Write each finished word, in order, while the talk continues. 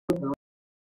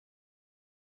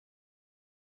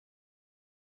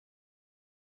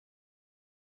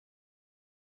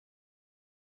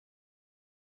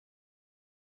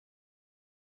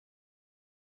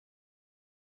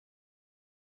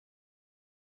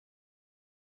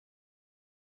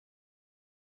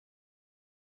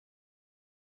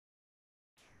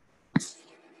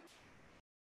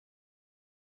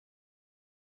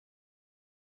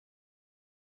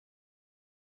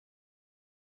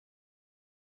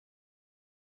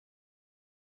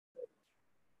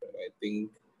I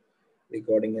think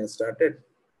recording has started.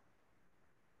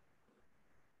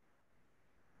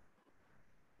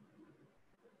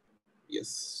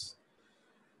 Yes.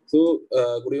 So,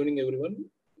 good evening, everyone.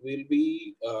 We'll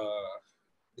be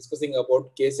discussing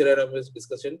about case scenario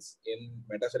discussions in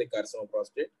metastatic carcinoma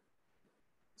prostate.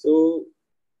 So,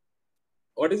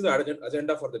 what is the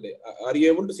agenda for the day? Are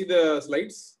you able to see the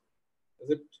slides? Is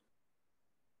it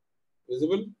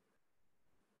visible?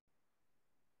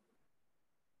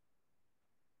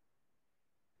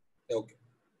 Okay,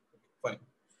 fine.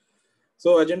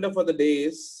 So, agenda for the day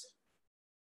is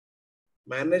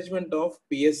management of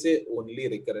PSA only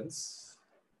recurrence,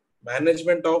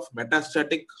 management of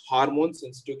metastatic hormone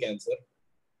sensitive cancer,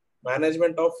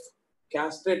 management of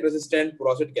castrate resistant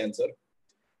prostate cancer,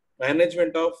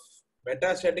 management of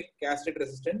metastatic castrate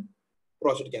resistant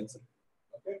prostate cancer.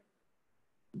 Okay.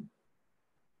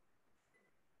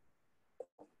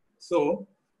 So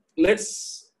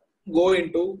let's go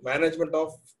into management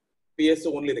of PSA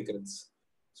only recurrence.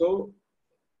 So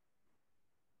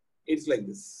it's like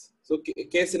this. So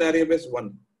case scenario based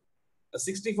 1. A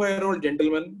 65-year-old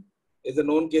gentleman is a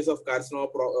known case of carcinoma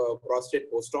prostate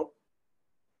post-op.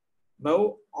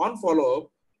 Now on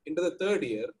follow-up into the 3rd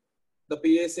year, the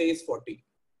PSA is 40.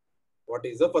 What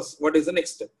is the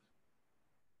next step?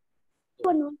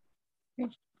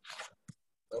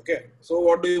 Okay. So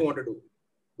what do you want to do?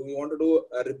 Do you want to do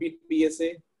a repeat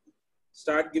PSA?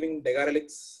 Start giving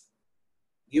Degarelix,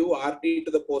 give RT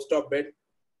to the post-op bed,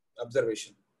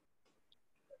 observation.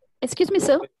 Excuse me,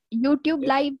 sir. YouTube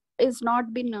live is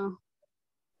not been.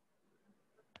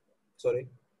 Sorry.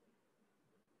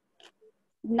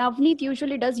 Navneet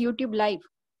usually does YouTube live.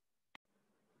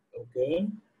 Okay.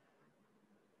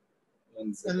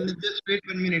 Just wait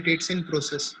 1 minute. It's in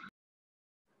process.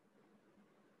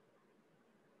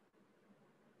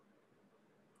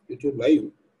 YouTube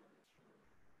live.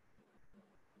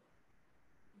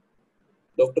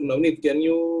 Dr. Navneet, can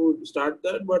you start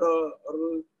that? But or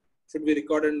should we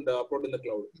record and upload in the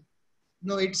cloud?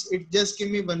 No, it just give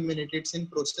me 1 minute. It's in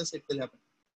process. It will happen.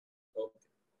 Okay.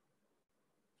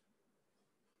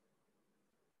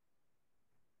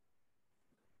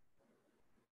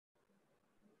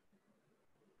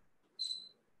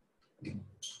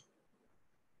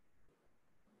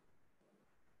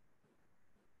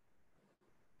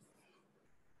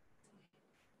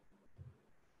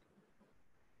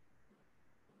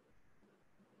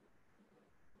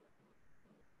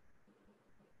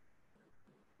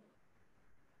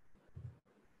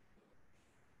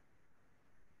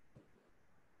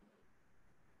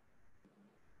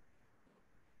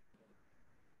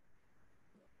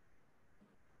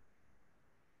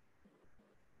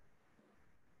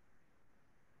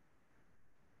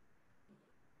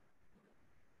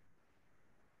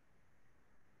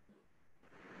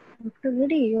 Dr.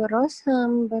 Reddy, you're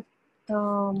awesome, but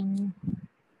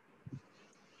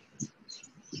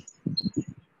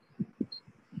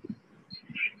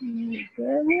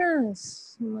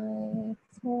goodness, my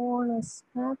phone is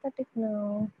pathetic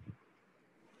now.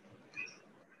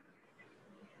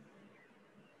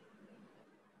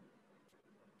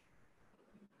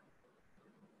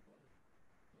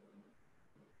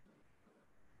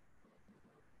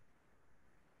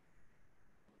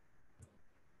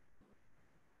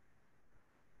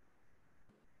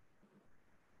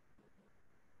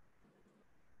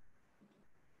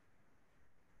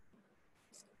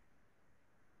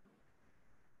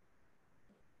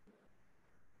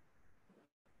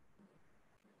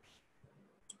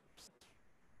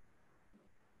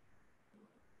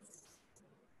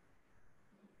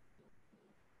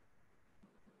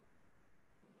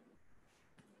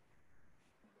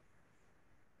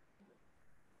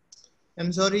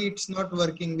 I'm sorry, it's not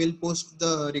working. We'll post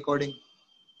the recording.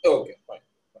 Okay, fine.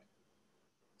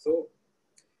 So,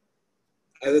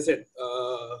 as I said,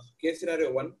 case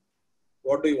scenario 1,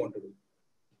 what do you want to do?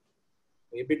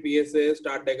 Repeat PSA,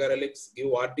 start Degarelix, give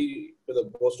RT to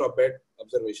the post-op bed,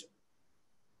 observation.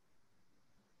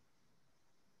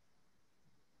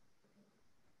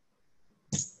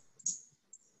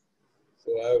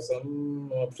 So I have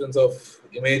some options of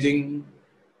imaging,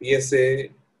 PSA.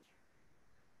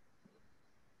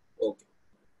 Okay.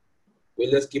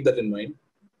 We'll just keep that in mind.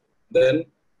 Then,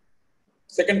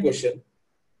 second question.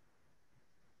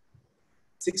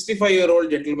 65-year-old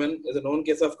gentleman is a known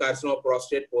case of carcinoma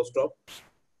prostate post-op.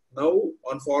 Now,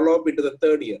 on follow-up into the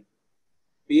 3rd year,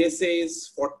 PSA is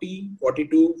 40,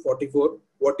 42, 44.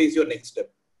 What is your next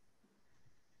step?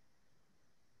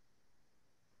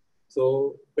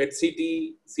 So, PET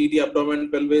CT, CT abdomen,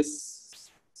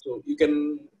 pelvis. So, you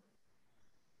can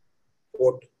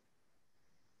vote.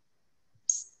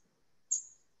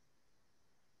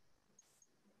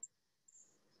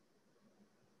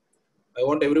 I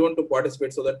want everyone to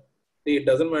participate so that it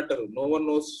doesn't matter. No one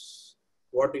knows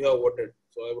what you have voted.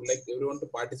 So I would like everyone to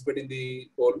participate in the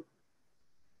poll.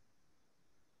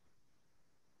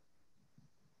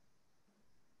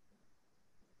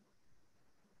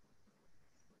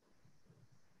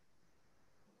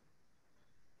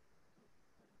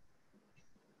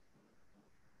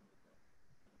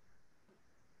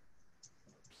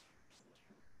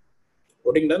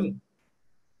 Voting done.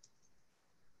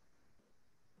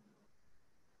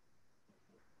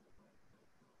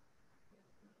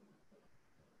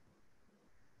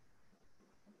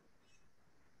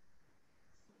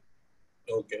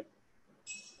 Okay.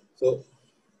 So,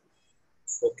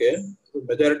 okay. So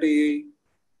majority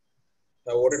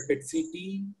have voted PET CT,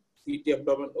 CT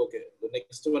abdomen. Okay. The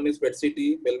next one is PET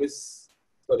CT, pelvis.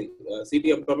 Sorry,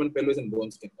 CT abdomen, pelvis, and bone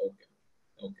skin. Okay.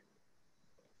 Okay.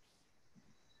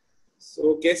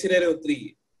 So case scenario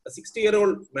 3. A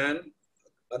 60-year-old man,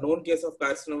 a known case of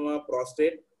carcinoma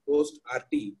prostate post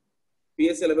RT.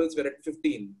 PSA levels were at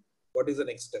 15. What is the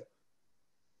next step?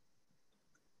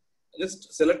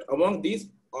 Just select among these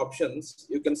options.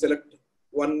 You can select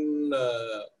one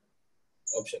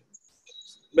option.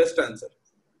 Best answer.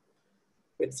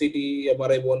 PET CT,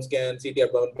 MRI bone scan, CT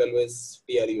abdomen pelvis,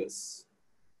 TRUS.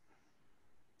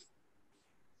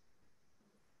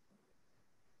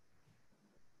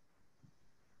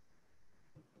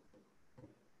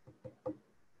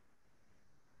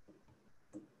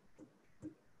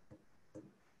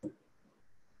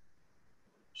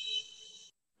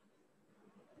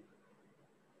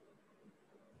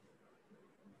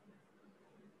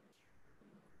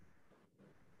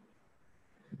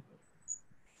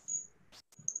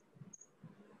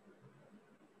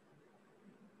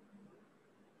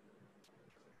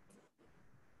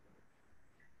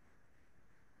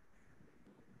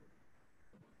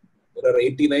 There are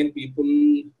 89 people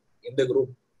in the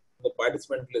group, the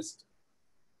participant list.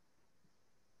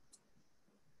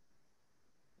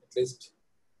 At least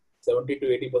 70 to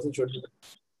 80% should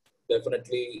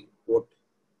definitely vote.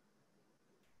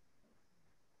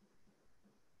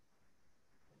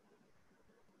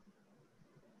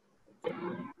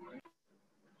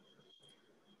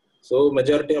 So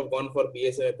majority have gone for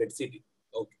PSA PET CT.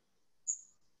 Okay.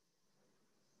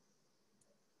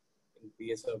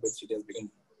 PSA PET CT has become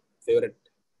favorite.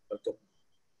 Okay.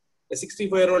 A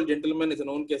 65-year-old gentleman is a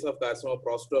known case of carcinoma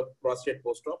prostate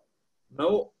post-op.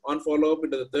 Now, on follow-up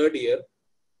into the third year,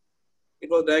 it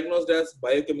was diagnosed as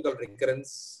biochemical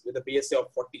recurrence with a PSA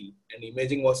of 40 and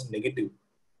imaging was negative.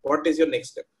 What is your next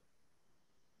step?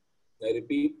 I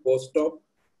repeat, post-op,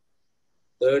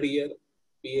 third year,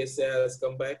 PSA has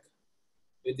come back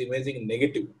with imaging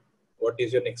negative. What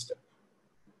is your next step?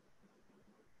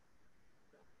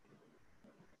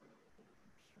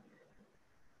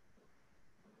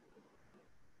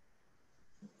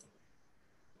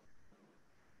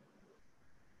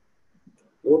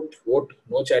 Vote, vote,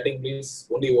 no chatting, please.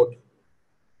 Only vote.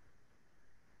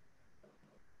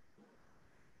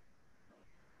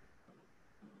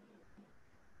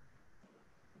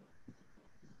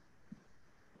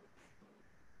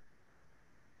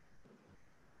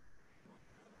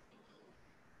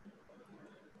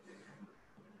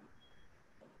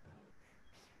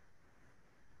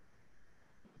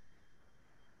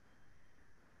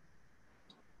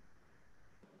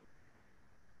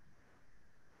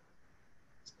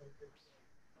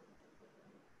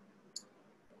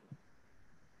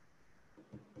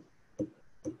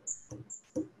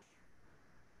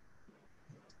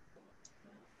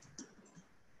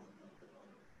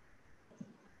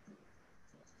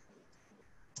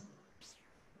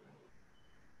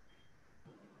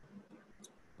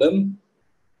 Done.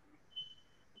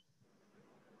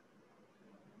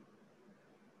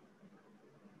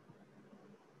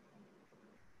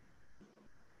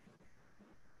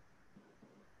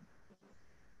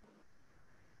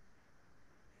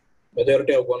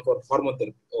 Majority have gone for hormone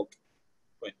therapy. Okay,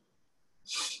 fine.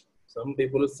 Some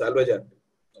people salvage RT.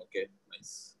 Okay,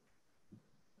 nice.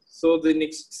 So the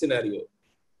next scenario,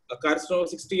 a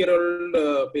carcinoma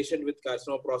 60-year-old patient with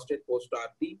carcinoma prostate post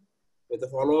RT with a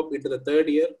follow-up into the third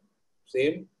year,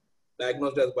 same,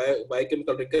 diagnosed as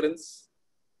biochemical recurrence.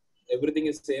 Everything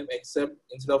is same except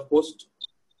instead of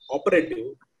post-operative,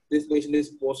 this patient is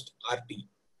post-RT.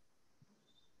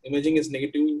 Imaging is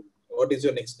negative. What is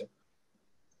your next step?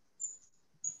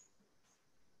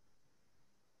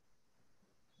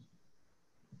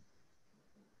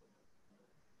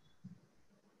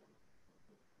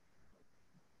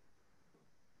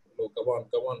 Oh, come on,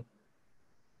 come on.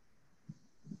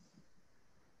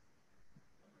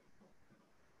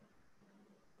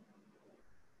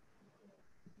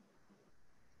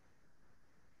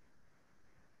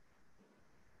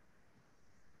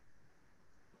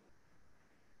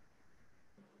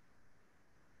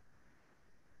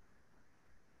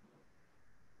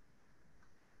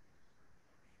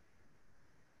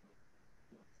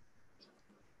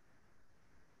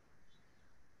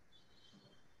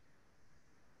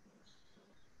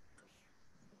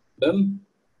 Done?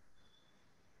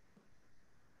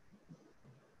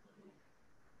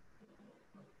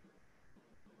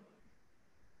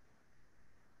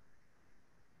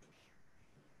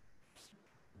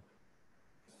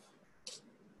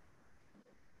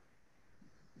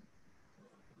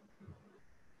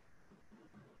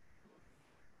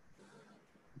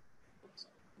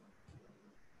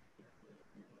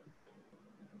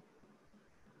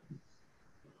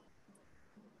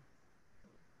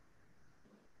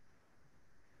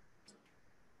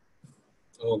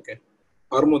 Okay.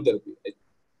 Hormone therapy.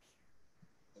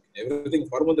 Everything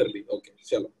hormone therapy. Okay.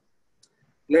 Shalom.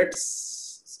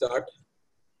 Let's start.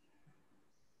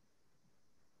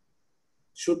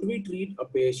 Should we treat a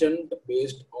patient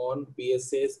based on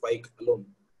PSA spike alone?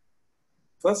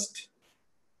 First,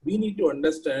 we need to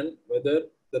understand whether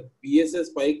the PSA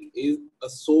spike is a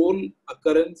sole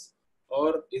occurrence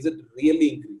or is it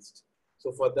really increased.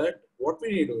 So for that, what we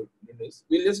need to do is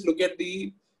we'll just look at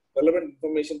the relevant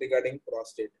information regarding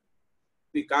prostate.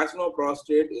 The carcinoma of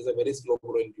prostate is a very slow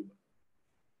growing tumor.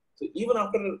 So even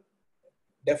after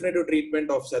definitive treatment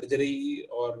of surgery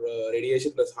or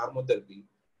radiation plus hormone therapy,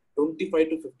 25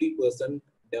 to 50%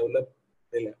 develop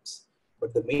relapse.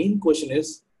 But the main question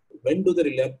is, when do they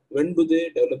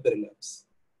develop the relapse?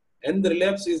 And the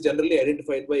relapse is generally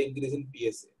identified by increase in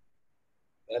PSA.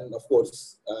 And of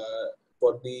course,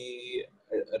 for the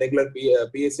regular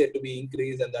PSA to be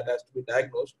increased and that has to be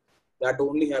diagnosed, that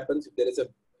only happens if there is a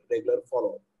regular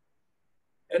follow-up.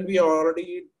 And we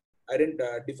already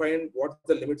defined what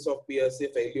the limits of PSA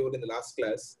failure in the last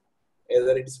class,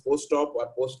 either it is post-op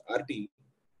or post-RT.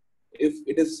 If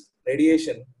it is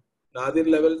radiation, nadir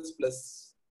levels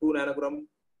plus 2 nanogram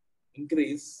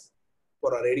increase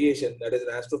for a radiation, that is an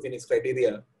astrophoenix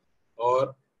criteria,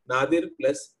 or nadir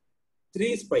plus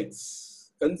 3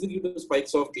 spikes, consecutive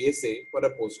spikes of PSA for a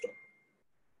post-op.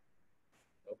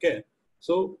 Okay,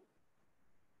 so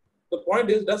the point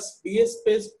is, does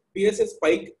PSA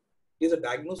spike is a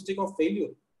diagnostic of failure?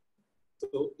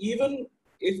 So even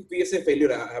if PSA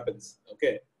failure happens,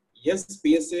 okay, yes,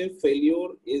 PSA failure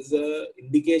is an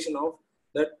indication of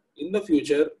that in the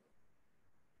future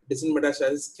distant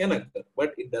metastasis can occur,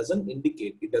 but it doesn't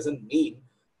mean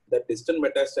that distant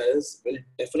metastasis will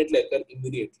definitely occur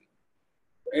immediately.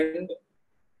 And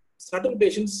certain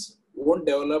patients won't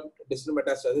develop distant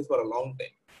metastasis for a long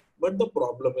time. But the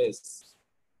problem is,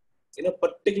 in a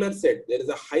particular set, there is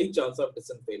a high chance of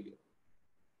distant failure.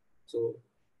 So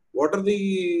what are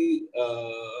the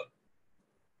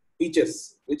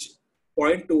features which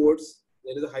point towards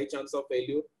there is a high chance of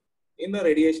failure? In a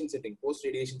radiation setting,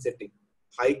 post-radiation setting,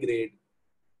 high grade,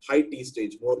 high T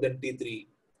stage, more than T3,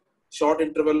 short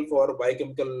interval for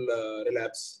biochemical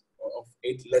relapse of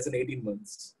less than 18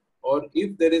 months. Or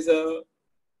if there is a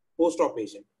post-op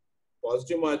patient,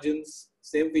 positive margins,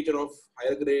 same feature of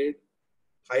higher grade,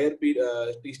 higher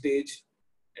T stage,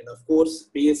 and of course,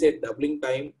 PSA doubling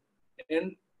time,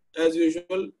 and as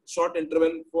usual, short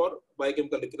interval for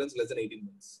biochemical recurrence less than 18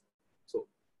 months. So,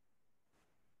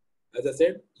 as I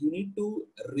said, you need to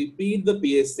repeat the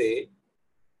PSA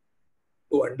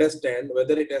to understand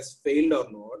whether it has failed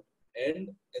or not, and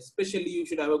especially you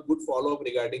should have a good follow-up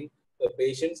regarding the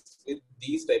patients with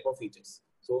these type of features.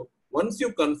 So, once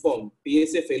you confirm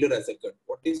PSA failure has occurred,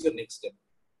 what is your next step?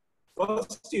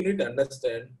 First, you need to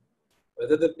understand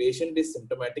whether the patient is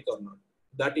symptomatic or not.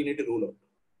 That you need to rule out.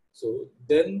 So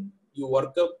then you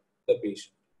work up the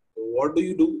patient. So what do?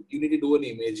 You need to do an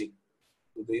imaging.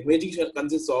 So the imaging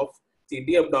consists of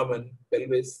CT abdomen,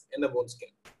 pelvis, and a bone scan.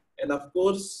 And of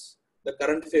course, the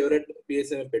current favorite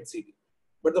PSMA PET CT.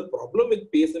 But the problem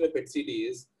with PSMA PET CT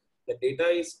is the data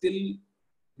is still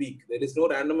weak. There is no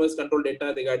randomized control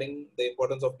data regarding the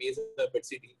importance of PSMA PET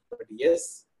CT. But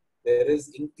yes, there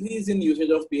is increase in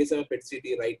usage of PSMA PET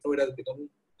CT. Right now, it has become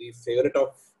the favorite of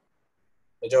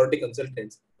majority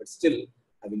consultants. But still,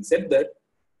 having said that,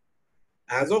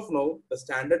 as of now, the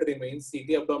standard remains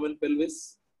CT abdomen,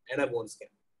 pelvis, and a bone scan.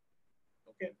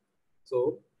 Okay.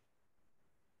 So,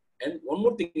 and one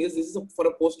more thing is, this is for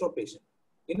a post-op patient.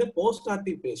 In a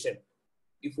post-RT patient,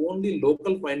 if only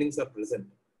local findings are present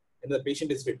and the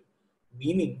patient is fit,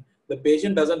 meaning the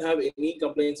patient doesn't have any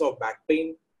complaints of back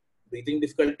pain, breathing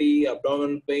difficulty,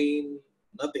 abdominal pain,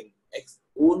 nothing.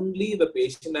 Only the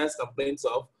patient has complaints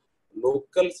of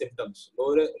local symptoms,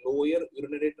 lower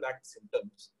urinary tract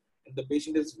symptoms, and the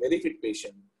patient is very fit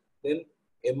patient, then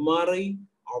MRI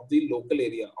of the local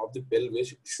area of the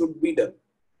pelvis should be done.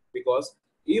 Because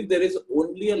if there is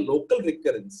only a local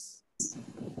recurrence,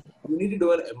 you need to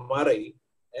do an MRI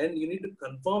and you need to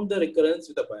confirm the recurrence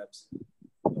with a biopsy.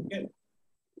 Okay.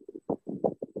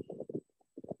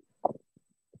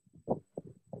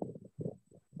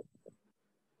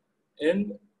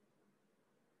 And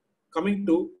coming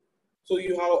to, so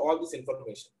you have all this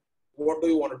information. What do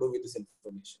you want to do with this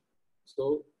information?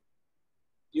 So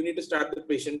you need to start the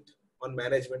patient on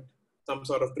management, some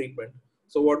sort of treatment.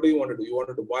 So what do you want to do? You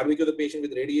want to barbecue the patient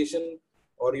with radiation,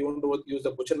 or you want to use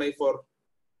the butcher knife for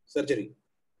surgery?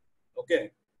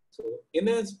 Okay. So in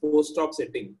a post-op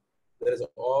setting, there is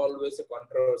always a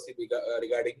controversy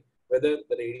regarding whether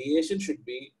the radiation should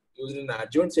be used in an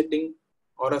adjuvant setting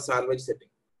or a salvage setting.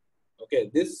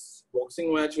 Okay, this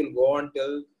boxing match will go on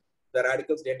till the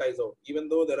radicals data is out. Even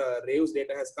though there are Raves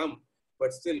data has come,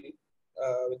 but still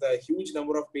with a huge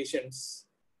number of patients,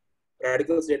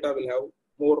 radicals data will have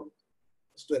more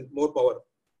strength, more power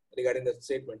regarding the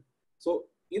statement. So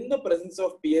in the presence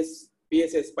of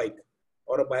PSA spike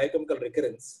or a biochemical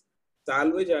recurrence,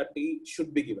 salvage RT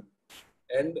should be given.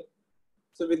 And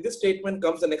so with this statement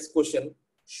comes the next question: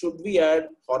 should we add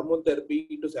hormone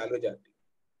therapy to salvage RT?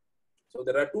 So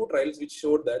there are two trials which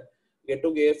showed that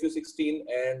GETUG AFU16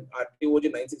 and RTOG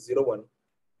 9601.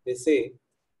 They say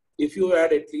if you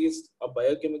add at least a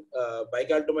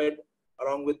bicaltomide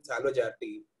along with salvage RT,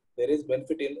 there is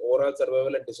benefit in overall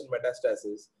survival and distant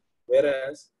metastasis.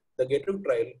 Whereas the GETUG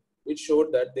trial, which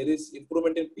showed that there is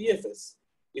improvement in PFS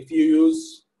if you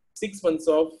use 6 months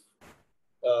of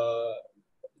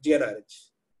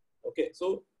GnRH. Okay,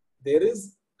 so there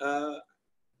is a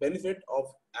benefit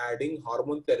of adding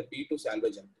hormone therapy to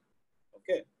salvage RT.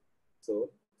 Okay,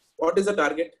 so what is the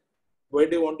target? Where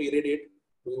do you want to irradiate?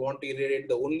 Do you want to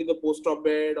irradiate only the post-op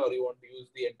bed, or you want to use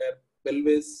the entire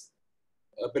pelvis,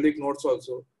 pelvic nodes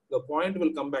also? The point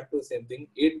will come back to the same thing.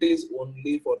 It is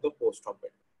only for the post-op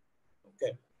bed.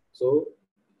 Okay, so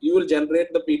you will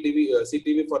generate the PTV,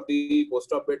 CTV for the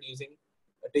post-op bed using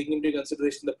taking into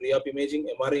consideration the pre-op imaging,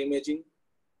 MRI imaging,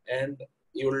 and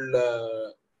you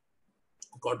will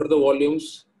contour the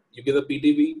volumes. You give the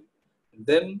PTV.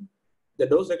 Then the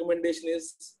dose recommendation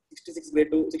is 66 gray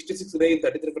to 66 gray in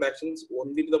 33 fractions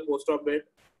only to the post-op bed.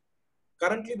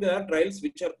 Currently, there are trials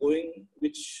which are going,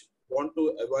 which want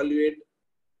to evaluate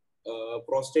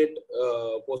prostate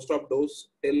post-op dose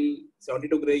till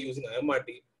 72 gray using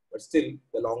IMRT, but still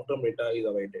the long-term data is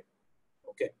awaited.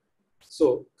 Okay.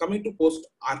 So coming to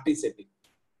post-RT setting.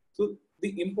 So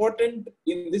the important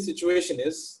in this situation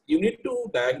is you need to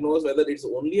diagnose whether it's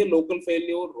only a local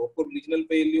failure, local regional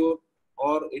failure,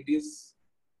 or it is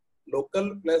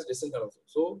local plus distant also.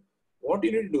 So what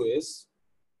you need to do is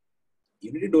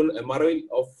you need to do an MRI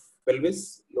of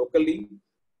pelvis locally,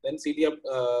 then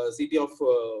CT of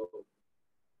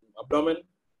abdomen,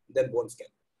 then bone scan.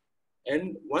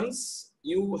 And once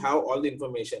you have all the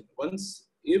information,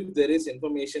 if there is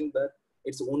information that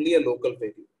it's only a local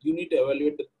failure, you need to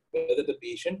evaluate whether the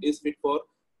patient is fit for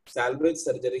salvage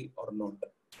surgery or not.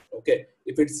 Okay,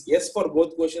 if it's yes for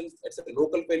both questions, it's a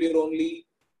local failure only,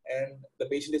 and the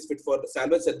patient is fit for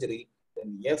salvage surgery,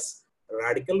 then yes,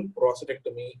 radical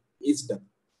prostatectomy is done.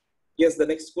 Yes, the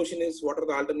next question is what are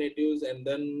the alternatives, and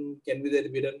then can there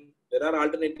be done? There are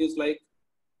alternatives like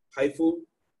HIFU,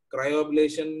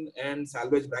 cryoablation, and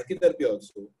salvage brachytherapy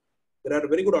also. There are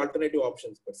very good alternative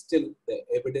options, but still the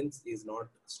evidence is not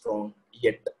strong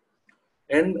yet.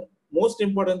 And most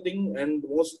important thing, and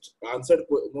most answered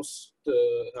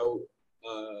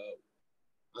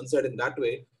answered in that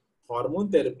way, hormone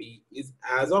therapy is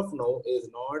as of now is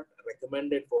not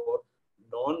recommended for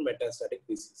non-metastatic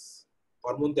disease.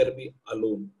 Hormone therapy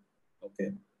alone.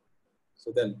 Okay.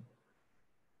 So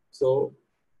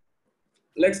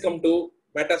let's come to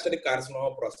metastatic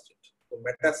carcinoma prostate. So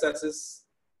metastasis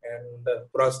and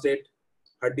prostate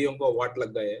हड्डियों को वाट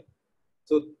लग गया है.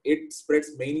 So it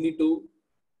spreads mainly to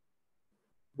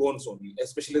bones only,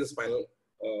 especially the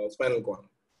spinal column.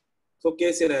 So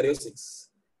case scenario 6.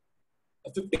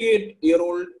 A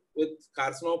 58-year-old with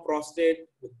carcinoma prostate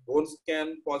with bone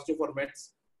scan positive for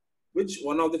METs, which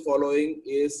one of the following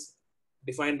is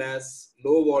defined as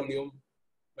low volume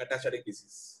metastatic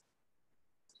disease?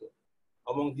 So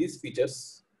among these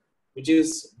features, which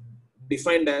is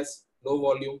defined as low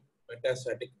volume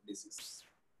metastatic disease.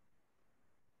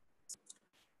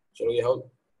 So we have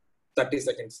 30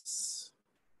 seconds.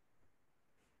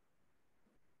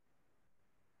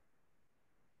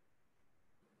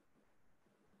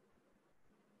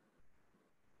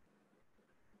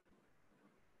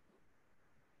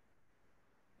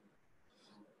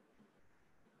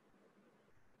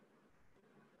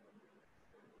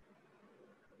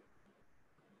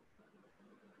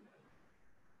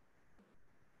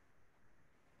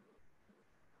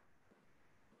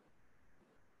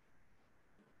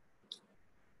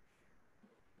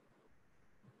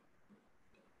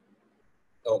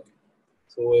 Okay.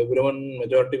 So everyone,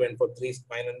 majority went for 3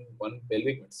 spine and 1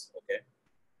 pelvic METs. Okay.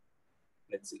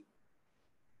 Let's see.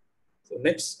 So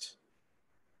next,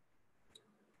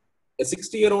 a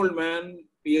 60-year-old man,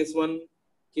 PS1,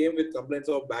 came with complaints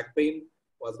of back pain,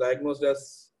 was diagnosed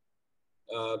as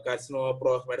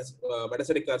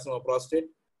metastatic carcinoma prostate.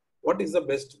 What is the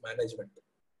best management?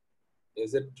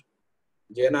 Is it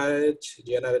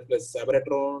GnRH plus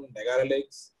abiraterone,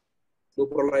 Negarelix,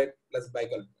 Luprolide plus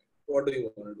Bicol? What do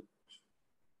you want to do?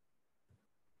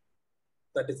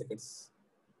 30 seconds.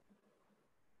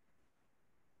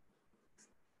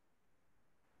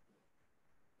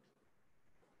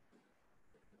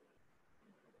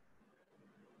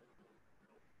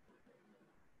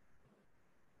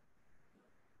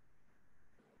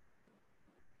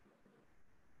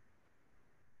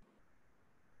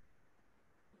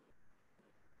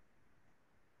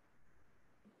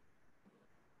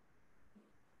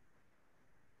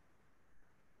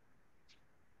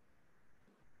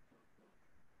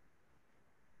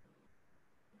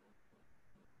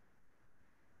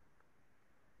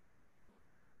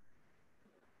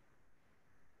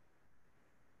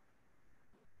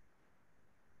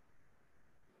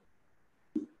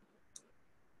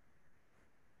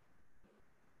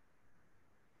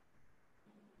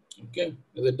 Okay,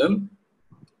 is it done?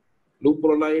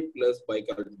 Luprolide plus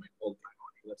bicarbonate. Okay,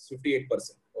 that's 58%.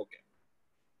 Okay.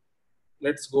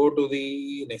 Let's go to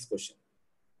the next question.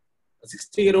 A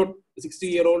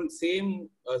 60-year-old, same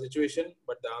situation,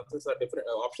 but the answers are different.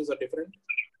 Options are different.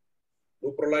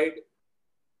 Luprolide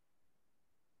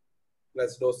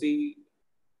plus Dosi,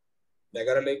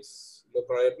 Negarelix,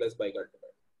 Luprolide plus bicarbonate.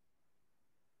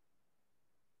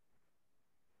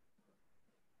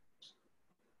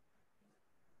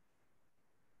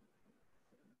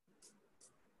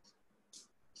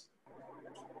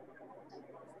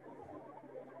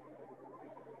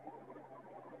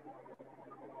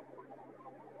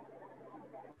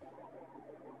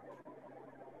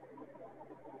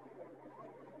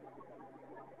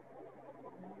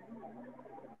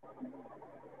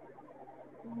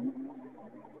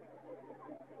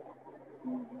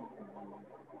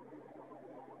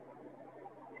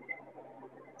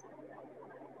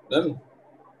 Done.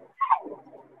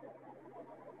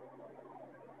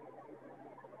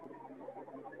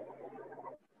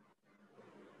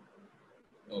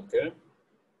 Okay.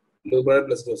 Luprolide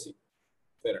plus Dosi.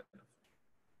 Fair enough.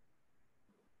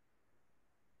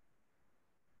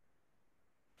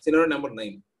 Scenario number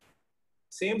 9.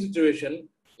 Same situation.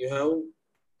 You have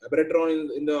abiraterone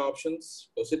in the options,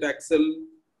 docetaxel,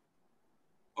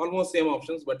 almost same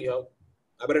options, but you have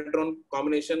abiraterone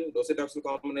combination, docetaxel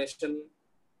combination,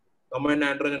 combined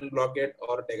androgen blockade,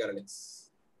 or Tegarelix.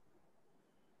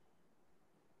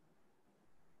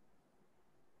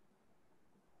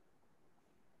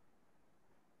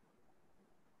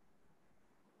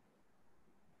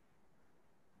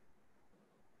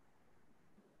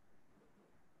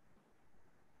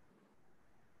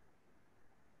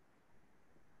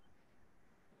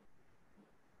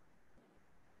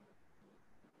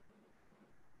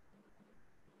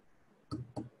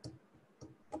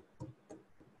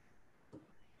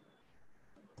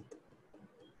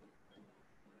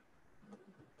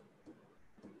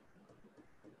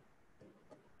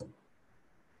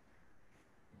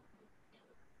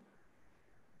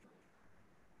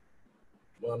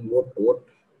 One vote.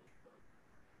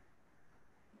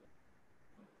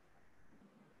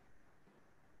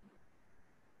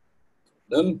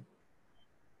 Done.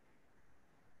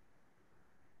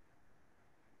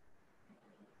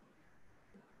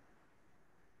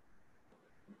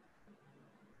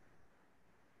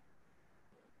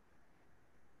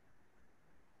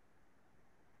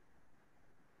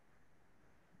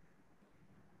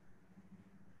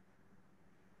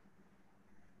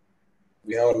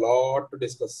 We have a lot to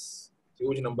discuss.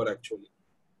 Huge number actually.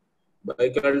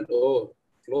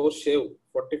 Close shave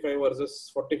 45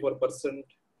 versus 44%.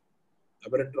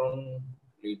 Abiraterone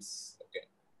leads. Okay.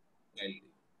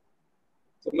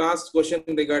 So last question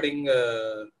regarding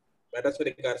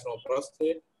metastatic carcinoma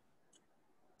prostate.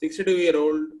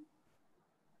 62-year-old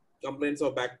complaints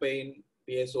of back pain,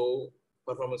 PSO,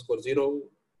 performance score 0.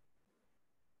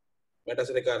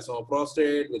 Metastatic carcinoma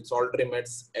prostate with solitary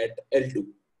meds at L2.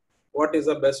 What is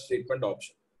the best treatment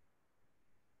option?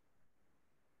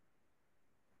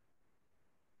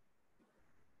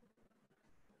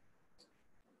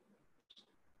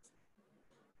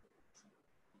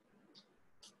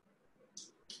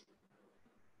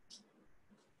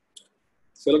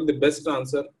 Select the best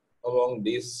answer among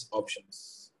these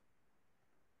options.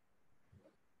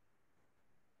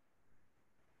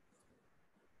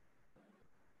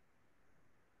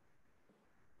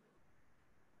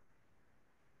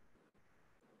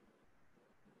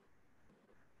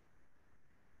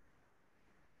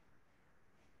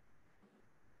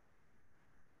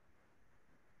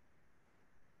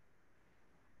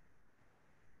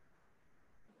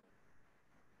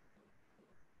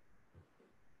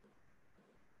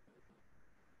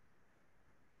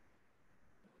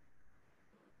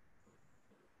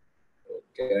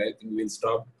 Okay, I think we'll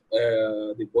stop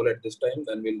the poll at this time,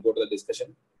 then we'll go to the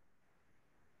discussion.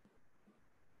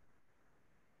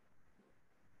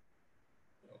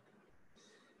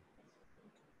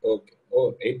 Okay.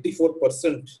 Oh,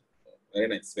 84%. Very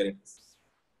nice, very nice.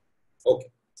 Okay.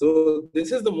 So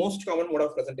this is the most common mode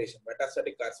of presentation,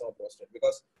 metastatic carcinoma prostate,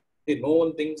 because no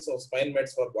one thinks of spine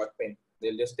meds for back pain.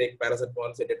 They'll just take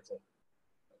paracetamol, sit at home.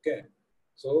 Okay.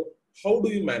 So how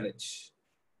do you manage?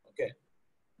 Okay.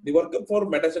 The workup for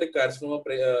metastatic carcinoma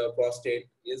prostate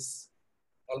is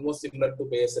almost similar to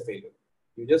PSA failure.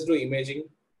 You just do imaging.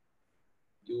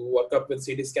 You work up with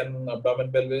CT scan,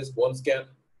 abdomen, pelvis, bone scan,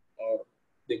 or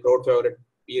the crowd favorite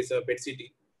PSA PET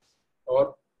CT,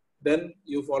 or then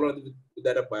you follow with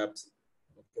that a biopsy.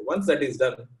 Okay. Once that is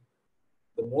done,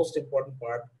 the most important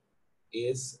part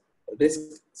is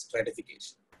risk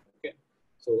stratification. Okay.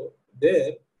 So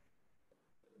there,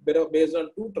 based on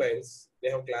 2 trials,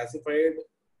 they have classified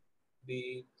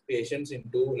the patients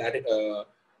into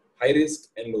high risk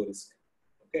and low risk.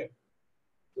 Okay.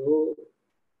 So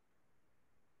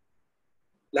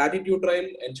latitude trial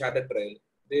and chartered trial,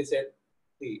 they said,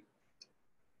 see,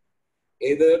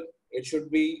 either it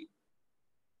should be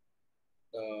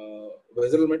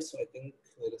vessel meds. I think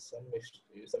there is some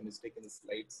mistake in the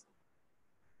slides.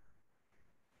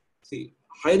 See,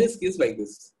 high risk is like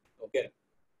this. Okay.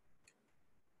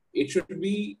 It should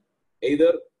be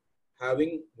either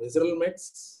having visceral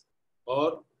mets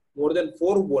or more than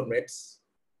 4 bone mets.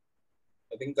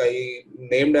 I think I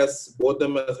named as both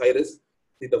them as high risk.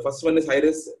 See, the first one is high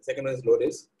risk, second one is low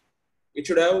risk. It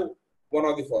should have one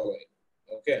of the following.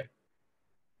 Okay.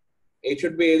 It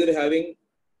should be either having,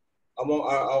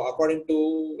 according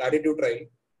to latitude trial,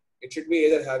 it should be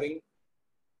either having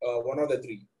one of the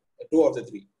 3, 2 of the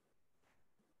 3.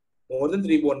 More than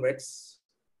 3 bone mets,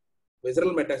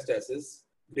 visceral metastasis,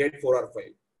 grade 4 or 5.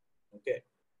 Okay.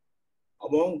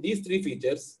 Among these 3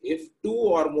 features, if 2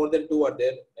 or more than 2 are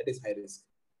there, that is high risk.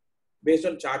 Based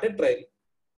on charted trial,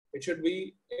 it should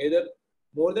be either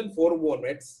more than 4 bone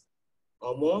mets.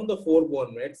 Among the 4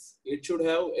 bone mets, it should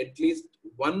have at least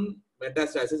 1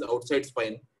 metastasis outside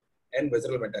spine and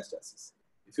visceral metastasis.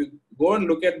 If you go and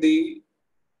look at the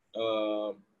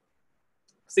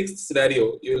 6th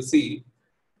scenario, you will see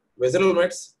visceral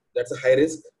mets, that's a high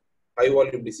risk, high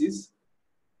volume disease.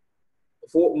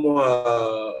 4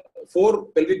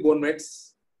 pelvic bone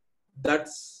mets,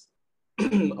 that's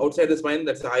outside the spine,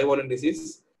 that's a high volume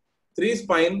disease. 3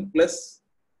 spine plus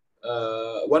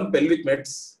 1 pelvic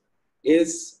mets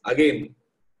is again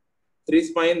 3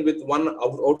 spine with 1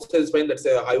 outside the spine, that's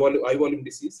a high volume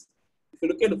disease. If you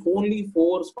look at only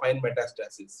 4 spine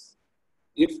metastasis,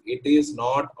 if it is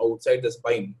not outside the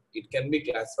spine, it can be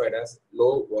classified as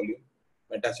low volume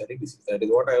metastatic disease. That is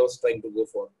what I was trying to go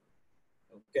for.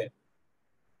 Okay.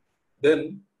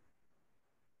 Then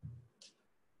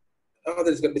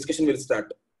the discussion will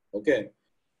start. Okay.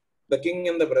 The king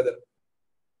and the brother.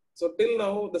 So till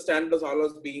now, the standard has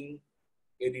always been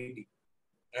ADT,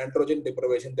 androgen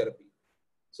deprivation therapy.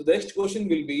 So the next question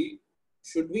will be,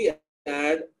 should we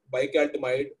add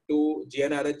bicaltamide to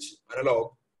GnRH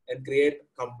analog and create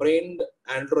combined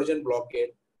androgen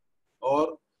blockade,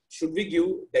 or should we give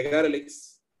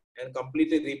degarelix and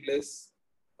completely replace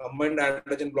combined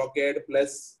androgen blockade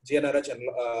plus GnRH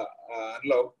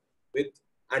analog with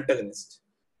antagonist?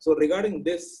 So regarding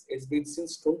this, it's been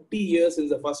since 20 years since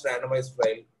the first randomized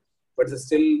trial, but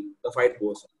still the fight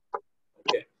goes on.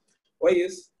 Okay. Why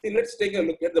is? See, let's take a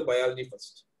look at the biology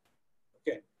first.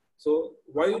 Okay. So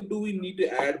why do we need to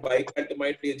add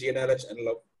bicaltamide to a GnRH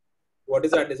analog? What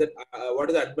is that? What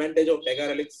is the advantage of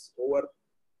degarelix over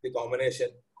the combination?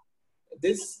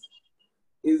 This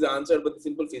is answered by the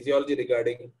simple physiology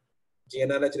regarding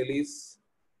GnRH release,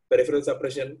 peripheral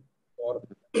suppression, or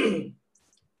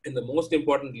and the most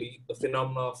importantly, the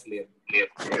phenomena of flare.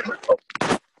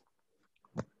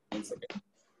 1 second.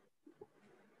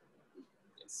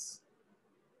 Yes.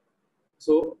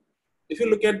 So, if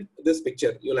you look at this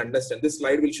picture, you'll understand. This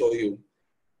slide will show you.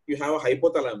 You have a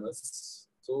hypothalamus.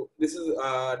 So, this is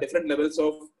different levels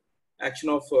of action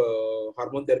of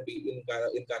hormone therapy in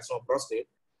carcinoma prostate.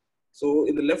 So,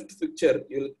 in the left picture,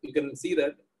 you can see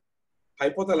that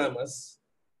hypothalamus.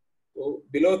 So,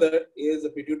 below that is the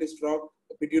pituitary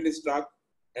stalk,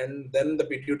 and then the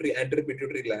anterior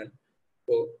pituitary gland.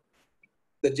 So,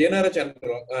 the GnRH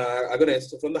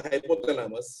agonist from the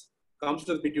hypothalamus comes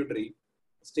to the pituitary,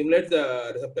 stimulates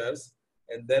the receptors,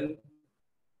 and then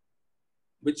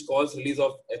which cause release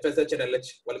of FSH and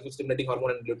LH, follicle stimulating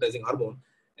hormone and luteinizing hormone.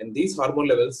 And these hormone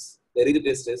levels, there is a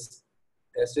testis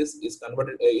is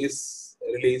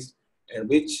released, and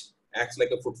which acts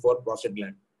like a foot for prostate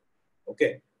gland.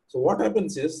 Okay. So what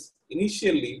happens is,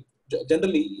 initially,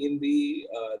 generally in the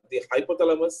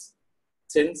hypothalamus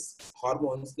sends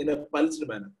hormones in a pulsed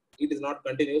manner. It is not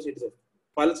continuous, it is a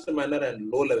pulsed manner and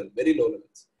low level, very low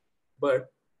levels. But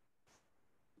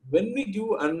when we give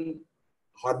an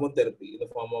hormone therapy in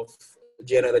the form of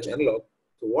GnRH analog,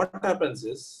 so what happens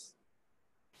is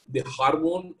the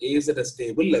hormone is at a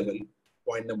stable level,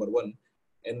 point number one.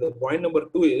 And the point number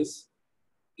two is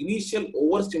initial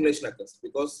overstimulation occurs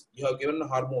because you have given a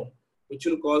hormone which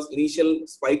will cause initial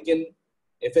spike in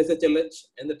FSH/LH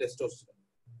and the testosterone.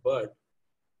 But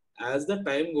as the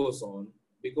time goes on,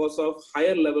 because of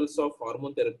higher levels of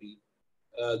hormone therapy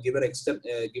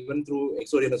given through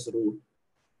exogenous route,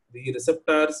 the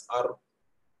receptors are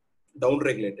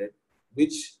downregulated,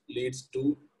 which leads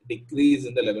to decrease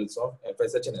in the levels of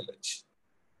FSH and LH.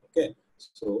 Okay,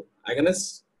 so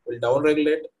agonists will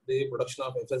downregulate the production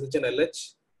of FSH and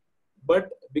LH,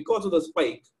 but because of the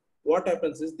spike, what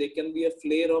happens is there can be a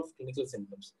flare of clinical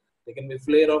symptoms. There can be a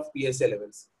flare of PSA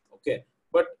levels. Okay,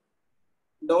 but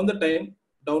down the time,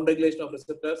 downregulation of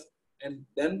receptors, and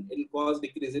then it will cause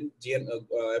decrease in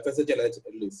FSH LH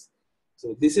release.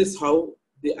 So this is how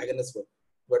the agonists work.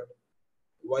 But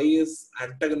why is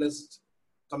antagonist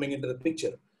coming into the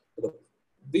picture?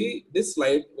 This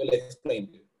slide will explain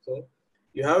you. So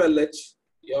you have LH,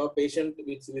 you have a patient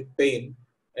with pain,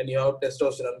 and you have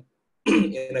testosterone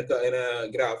in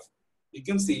a graph. You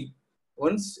can see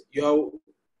once you have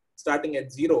starting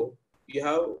at 0, you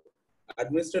have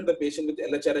administered the patient with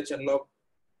LHRH analog,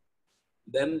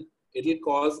 then it will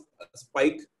cause a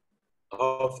spike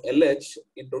of LH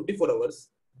in 24 hours,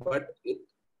 but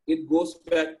it goes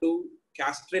back to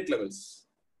castrate levels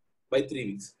by 3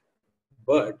 weeks.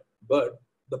 But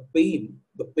the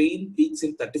pain peaks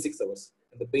in 36 hours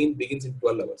and the pain begins in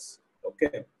 12 hours.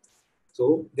 Okay,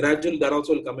 so gradually that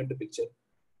also will come into picture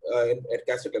at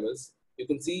castrate levels. You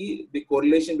can see the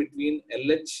correlation between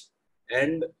LH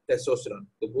and testosterone.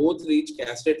 They both reach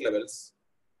castrate levels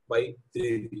by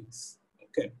 3 weeks.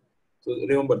 Okay, so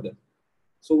remember that.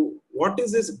 So what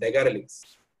is this Degarelix?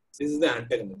 This is the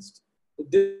antagonist. So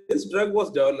this drug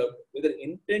was developed with an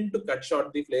intent to cut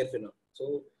short the flare phenomenon.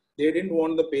 So they didn't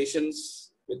want the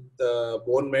patients with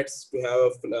bone mets to have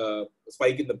a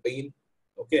spike in the pain.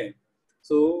 Okay,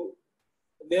 so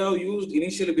they have used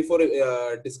initially before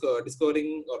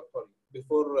discovering or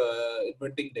before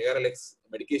inventing Degarelix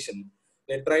medication.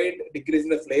 They tried decreasing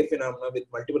the flare phenomena with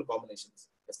multiple combinations,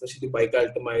 especially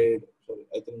bicaltamide. Sorry,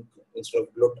 I think instead of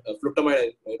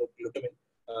flutamide,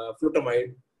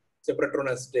 flutamide, cepratrone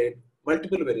acetate,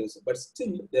 multiple variations. But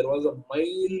still, there was a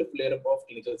mild flare-up of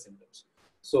clinical symptoms.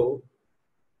 So,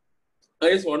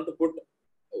 I just want to put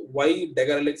why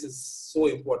Degarelix is so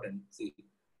important. See,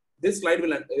 this slide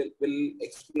will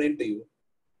explain to you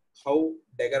how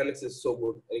Degarelix is so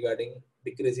good regarding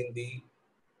decreasing the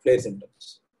flare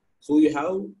symptoms. So you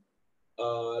have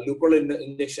leuprol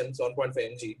injections 1.5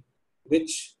 mg,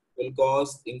 which will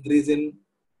cause increase in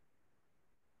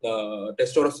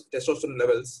testosterone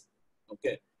levels.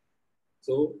 Okay,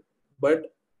 so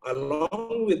but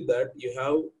along with that, you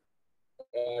have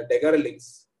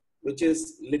Degarelix, which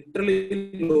is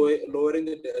literally lowering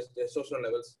the testosterone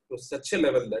levels to such a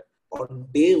level that on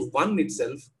day 1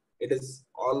 itself, it is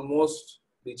almost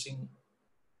reaching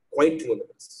quite low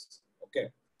levels. Okay,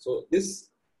 so this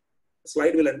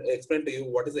slide will explain to you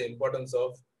what is the importance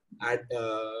of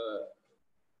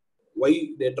why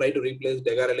they try to replace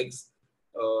Degarelix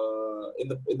in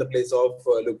the place of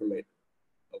leuprolide.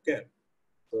 Okay,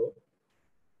 so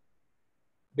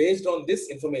based on this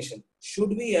information, should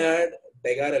we add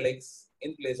Degarelix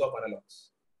in place of analogs?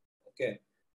 Okay,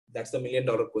 that's the $1 million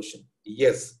question.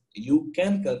 Yes, you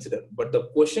can consider, but the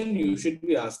question you should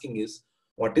be asking is,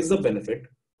 what is the benefit,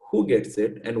 who gets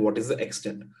it, and what is the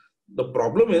extent? The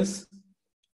problem is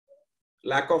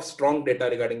lack of strong data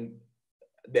regarding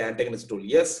the antagonist tool.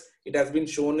 Yes, it has been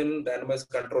shown in randomized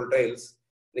control trials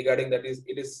regarding that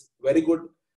it is very good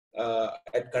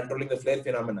at controlling the flare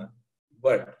phenomena,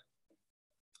 but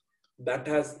that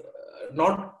has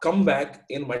not come back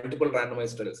in multiple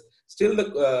randomized trials. Still,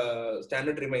 the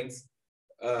standard remains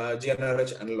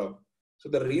GnRH analog. So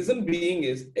the reason being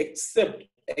is, except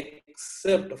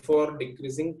for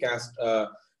decreasing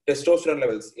testosterone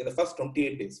levels in the first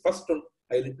 28 days.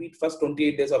 I repeat, first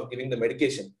 28 days of giving the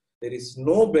medication, there is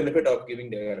no benefit of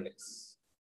giving Degarelix.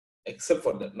 Except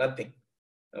for that, nothing.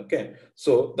 Okay.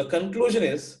 So the conclusion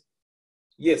is,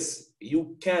 yes,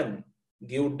 you can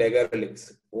give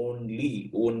Degarelix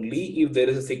only if there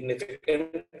is a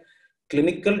significant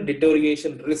clinical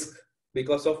deterioration risk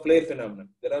because of flare phenomenon.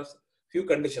 There are few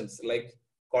conditions like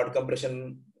cord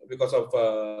compression because of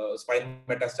spine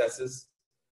metastasis,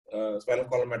 spinal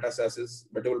column metastasis,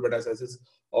 multiple metastasis,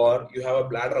 or you have a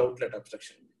bladder outlet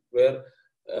obstruction where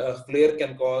flare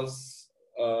can cause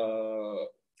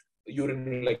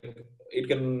urine, like it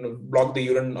can block the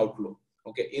urine outflow.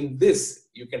 Okay, in this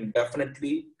you can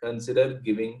definitely consider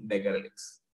giving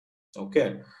degarelix.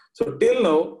 Okay, so till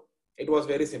now it was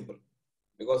very simple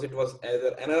because it was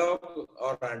either analog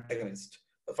or antagonist.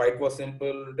 The fight was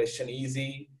simple, decision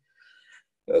easy.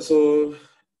 So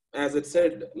as it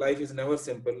said, life is never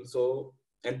simple. So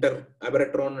enter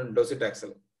abiraterone and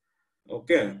docetaxel.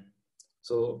 Okay.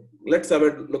 So let's have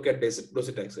a look at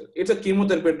docetaxel. It's a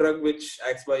chemotherapy drug which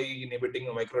acts by inhibiting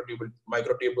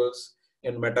microtubules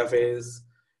in metaphase.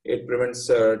 It prevents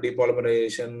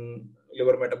depolymerization,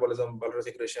 liver metabolism, bulbar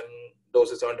secretion.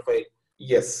 Dose is 75.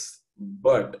 Yes,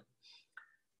 but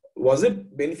was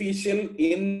it beneficial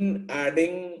in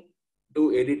adding to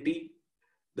ADT?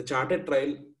 The charted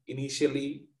trial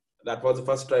initially, that was the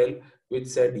first trial which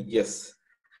said yes.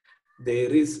 There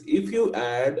is, if you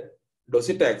add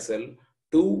docetaxel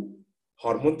to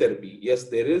hormone therapy, yes,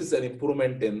 there is an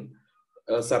improvement in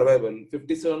survival,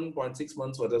 57.6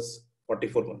 months versus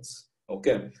 44 months.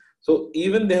 Okay. So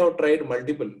even they have tried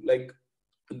multiple, like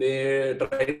they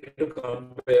tried to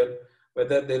compare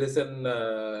whether there is an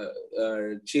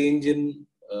change in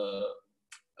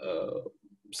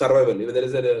survival, whether there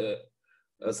is a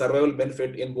survival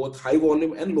benefit in both high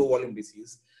volume and low volume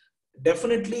disease.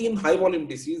 Definitely in high volume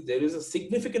disease, there is a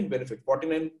significant benefit,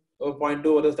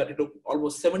 49.2 versus 32,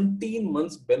 almost 17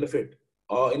 months benefit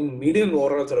in median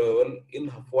overall survival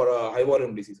for a high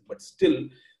volume disease. But still,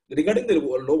 regarding the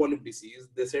low volume disease,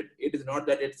 they said it is not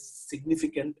that it's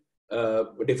significant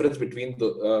difference between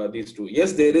these two.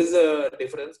 Yes, there is a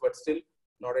difference, but still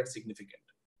not as significant.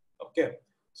 Okay.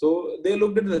 So they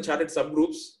looked at the charted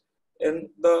subgroups and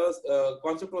the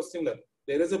concept was similar.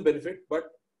 There is a benefit, but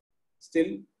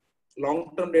still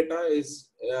long-term data is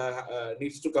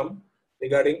needs to come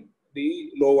regarding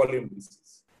the low volume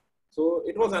disease. So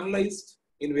it was analyzed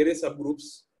in various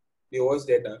subgroups, the OS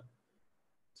data.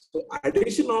 So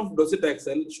addition of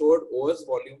docetaxel showed OS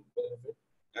volume benefit.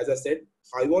 As I said,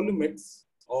 high volume mets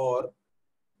or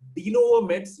de novo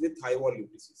mets with high volume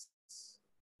disease.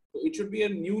 So it should be a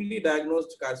newly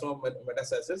diagnosed carcinoma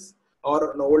metastasis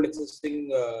or an old existing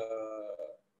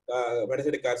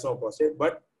metastatic carcinoma prostate,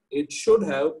 but it should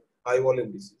have high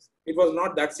volume disease. It was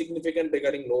not that significant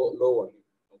regarding low volume.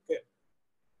 Okay.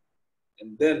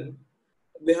 And then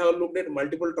they have looked at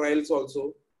multiple trials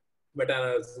also,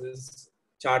 meta-analysis,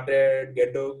 charted,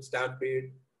 Gedug,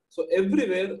 Stampede. So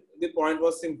everywhere the point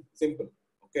was simple.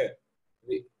 Okay.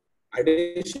 The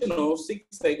addition of 6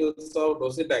 cycles of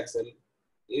docetaxel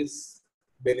is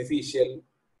beneficial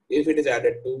if it is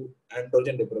added to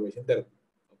androgen deprivation therapy.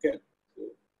 Okay.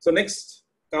 So next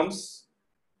comes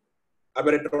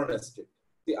abiraterone acetate.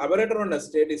 The abiraterone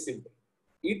acetate is simple.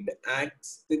 It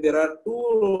acts. There are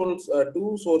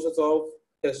two sources of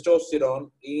testosterone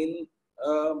in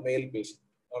a male patient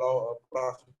or a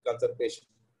prostate cancer patient.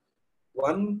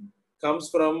 One comes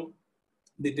from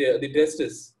the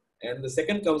testis, and the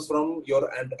second comes from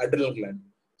your adrenal gland.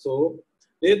 So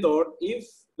they thought if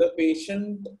the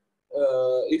patient,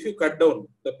 if you cut down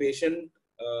the patient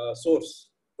source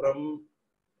from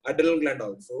adrenal gland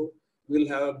also, will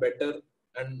have a better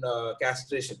and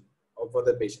castration for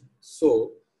the patient.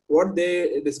 So what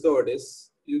they discovered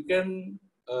is you can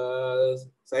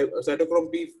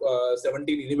cytochrome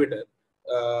P17 inhibitor.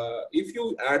 If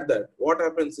you add that, what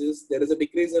happens is there is a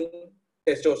decrease in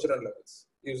testosterone levels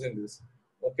using this.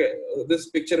 Okay, this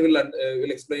picture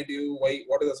will explain to you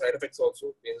what are the side effects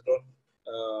also based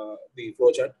on the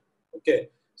flowchart. Okay,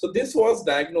 so this was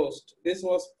diagnosed. This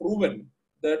was proven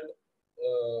that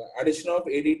addition of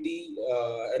ADT,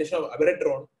 addition of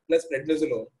abiraterone plus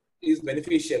prednisolone is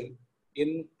beneficial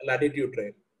in latitude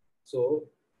trial. So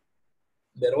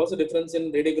there was a difference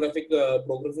in radiographic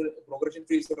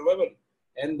progression-free survival,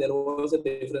 and there was a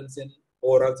difference in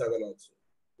overall survival also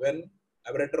when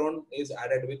abiraterone is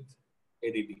added with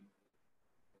ADT.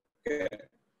 Okay,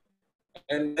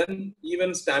 and then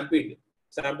even Stampede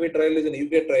trial is an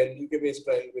UK-based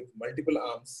trial with multiple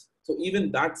arms. So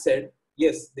even that said,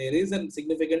 yes, there is a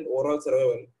significant overall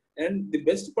survival, and the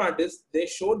best part is they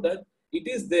showed that it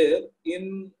is there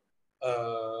in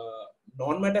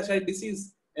non-metastatic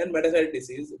disease and metastatic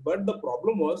disease, but the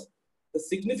problem was the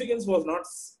significance was not,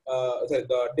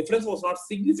 the difference was not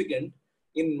significant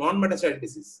in non-metastatic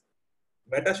disease.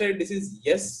 Metastatic disease,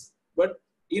 yes, but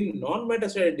in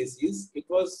non-metastatic disease, it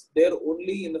was there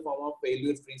only in the form of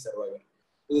failure-free survival.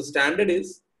 So the standard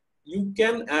is you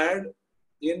can add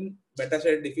in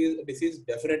metastatic disease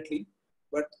definitely,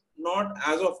 but not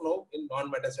as of now in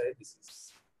non-metastatic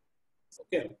disease.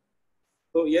 Okay.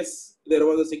 So yes, there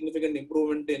was a significant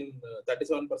improvement in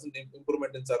 37%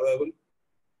 improvement in survival.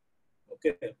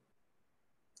 Okay.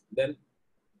 Then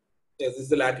yes, this is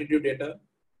the latitude data.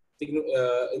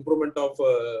 Improvement of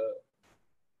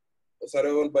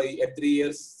survival by at 3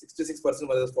 years, 66%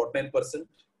 versus 49%.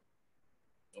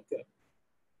 Okay.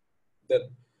 Then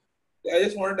I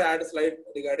just wanted to add a slide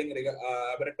regarding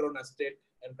abiraterone acetate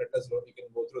and prednisolone. You can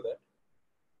go through that.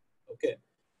 Okay.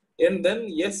 And then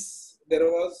yes, there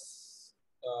was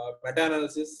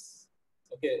meta-analysis.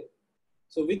 Okay.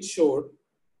 So which showed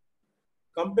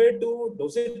compared to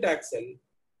docetaxel,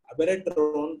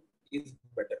 abiraterone is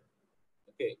better.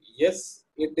 Okay. Yes,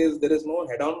 it is. There is no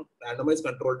head-on randomized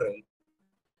control trial.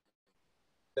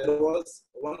 There was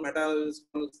one meta-analysis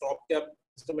called stopgap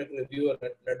systematic review or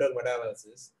network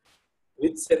meta-analysis,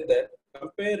 which said that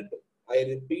compared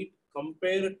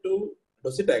to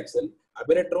docetaxel,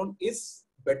 abiraterone is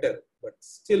better, but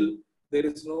still there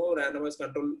is no randomized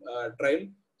control trial.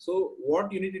 So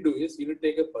what you need to do is you need to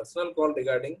take a personal call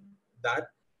regarding that.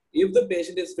 If the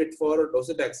patient is fit for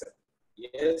docetaxel,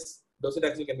 yes,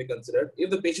 docetaxel can be considered. If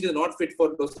the patient is not fit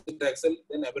for docetaxel,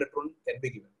 then abiraterone can be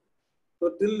given. So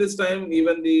till this time,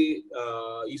 even the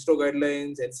ESTO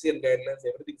guidelines, NCCN guidelines,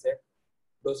 everything said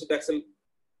docetaxel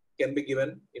can be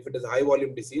given if it is high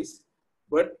volume disease.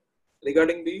 But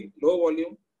regarding the low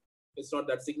volume, it's not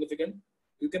that significant.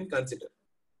 You can consider.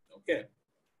 Okay.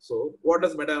 So what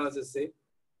does meta-analysis say?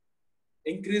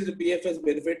 Increase the PFS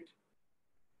benefit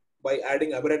by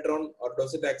adding abiraterone or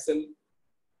docetaxel,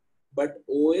 but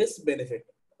OS benefit,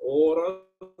 overall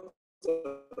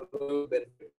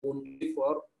benefit only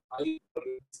for high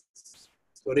volume disease.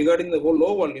 So regarding the whole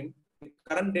low volume,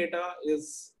 current data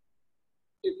is,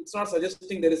 it's not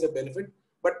suggesting there is a benefit,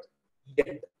 but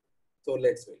yet. So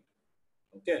let's wait.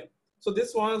 Okay. So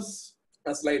this was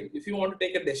a slide. If you want to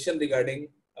take a decision regarding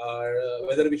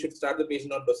whether we should start the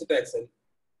patient on docetaxel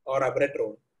or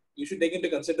abiraterone, you should take into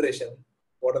consideration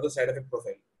what are the side effect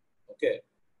profile. Okay.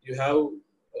 You have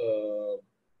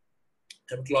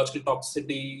hematological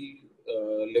toxicity,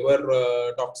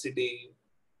 liver toxicity,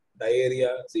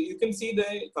 diarrhea. So you can see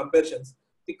the comparisons.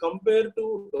 See, compared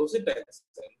to docetaxel,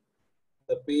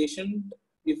 the patient,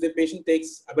 if the patient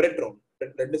takes abiraterone,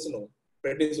 prednisone,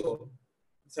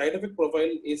 side effect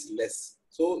profile is less.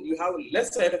 So you have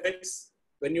less side effects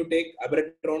when you take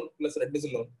abiraterone plus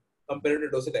prednisolone compared to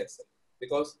docetaxel,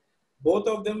 because both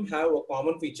of them have a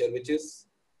common feature, which is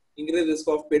increased risk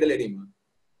of pedal edema.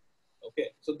 Okay,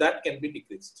 so that can be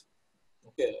decreased.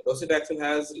 Okay, docetaxel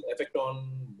has effect on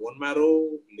bone marrow,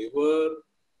 liver,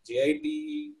 GIT,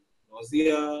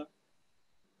 nausea,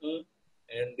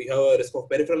 and you have a risk of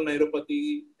peripheral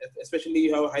neuropathy, especially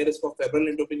you have a high risk of febrile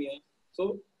neutropenia.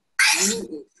 So,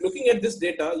 looking at this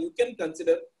data, you can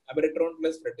consider abiraterone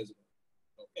plus prednisone.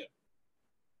 Okay,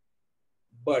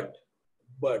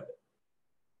 but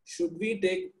should we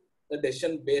take a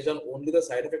decision based on only the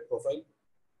side effect profile?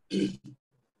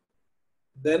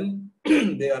 Then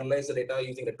they analyze the data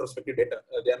using retrospective data.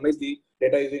 They analyze the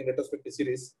data using retrospective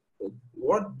series. So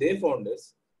what they found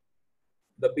is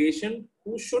the patient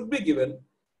who should be given,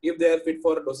 if they are fit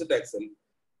for docetaxel,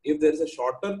 if there is a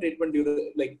shorter treatment,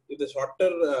 like if the shorter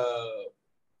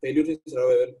failure to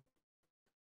survival,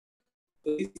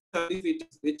 so these are the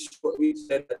features which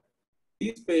said that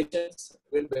these patients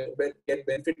will get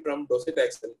benefit from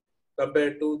docetaxel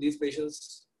compared to these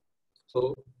patients.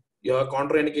 So you have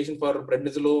contraindication for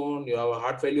prednisolone, you have a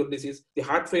heart failure disease. The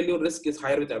heart failure risk is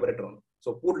higher with abiraterone.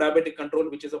 So poor diabetic control,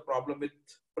 which is a problem with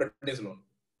prednisolone.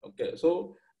 Okay,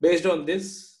 so based on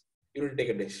this, you will take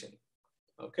a decision.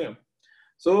 Okay,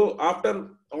 so after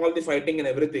all the fighting and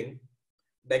everything,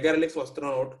 degarelix was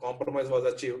thrown out, compromise was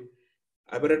achieved.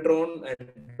 Abiraterone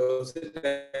and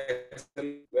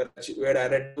docetaxel were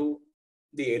added to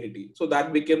the ADT. So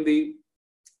that became the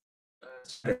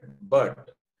standard. But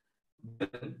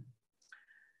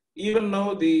even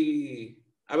now the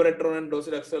abiraterone and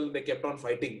docetaxel, they kept on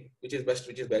fighting, which is best.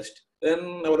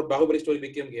 Then our Bahubali story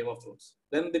became Game of Thrones.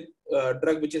 Then the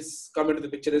drug which is come into the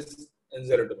picture is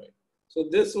enzalutamide. So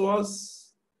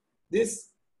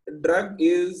this drug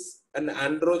is an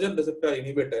androgen receptor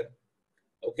inhibitor.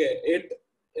 Okay, it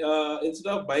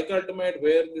instead of bicalutamide,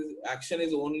 where the action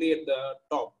is only at the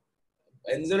top,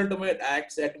 enzalutamide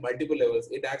acts at multiple levels.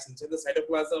 It acts inside the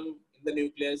cytoplasm, in the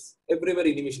nucleus, everywhere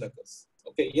inhibition occurs.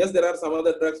 Okay, yes, there are some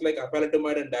other drugs like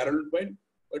apalutamide and darolutamide,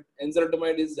 but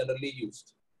enzalutamide is generally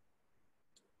used.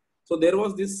 So there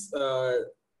was this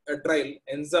a trial,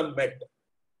 ENZA-MED.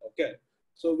 Okay,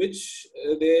 so which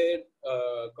they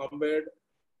compared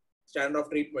standard of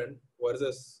treatment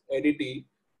versus ADT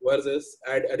versus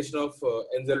addition of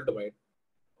enzalutamide.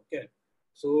 Okay,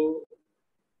 so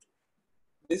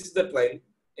this is the trial,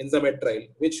 Enzamet trial,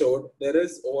 which showed there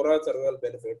is overall survival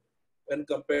benefit when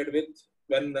compared with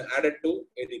when added to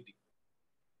ADT.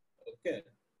 Okay.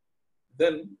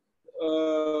 Then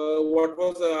what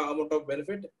was the amount of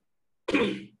benefit?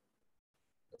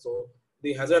 So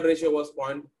the hazard ratio was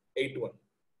 0.81.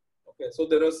 Okay, so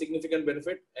there was significant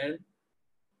benefit and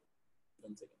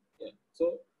so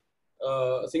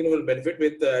significant benefit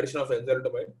with the addition of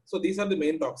enzalutamide. So these are the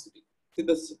main toxicity. See,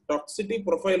 the toxicity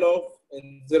profile of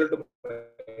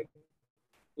enzalutamide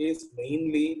is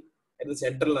mainly at the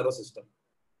central nervous system.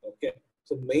 Okay,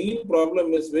 so main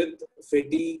problem is with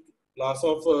fatigue, loss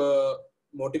of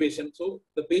motivation. So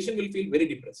the patient will feel very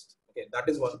depressed. Okay, that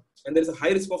is one. And there is a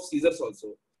high risk of seizures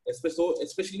also.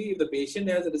 Especially if the patient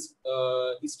has a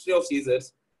history of seizures,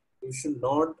 you should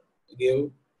not give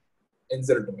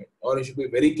enzalutamide, or you should be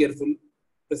very careful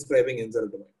prescribing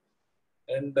enzalutamide.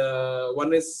 And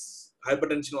one is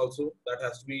hypertension also, that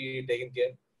has to be taken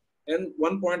care. And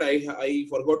one point I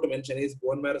forgot to mention is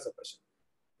bone marrow suppression.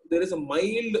 There is a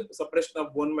mild suppression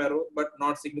of bone marrow, but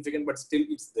not significant, but still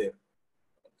it's there.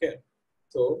 Okay,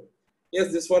 so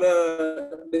yes, this was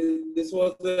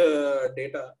the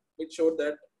data which showed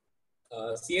that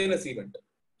CNS event,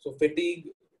 so fatigue,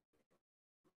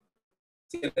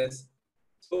 CNS.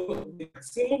 So the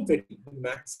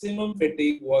maximum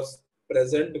fatigue was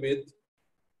present with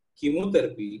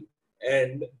chemotherapy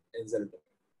and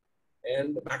enzalutamide,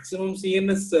 and maximum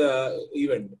CNS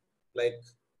event like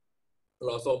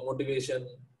loss of motivation,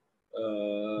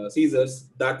 seizures,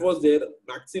 that was there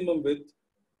maximum with,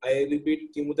 I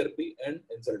repeat, chemotherapy and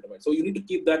enzalutamide. So you need to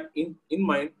keep that in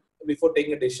mind before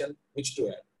taking a decision which to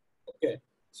add. Okay.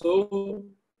 So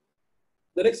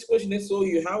the next question is, so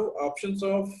you have options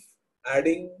of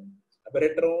adding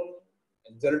abiraterone,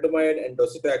 enzalutamide, and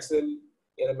docetaxel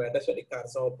in a metastatic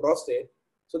carcinoma of prostate.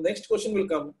 So next question will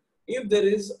come, if there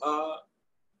is a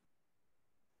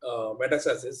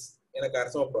metastasis in a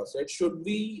carcinoma of prostate, should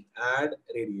we add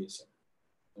radiation?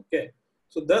 Okay.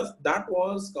 So that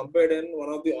was compared in one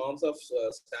of the arms of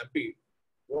Stampede.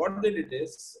 What they did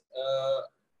is,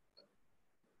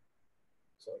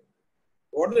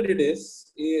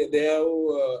 they have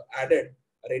added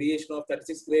a radiation of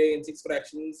 36 gray in 6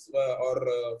 fractions or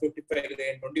 55 gray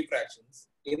in 20 fractions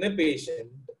in a patient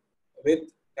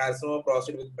with carcinoma of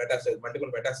prostate with metastasis,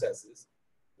 multiple metastasis.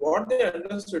 What they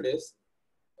understood is,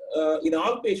 in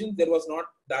all patients there was not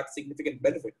that significant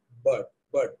benefit,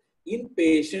 but in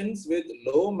patients with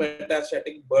low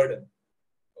metastatic burden,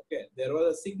 okay, there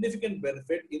was a significant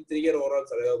benefit in 3-year overall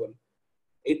survival,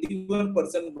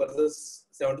 81% versus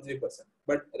 73%.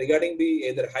 But regarding the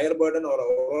either higher burden or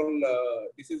overall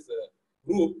disease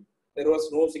group, there was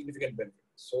no significant benefit.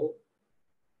 So,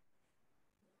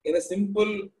 in a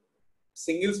simple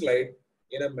single slide,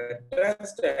 in a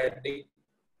metastatic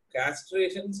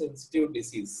castration-sensitive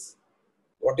disease,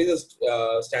 what is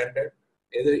the standard?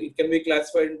 Either it can be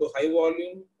classified into high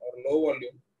volume or low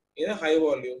volume. In a high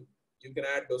volume, you can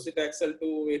add docetaxel to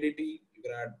ADT, you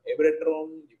can add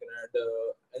abiraterone, you can add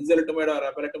enzalutamide or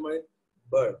abiraterone.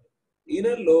 But in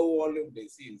a low volume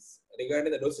disease,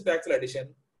 regarding the docetaxel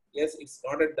addition, yes, it's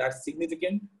not that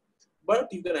significant,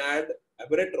 but you can add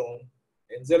abiraterone,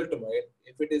 enzalutamide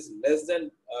if it is less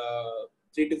than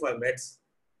 3 to 5 meds.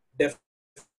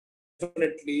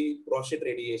 Definitely prostate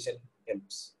radiation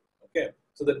helps. Okay,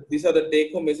 so these are the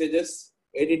take-home messages.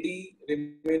 ADT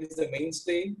remains the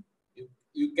mainstay.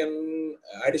 You can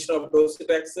addition of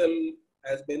docetaxel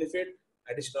has benefit,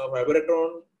 addition of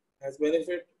abiraterone has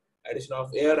benefit, addition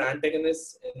of AR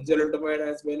antagonist, enzalutamide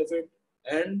has benefit,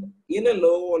 and in a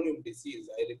low volume disease,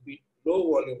 I repeat, low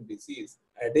volume disease,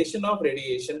 addition of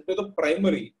radiation to the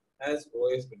primary has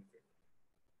always benefit.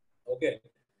 Okay,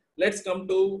 let's come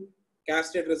to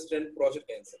castrate-resistant prostate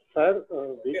cancer. Sir,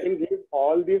 we can give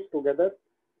all these together.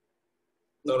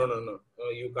 No.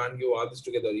 You can't give all this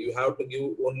together. You have to give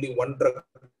only one drug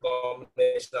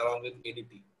combination along with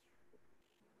ADT.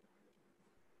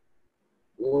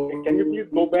 Can you please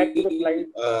go back to the slide?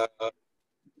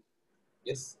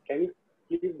 Yes. Can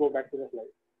you please go back to the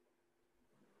slide?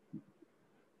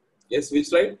 Yes, which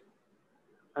slide?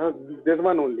 This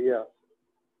one only, yeah.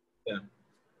 Yeah.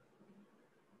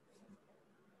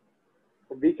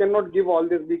 We cannot give all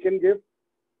this. We can give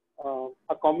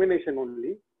a combination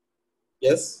only.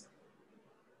 Yes.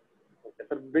 Okay,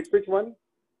 sir. Which one?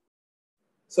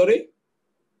 Sorry?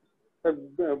 Sir,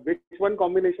 which one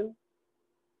combination?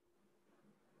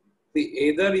 See,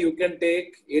 either you can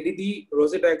take ADT,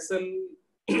 docetaxel,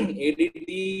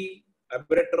 ADT,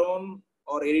 abiraterone,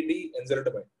 or ADT,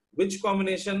 enzalutamide. Which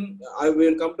combination? I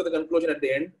will come to the conclusion at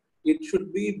the end. It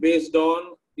should be based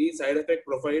on the side effect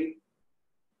profile,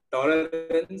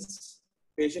 tolerance,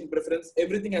 patient preference,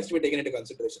 everything has to be taken into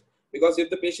consideration. Because if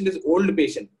the patient is old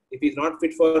patient, if he's not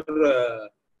fit for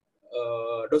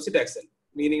docetaxel,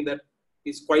 meaning that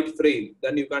he's quite frail,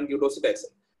 then you can't give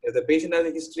docetaxel. If the patient has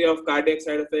a history of cardiac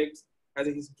side effects, has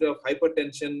a history of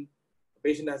hypertension, the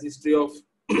patient has a history of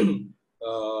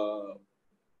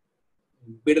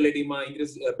pedal edema,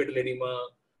 increased pedal edema,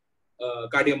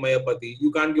 cardiomyopathy,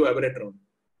 you can't give abiraterone.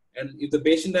 And if the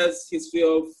patient has history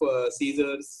of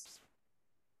seizures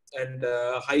and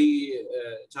high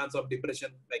chance of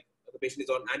depression, like the patient is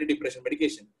on antidepressant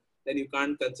medication, then you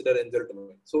can't consider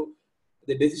enzalutamide. So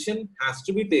the decision has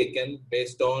to be taken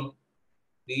based on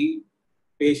the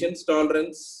patient's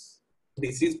tolerance,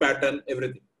 disease pattern,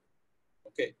 everything.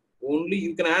 Okay. Only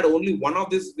you can add only one of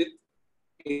this with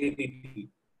ADT,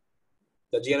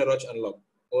 the GnRH unlock.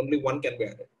 Only one can be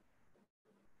added.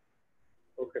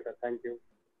 Okay, sir. Thank you.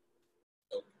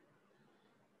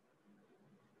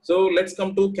 So let's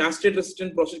come to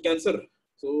castrate-resistant prostate cancer.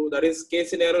 So that is case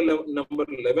scenario number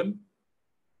 11.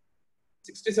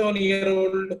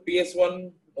 67-year-old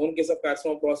PS1, known case of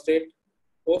carcinoma prostate,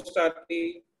 post-RT,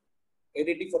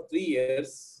 ADT for 3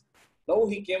 years. Now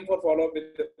he came for follow-up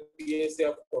with the PSA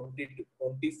of 20 to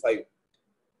 25.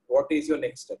 What is your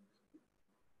next step?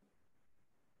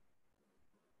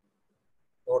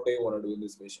 What do you want to do in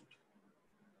this patient?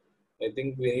 I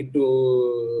think we need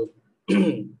to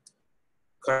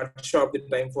cut short the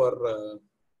time for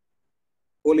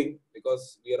polling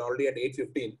because we are already at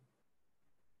 8:15.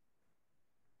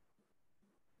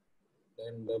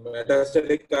 And the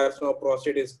metastatic carcinoma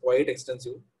prostate is quite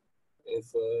extensive. If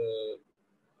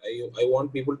I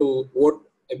want people to vote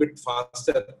a bit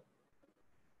faster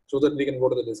so that we can go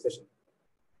to the discussion.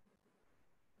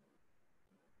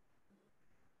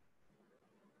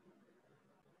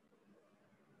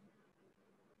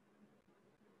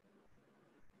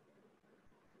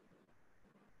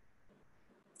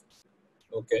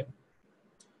 Okay.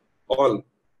 All.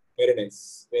 Very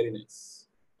nice. Very nice.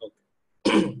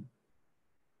 Okay.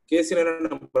 Case scenario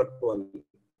number 12.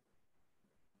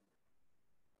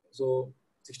 So,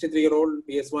 63-year-old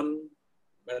PS1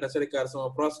 metastatic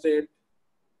carcinoma prostate,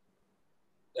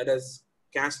 that is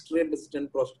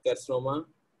castrate-resistant prostate carcinoma.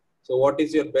 So, what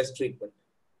is your best treatment?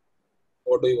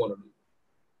 What do you want to do?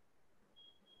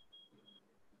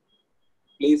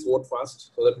 Please vote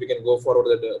fast so that we can go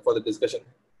forward for the discussion.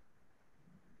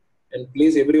 And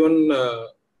please, everyone,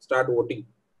 start voting.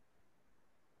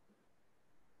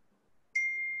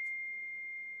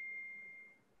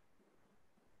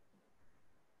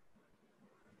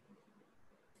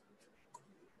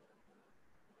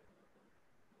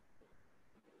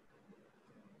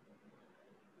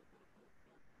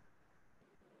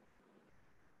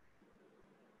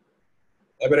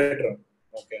 Abiraterone.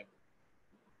 Okay.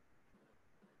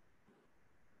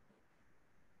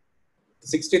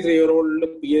 63-year-old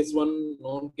PS1,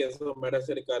 known case of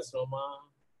metastatic carcinoma,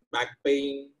 back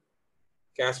pain,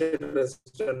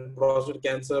 castrate-resistant prostate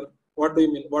cancer. What do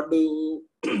you mean? What do you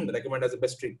recommend as the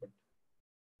best treatment?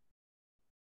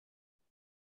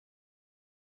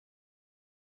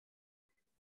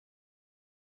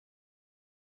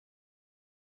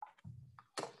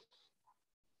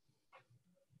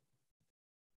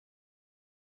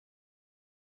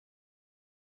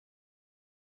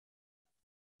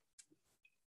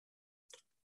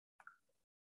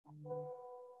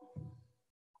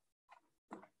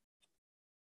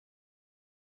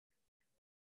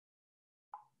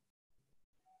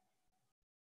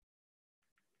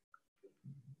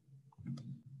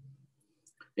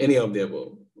 Any of the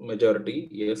above. Majority,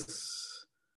 yes.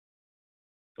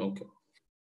 Okay.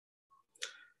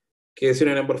 Case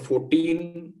scenario number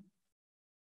 14.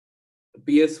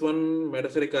 PS1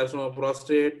 metastatic carcinoma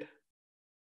prostate,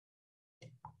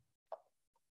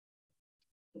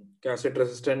 castrate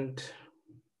resistant,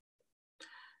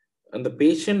 and the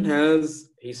patient has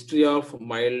history of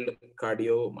mild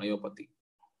cardiomyopathy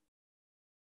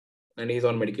and he's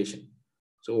on medication.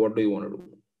 So what do you want to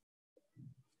do?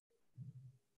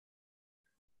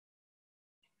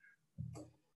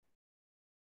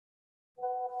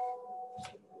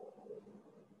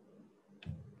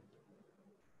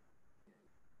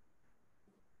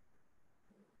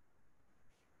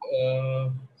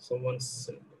 Someone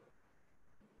said,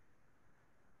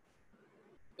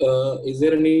 is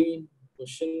there any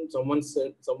question? Someone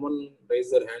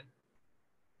raised their hand.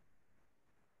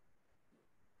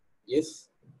 Yes.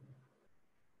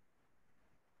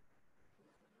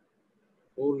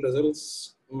 Poll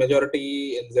results,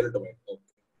 majority enzalutamide. Okay.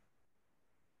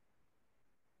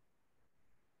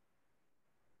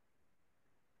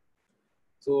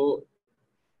 So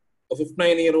a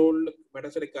 59-year-old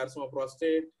metastatic carcinoma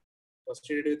prostate, was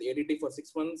treated with ADT for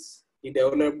 6 months. He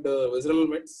developed visceral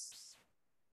mets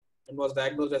and was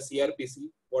diagnosed as CRPC.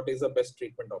 What is the best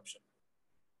treatment option?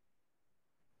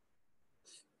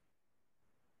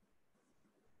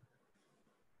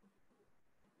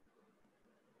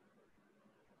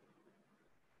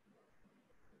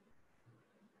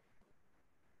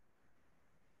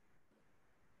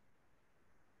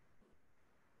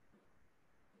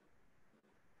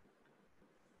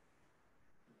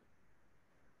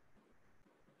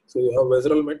 So you have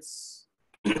visceral mets.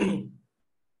 And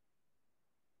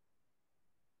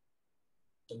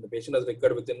the patient has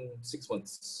recovered within 6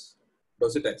 months.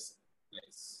 Docetaxel.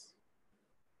 Nice.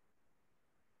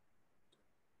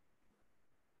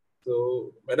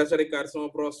 So metastatic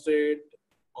carcinoma prostate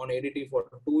on ADT for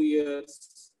 2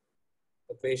 years.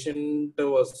 The patient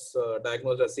was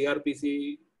diagnosed as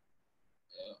CRPC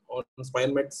on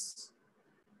spine mets.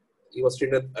 He was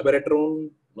treated with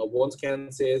abiraterone. Now bone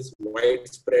scan says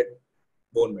widespread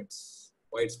bone mets.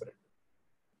 Widespread.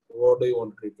 What do you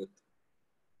want to treat with?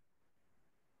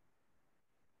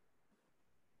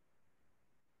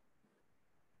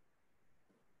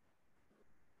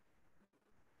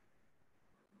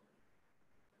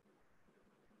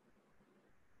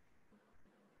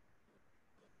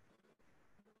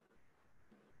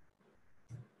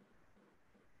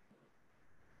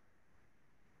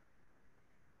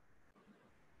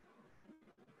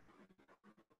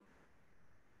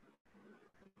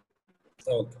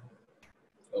 Okay.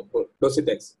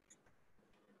 Docetaxel.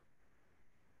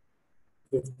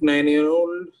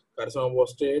 59-year-old carcinoma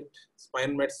prostate,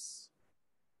 spine mets,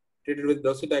 treated with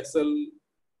docetaxel.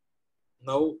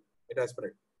 Now it has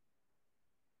spread.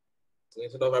 So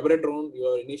instead of abiraterone, you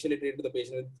are initially treated the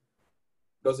patient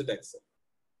with docetaxel.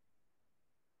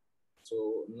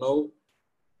 So now,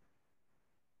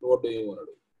 what do you want to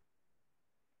do?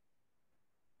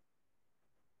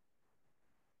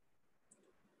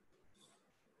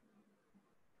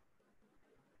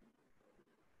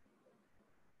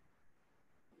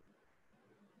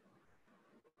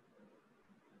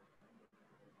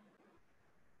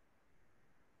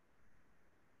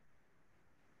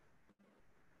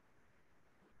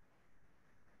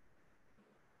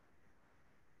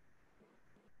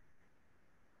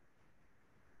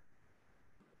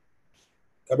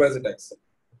 Cabazitaxel.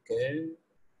 Okay.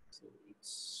 So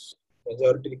it's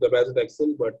majority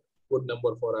cabazitaxel, but good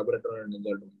number for abiraterone and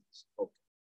enzalutamide. Okay.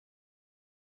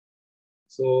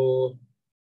 So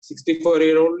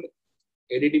 64-year-old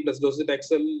ADT plus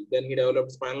docetaxel, then he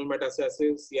developed spinal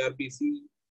metastasis, CRPC.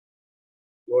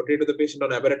 You treated the patient on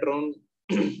abiraterone,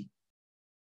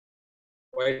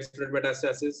 widespread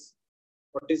metastasis.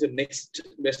 What is the next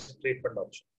best treatment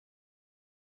option?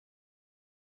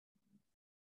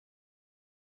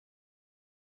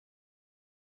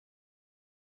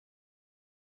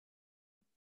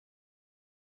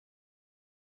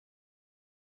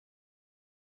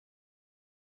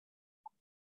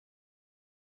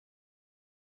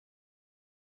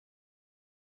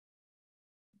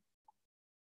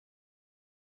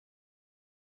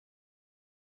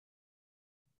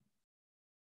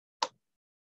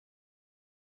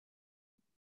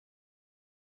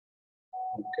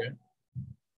 Okay.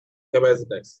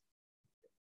 Cabazitaxel.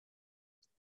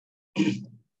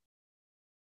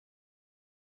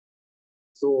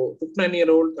 So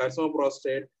 59-year-old carcinoma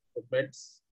prostate with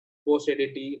mets, post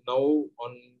ADT, now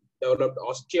on developed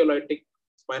osteolytic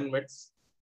spine mets,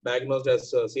 diagnosed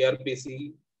as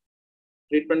CRPC.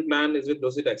 Treatment plan is with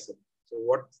docetaxel. So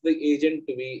what's the agent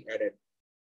to be added?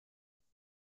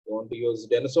 You want to use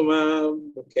denosumab,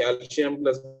 calcium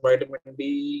plus vitamin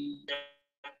D,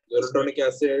 uratonic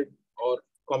acid, or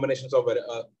combinations of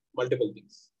multiple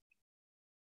things.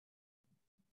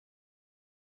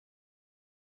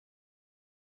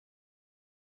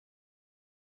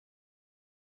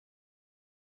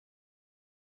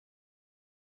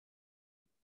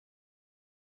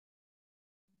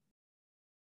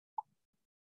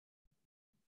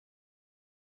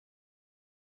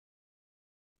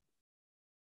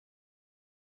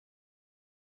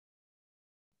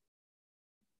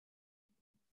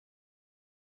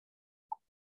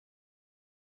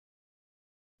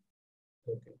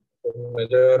 Okay. So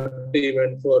majority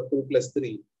went for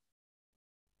 2+3.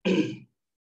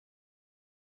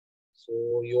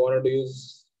 So you wanted to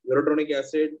use uratonic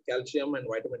acid, calcium, and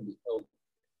vitamin D. Okay.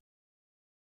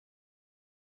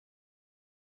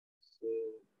 So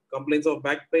complaints of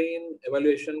back pain,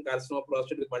 evaluation, carcinoma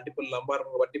prostate with multiple lumbar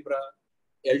vertebra,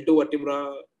 L2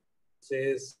 vertebra,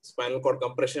 says spinal cord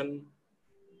compression.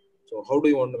 So how do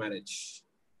you want to manage?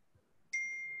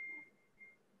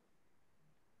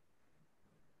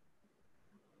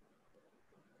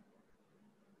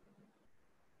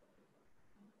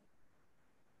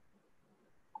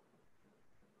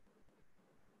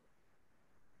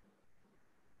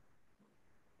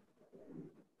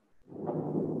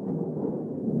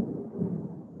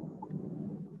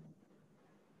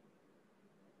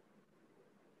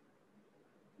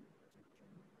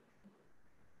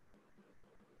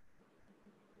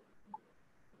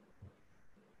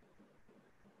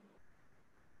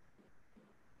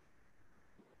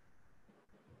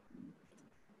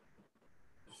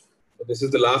 So this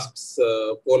is the last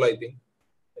poll, I think,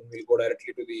 and we'll go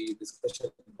directly to the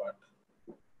discussion part.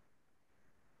 Okay.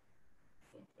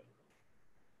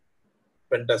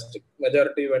 Fantastic.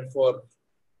 Majority went for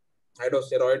high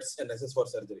dose steroids and SS for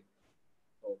surgery.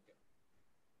 Okay.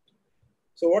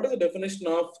 So what is the definition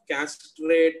of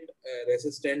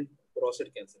castrate-resistant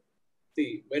prostate cancer?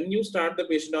 See, when you start the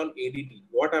patient on ADT,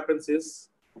 what happens is,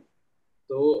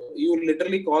 so you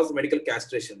literally cause medical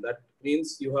castration. That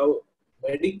means you have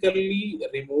medically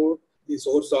removed the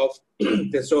source of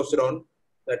testosterone,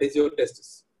 that is your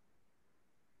testis.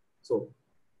 So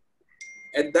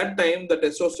at that time, the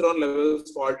testosterone levels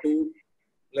fall to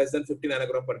less than 50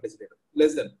 nanogram per deciliter.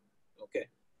 Less than. Okay.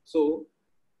 So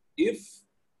if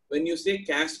when you say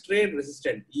castrate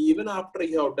resistant, even after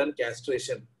you have done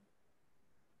castration,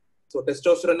 so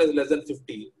testosterone is less than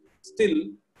 50,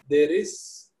 still there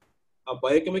is a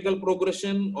biochemical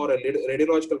progression or a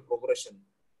radiological progression.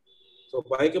 So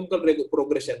biochemical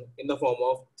progression in the form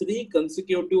of 3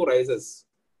 consecutive rises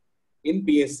in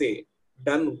PSA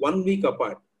done 1 week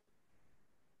apart.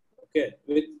 Okay,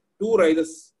 with 2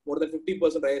 rises, more than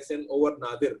 50% rise in over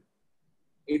nadir.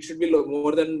 It should be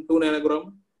more than 2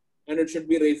 nanogram and it should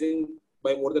be rising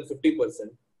by more than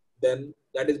 50%. Then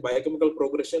that is biochemical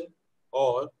progression,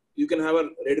 or you can have a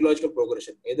radiological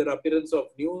progression, either appearance of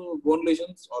new bone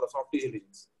lesions or soft tissue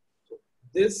lesions. So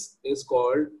this is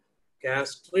called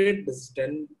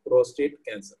castrate-resistant prostate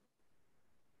cancer.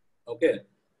 Okay,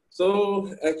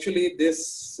 so actually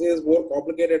this is more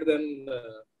complicated than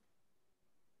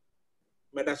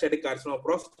metastatic carcinoma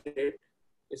prostate.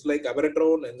 It's like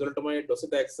abiraterone, enzalutamide,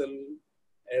 docetaxel,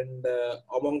 and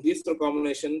among these 2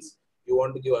 combinations, you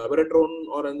want to give abiraterone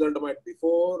or enzalutamide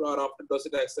before or after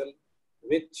docetaxel,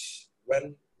 which, when,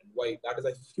 and why? That is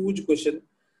a huge question.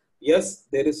 Yes,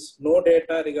 there is no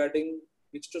data regarding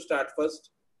which to start first,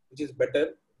 which is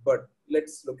better, but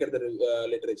let's look at the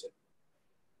literature.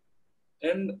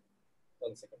 And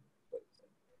 1 second.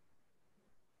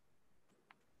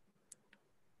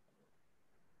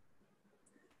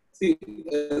 See,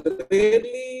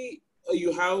 rarely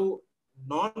you have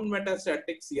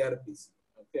non-metastatic CRPC.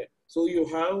 Okay, so you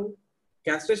have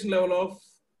castration level of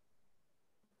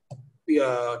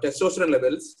testosterone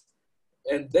levels,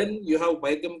 and then you have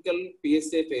biochemical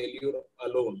PSA failure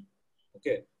alone.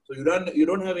 Okay, so you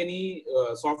don't have any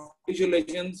soft tissue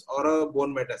lesions or a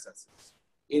bone metastasis.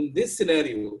 In this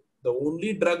scenario, the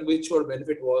only drug which would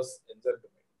benefit was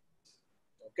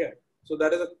enzalutamide. Okay, so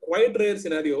that is a quite rare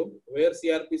scenario where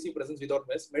CRPC presents without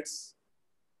meds.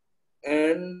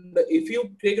 And if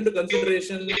you take into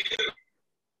consideration,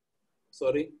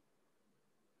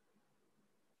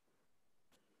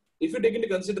 if you take into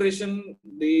consideration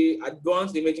the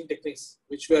advanced imaging techniques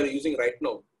which we are using right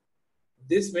now,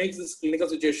 this makes this clinical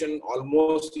situation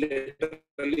almost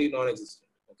literally non-existent.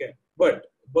 Okay, but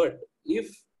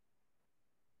if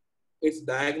it's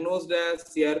diagnosed as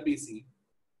CRPC,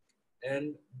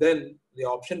 and then the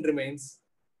option remains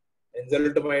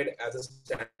enzalutamide as a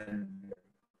standard.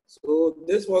 So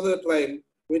this was a trial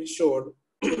which showed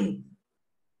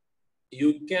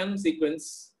you can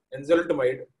sequence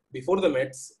enzalutamide before the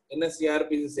meds in a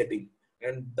CRPC setting,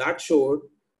 and that showed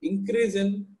increase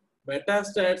in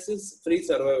metastasis-free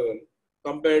survival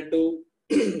compared to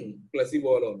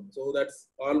placebo alone. So that's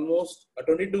almost a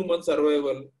 22-month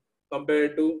survival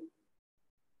compared to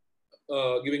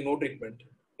giving no treatment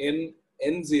in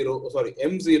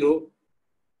M0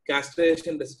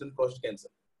 castration-resistant prostate cancer.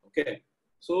 Okay,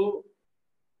 so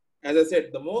as I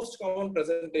said, the most common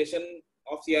presentation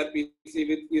of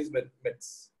CRPC is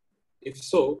meds. If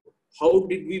so, how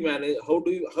did we manage? How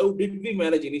did we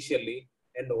manage initially,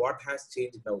 and what has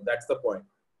changed now? That's the point.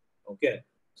 Okay,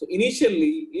 so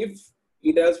initially, if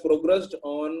it has progressed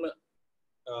on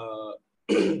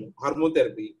hormone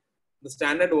therapy, the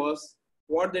standard was,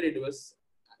 what they did was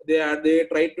they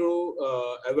tried to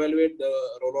evaluate the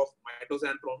role of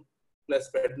mitoxantrone plus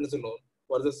prednisolone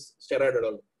versus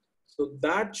steroidal. So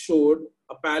that showed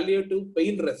a palliative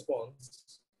pain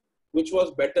response, which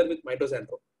was better with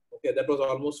mitoxantrone. Okay, that was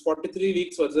almost 43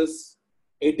 weeks versus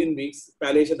 18 weeks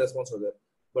palliation response was there.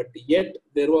 But yet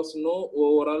there was no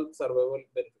overall survival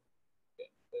benefit. Okay,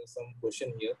 there's some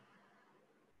question here.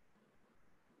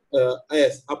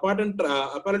 Yes,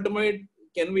 aparatomide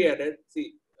can be added.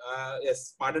 See, yes,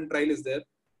 Spartan trial is there.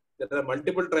 There are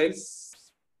multiple trials.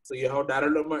 So you have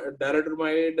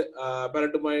daratumide,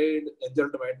 aparatomide,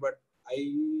 enzalutamide, but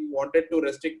I wanted to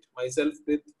restrict myself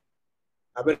with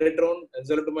abiraterone,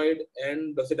 enzalutamide,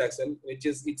 and docetaxel, which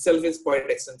is itself is quite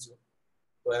extensive.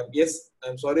 So yes,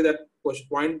 I'm sorry that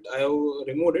point I have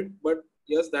removed it, but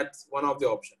yes, that's one of the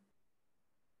options.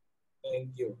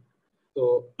 Thank you.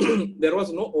 So there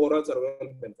was no overall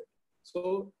survival benefit.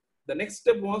 So the next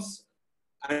step was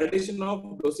addition of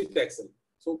docetaxel.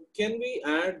 So can we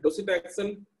add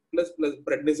docetaxel plus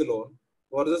prednisolone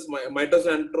versus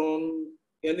mitoxantrone?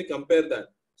 Can we compare that?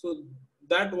 So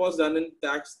that was done in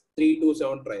TAX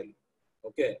 327 trial.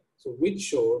 Okay, so which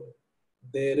showed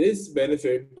there is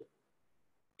benefit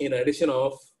in addition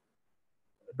of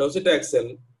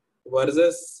docetaxel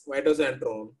versus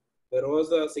mitoxantrone. There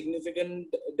was a significant,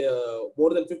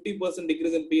 more than 50%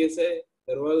 decrease in PSA.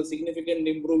 There was a significant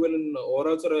improvement in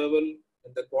overall survival,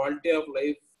 and the quality of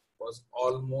life was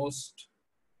almost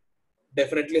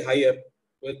definitely higher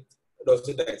with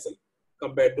docetaxel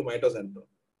compared to mitoxantrone.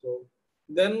 So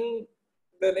then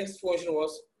the next question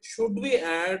was, should we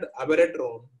add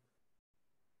abiraterone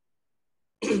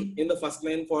in the first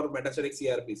line for metastatic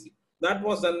CRPC? That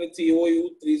was done with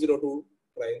COU 302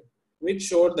 trial, which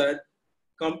showed that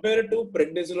compared to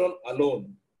prednisolone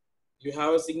alone, you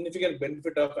have a significant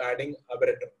benefit of adding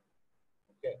abiraterone.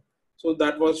 Okay, so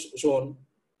that was shown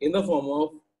in the form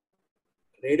of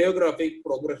radiographic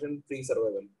progression-free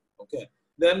survival. Okay,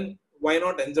 then why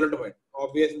not enzalutamide?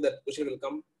 Obviously, that question will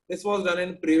come. This was done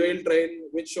in Prevail trial,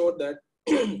 which showed that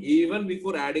even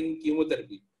before adding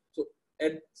chemotherapy. So,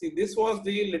 see, this was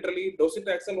the literally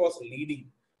docetaxel was leading.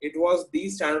 It was the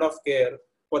standard of care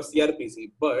for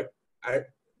CRPC, but at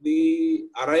the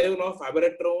arrival of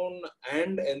abiraterone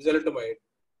and enzalutamide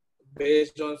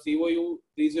based on COU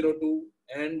 302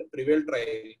 and Prevail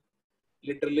trial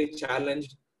literally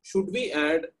challenged, should we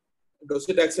add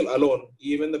docetaxel alone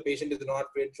even the patient is not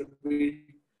fit? Should we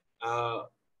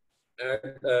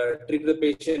treat the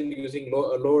patient using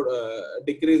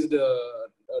decreased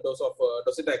dose of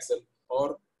docetaxel,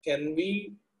 or can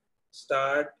we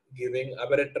start giving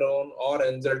abiraterone or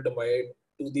enzalutamide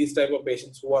to these type of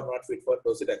patients who are not fit for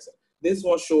docetaxel? This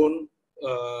was shown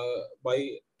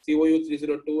by COU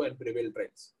 302 and Prevail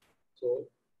trials. So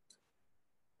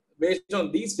based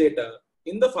on these data,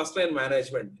 in the first line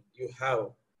management, you have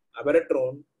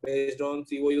abiraterone based on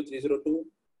COU 302,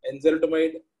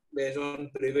 enzalutamide based on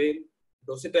Prevail,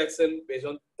 docetaxel based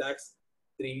on TAX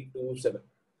 327.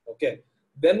 Okay.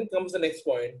 Then comes the next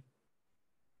point.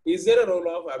 Is there a role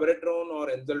of abiraterone or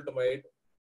enzalutamide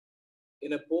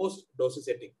in a post-dosage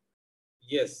setting?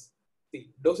 Yes.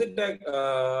 See,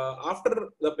 after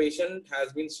the patient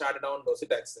has been started on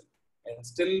docetaxel and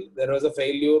still there was a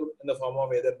failure in the form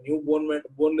of either new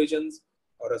bone lesions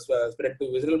or a spread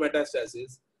to visceral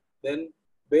metastasis, then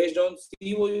based on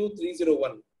COU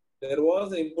 301, there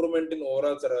was an improvement in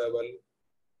overall survival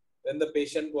when the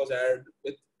patient was added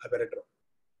with abiraterone.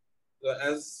 So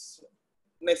as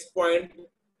next point,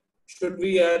 should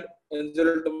we add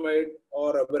enzalutamide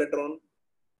or abiraterone?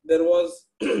 There was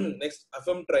next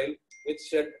AFM trial which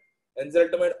said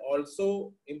enzalutamide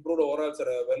also improved overall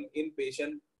survival in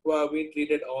patients who have been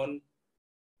treated on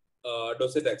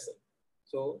docetaxel.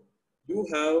 So you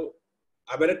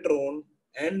have abiraterone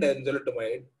and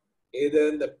enzalutamide either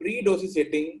in the pre-dosage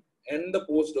setting and the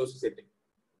post-dosage setting.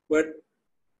 But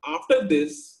after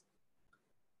this,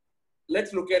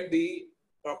 let's look at the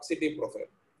toxicity profile.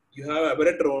 You have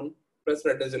abiraterone plus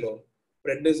prednisolone,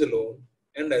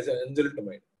 and as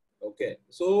enzalutamide. Okay,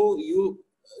 so you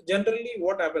generally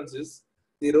what happens is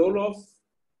the role of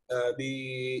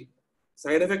the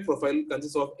side effect profile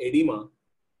consists of edema,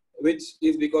 which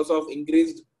is because of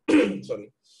increased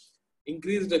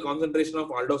increased concentration of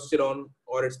aldosterone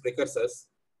or its precursors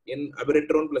in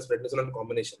abiraterone plus prednisolone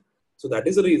combination. So that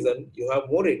is the reason you have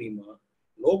more edema,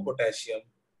 low potassium,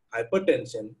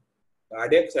 hypertension,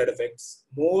 cardiac side effects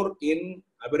more in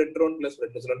abiraterone plus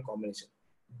prednisolone combination.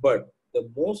 But the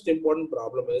most important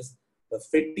problem is the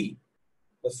fatigue.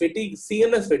 The fatigue,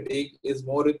 CNS fatigue, is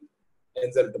more with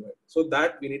enzalutamide. So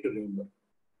that we need to remember.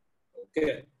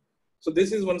 Okay. So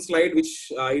this is one slide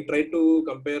which I try to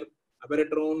compare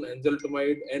abiraterone,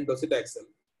 enzalutamide, and docetaxel.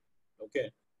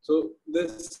 Okay. So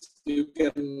this you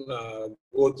can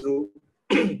go through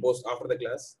post after the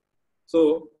class.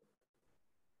 So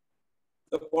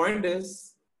the point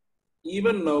is,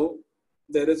 even now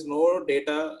there is no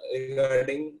data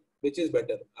regarding which is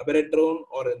better, abiraterone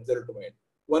or enzalutamide.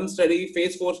 One study,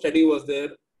 phase 4 study was there,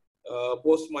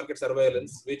 post-market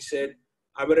surveillance, which said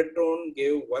abiraterone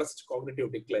gave worst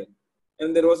cognitive decline.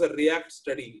 And there was a REACT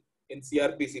study in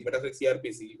CRPC, metastatic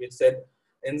CRPC, which said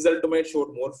enzalutamide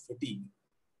showed more fatigue.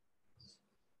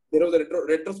 There was a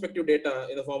retrospective data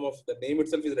in the form of, the name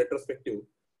itself is retrospective,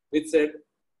 which said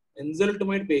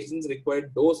enzalutamide patients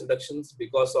required dose reductions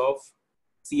because of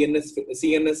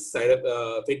CNS side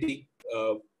of fatigue,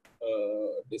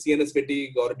 CNS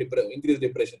fatigue or increased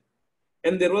depression.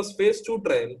 And there was phase 2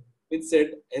 trial which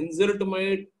said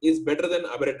enzalutamide is better than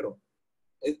abiraterone.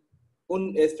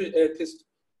 at least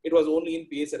it was only in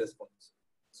PSA response.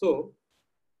 So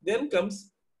then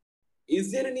comes,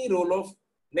 is there any role of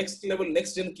next level,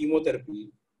 next gen chemotherapy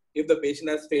if the patient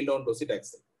has failed on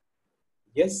docetaxel?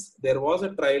 Yes, there was a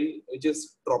trial, which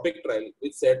is TROPIC trial,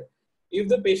 which said if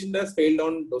the patient has failed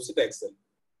on docetaxel,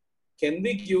 can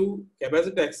we give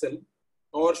cabazitaxel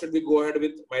or should we go ahead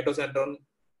with mitoxantrone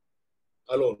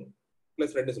alone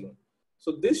plus prednisolone?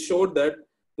 So this showed that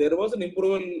there was an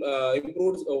improved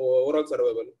overall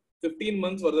survival, 15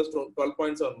 months versus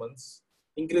 12.7 months,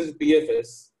 increased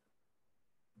PFS,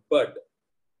 but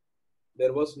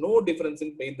there was no difference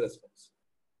in pain response.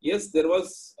 Yes, there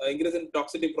was an increase in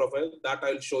toxicity profile that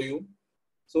I'll show you.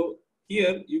 So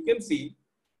here you can see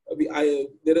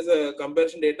there is a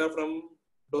comparison data from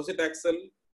docetaxel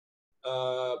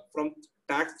from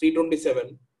TAX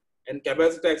 327 and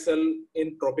cabazitaxel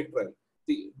in TROPIC trial.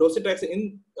 The docetaxel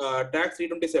in TAX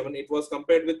 327, it was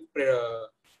compared with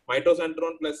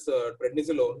mitoxantrone plus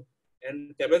prednisolone,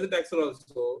 and cabazitaxel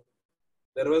also.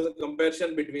 There was a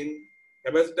comparison between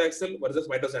cabazitaxel versus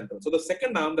mitoxantrone. So the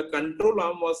second arm, the control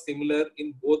arm, was similar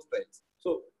in both trials.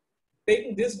 So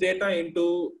taking this data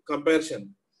into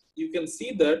comparison, you can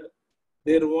see that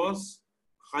there was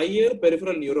higher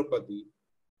peripheral neuropathy,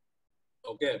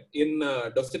 okay, in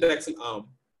docetaxel arm,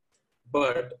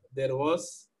 but there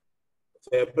was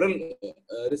febrile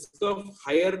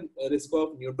higher risk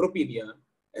of neutropenia,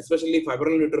 especially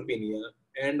febrile neutropenia,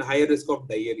 and higher risk of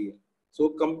diarrhea. So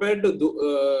compared to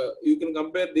you can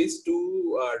compare these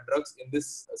two drugs in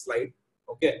this slide.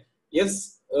 Okay.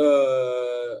 Yes,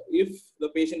 if the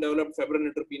patient developed febrile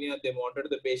neutropenia, they monitored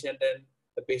the patient and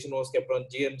the patient was kept on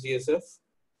GM-CSF.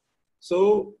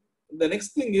 So the next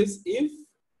thing is, if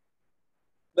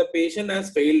the patient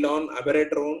has failed on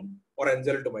abiraterone or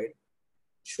enzalutamide,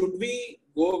 should we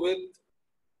go with,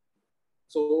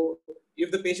 so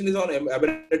if the patient is on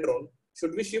abiraterone,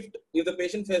 should we shift, if the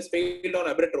patient has failed on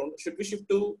abiraterone, should we shift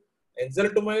to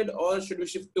enzalutamide or should we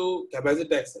shift to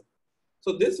cabazitaxel?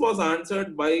 So this was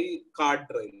answered by CARD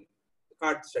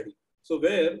study. So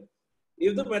where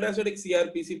if the metastatic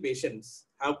CRPC patients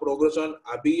have progressed on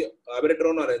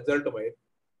abiraterone or enzalutamide,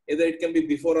 either it can be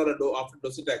before or after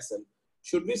docetaxel,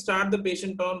 should we start the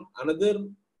patient on another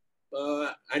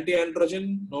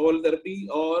anti-androgen novel therapy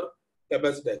or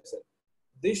cabazitaxel?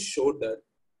 This showed that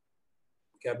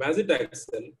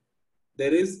cabazitaxel,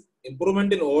 there is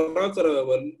improvement in overall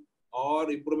survival or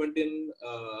improvement in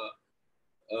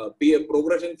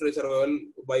progression-free survival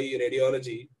by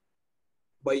radiology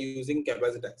by using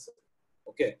cabazitaxel.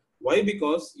 Okay, why?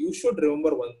 Because you should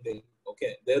remember one thing.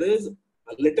 Okay, there is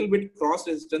a little bit cross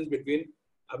resistance between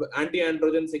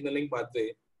anti-androgen signaling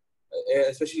pathway,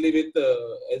 especially with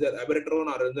either abiraterone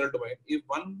or enzalutamide. If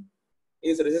one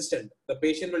is resistant, the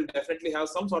patient will definitely have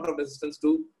some sort of resistance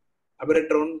to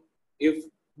abiraterone if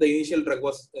the initial drug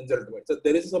was enzalutamide. So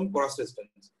there is some cross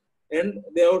resistance, and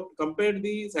they have compared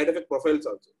the side effect profiles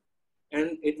also,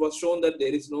 and it was shown that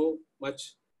there is no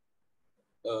much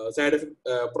side effect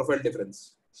profile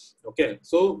difference. Okay,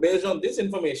 so based on this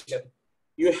information,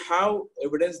 you have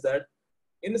evidence that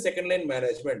in the second line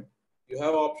management, you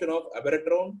have option of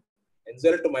abiraterone,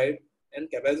 enzalutamide, and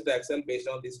cabazitaxel based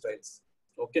on these trials.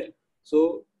 Okay,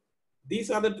 so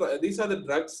these are the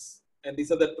drugs and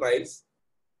these are the trials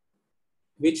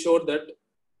which showed that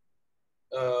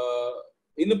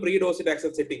in the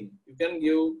pre-docetaxel setting, you can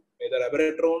give either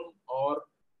abiraterone or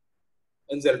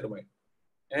enzalutamide,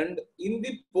 and in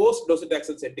the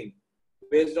post-docetaxel setting,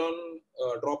 based on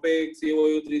TROPIC,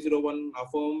 COU 301,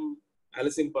 AFFIRM,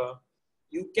 Alisimpa,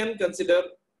 you can consider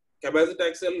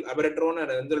cabazitaxel, abiraterone,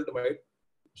 and enzalutamide.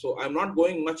 So I'm not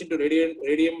going much into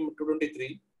radium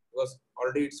 223 because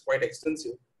already it's quite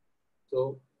extensive.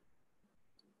 So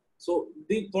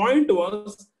the point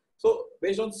was, so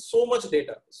based on so much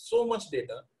data,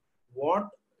 what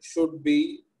should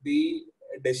be the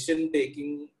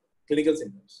decision-taking clinical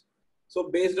symptoms? So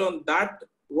based on that,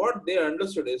 what they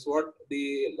understood is, what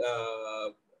the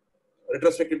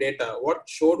retrospective data, what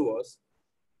showed was,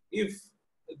 if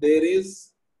there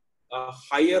is a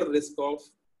higher risk of,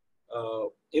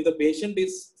 if the patient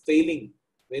is failing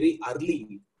very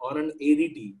early on an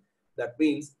ADT, that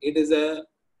means it is a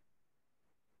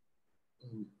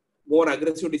more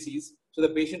aggressive disease, so the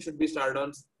patient should be started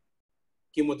on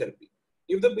chemotherapy.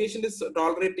 If the patient is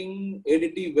tolerating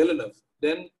ADT well enough,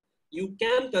 then you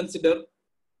can consider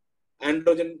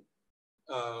androgen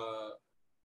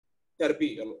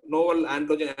therapy, novel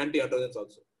androgen anti-androgens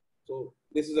also. So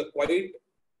this is a quite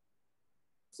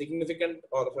significant,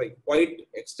 or quite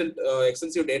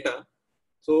extensive data.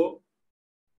 So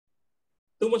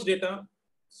too much data.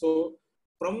 So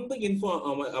from the info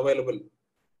available,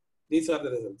 these are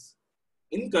the results.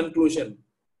 in conclusion,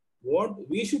 what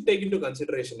we should take into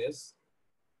consideration is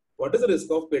what is the risk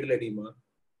of pedal edema,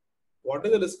 what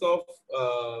is the risk of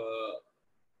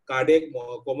cardiac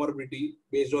comorbidity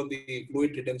based on the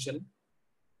fluid retention,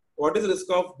 what is the risk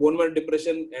of bone marrow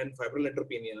depression and febrile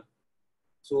neutropenia.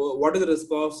 So what is the risk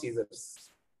of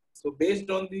seizures? So based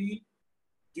on the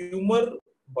tumor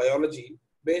biology,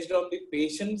 based on the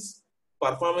patient's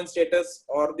performance status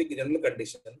or the general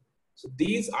condition. So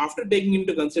these, after taking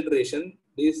into consideration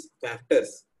these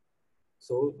factors,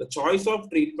 so the choice of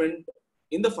treatment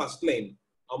in the first line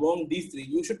among these three,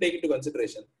 you should take into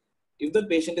consideration. If the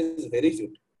patient is very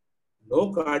fit,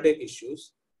 no cardiac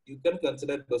issues, you can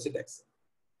consider docetaxel.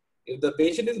 If the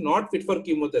patient is not fit for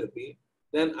chemotherapy,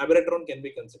 then abiraterone can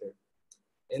be considered.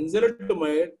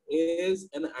 Enzalutamide is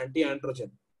an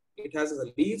anti-androgen. It has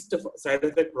the least side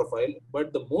effect profile,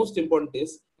 but the most important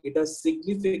is it has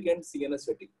significant CNS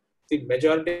fatigue. The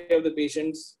majority of the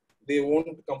patients, they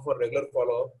won't come for regular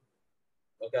follow-up.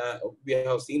 Okay, we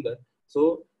have seen that.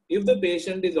 So if the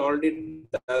patient is already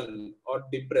dull or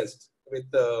depressed with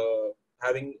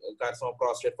having carcinoma of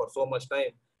prostate for so much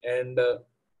time and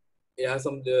has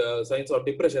some signs of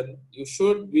depression, you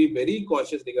should be very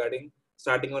cautious regarding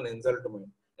starting on enzalutamide.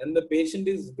 And the patient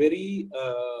is very,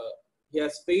 he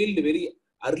has failed very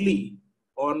early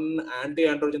on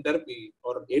anti-androgen therapy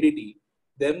or ADT,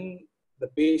 then the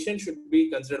patient should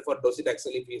be considered for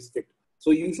docetaxel if he is fit.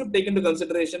 So you should take into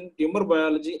consideration tumor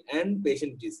biology and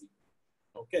patient GC.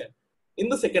 Okay. In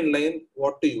the second line,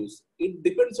 what to use? It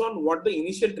depends on what the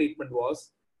initial treatment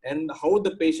was and how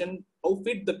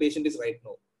fit the patient is right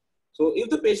now. So if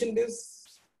the patient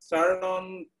is started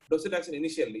on docetaxel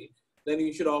initially, then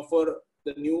you should offer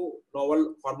the new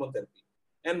novel hormone therapy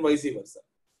and vice versa.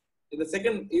 In the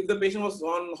second, if the patient was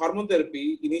on hormone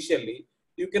therapy initially,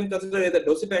 you can consider either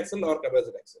docetaxel or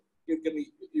cabazitaxel. You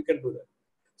can do that.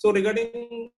 So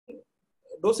regarding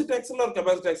docetaxel or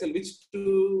cabazitaxel, which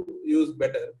to use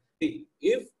better? See,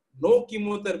 if no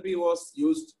chemotherapy was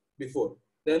used before,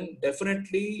 then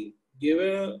definitely give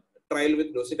a trial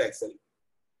with docetaxel.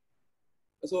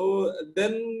 So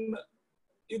then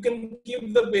you can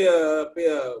keep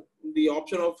the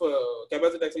option of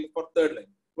cabazitaxel for third line.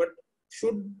 But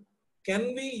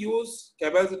can we use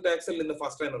cabazitaxel in the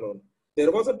first line alone? There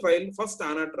was a trial, first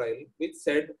ANA trial,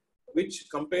 which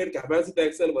compared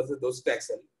cabazitaxel versus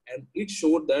docetaxel, and it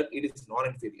showed that it is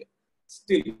non-inferior.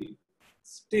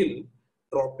 Still,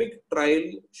 TROPIC trial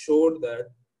showed that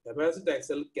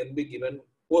cabazitaxel can be given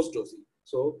post-dosing.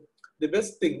 So the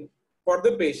best thing for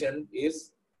the patient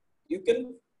is you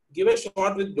can give a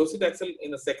shot with docetaxel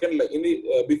in the second line,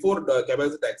 before the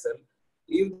cabazitaxel.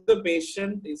 If the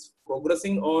patient is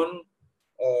progressing on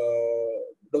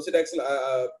docetaxel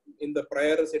in the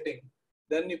prior setting,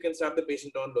 then you can start the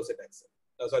patient on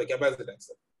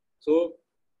cabazitaxel. So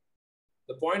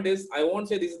the point is, I won't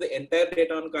say this is the entire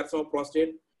data on carcinoma of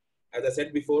prostate. As I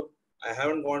said before, I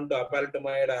haven't gone to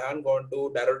apalutamide, I haven't gone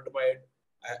to darolutamide.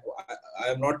 I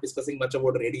am not discussing much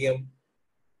about radium,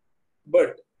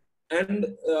 but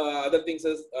other things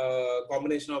is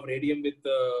combination of radium with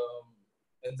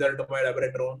enzalutamide,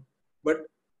 abiraterone. But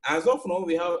as of now,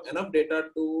 we have enough data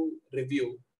to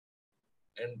review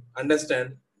and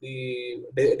understand the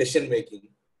decision making.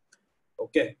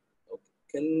 Okay.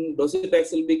 Can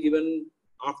docetaxel be given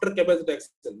after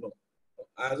cabazitaxel? No.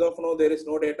 As of now, there is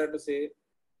no data to say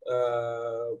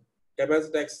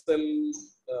cabazitaxel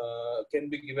can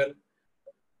be given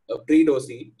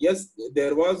pre-dosing. Yes,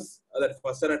 there was that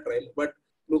first trial, but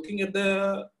looking at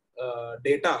the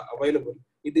data available,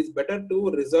 it is better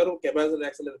to reserve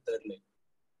cabazitaxel in the third line.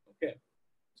 Okay,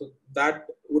 so that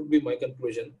would be my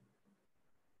conclusion.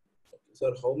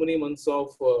 Sir, how many months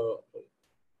of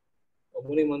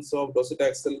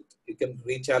docetaxel you can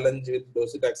re-challenge with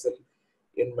docetaxel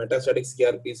in metastatic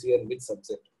CRPC and which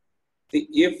subset?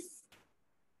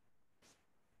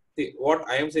 What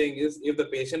I am saying is, if the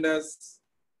patient has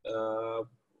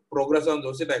progress on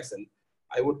docetaxel,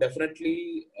 I would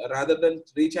definitely, rather than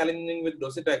re-challenging with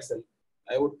docetaxel,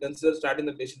 I would consider starting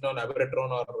the patient on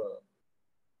abiraterone or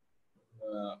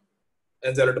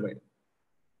enzalutamide.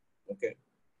 Okay.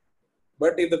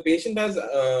 But if the patient has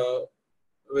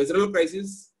visceral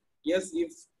crisis, yes,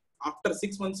 if after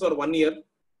 6 months or 1 year,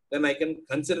 then I can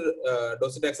consider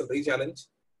docetaxel re-challenge.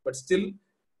 But still,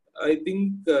 I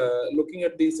think looking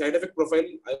at the side effect profile,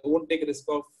 I won't take a risk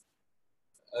of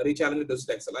re-challenge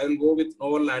docetaxel. I will go with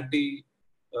novel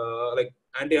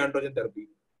anti-androgen therapy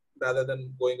rather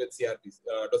than going with CRP,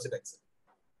 docetaxel.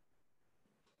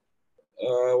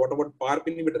 What about PARP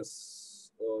inhibitors?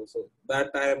 So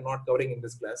that I am not covering in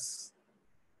this class.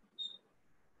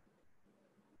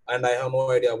 and I have no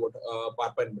idea about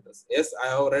PARP inhibitors. Yes, I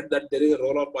have read that there is a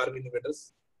role of PARP inhibitors,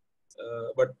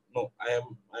 but no, I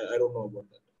don't know about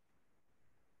that.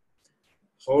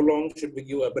 How long should we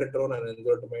give abiraterone and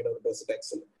enzalutamide or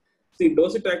docetaxel? See,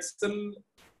 docetaxel,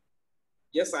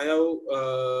 yes, I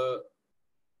have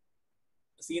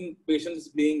seen patients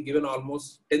being given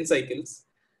almost 10 cycles.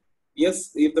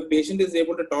 Yes, if the patient is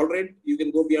able to tolerate, you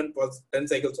can go beyond 10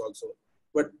 cycles also.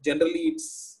 But generally,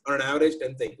 it's on an average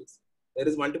 10 cycles. There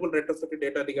is multiple retrospective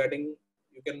data regarding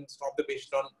you can stop the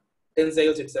patient on 10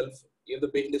 cycles itself. If the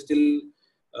patient is still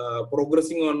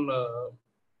progressing on,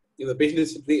 if the patient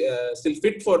is still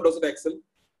fit for docetaxel,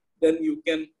 then you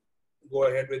can go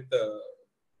ahead with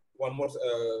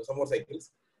some more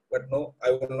cycles. But no,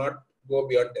 I will not go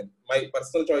beyond 10. My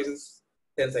personal choice is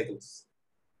 10 cycles.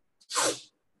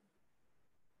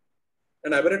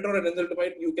 And abiraterone and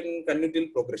enzalutamide, you can continue till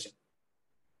progression.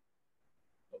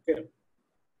 Okay.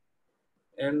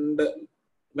 And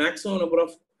maximum number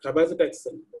of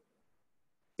cabazitaxel.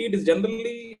 See, it is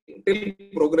generally till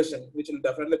progression, which will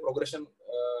definitely progression.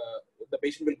 The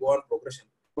patient will go on progression,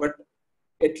 but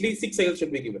at least 6 cycles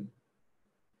should be given.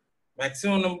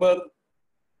 Maximum number,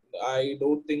 I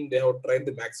don't think they have tried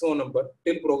the maximum number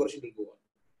till progression will go on.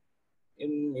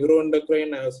 In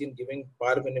neuroendocrine, I have seen giving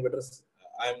PARP inhibitors.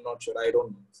 I am not sure. I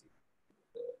don't know.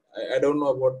 I don't know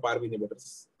about PARP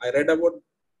inhibitors. I read about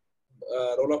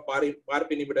role of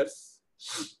PARP inhibitors,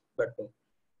 but no.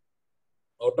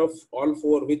 Out of all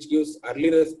 4, which gives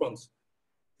early response?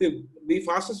 The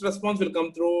fastest response will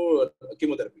come through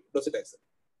chemotherapy, docetaxel.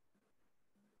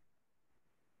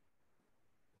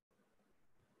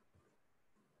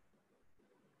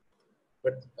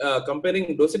 But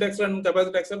comparing docetaxel and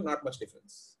cabazitaxel, not much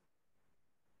difference.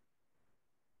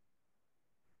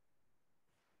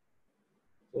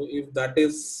 So if that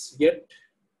is yet,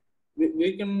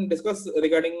 we can discuss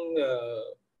regarding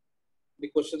the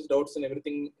questions, doubts, and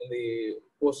everything in the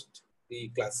post the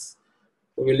class.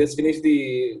 So we'll just finish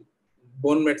the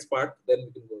bone mets part, then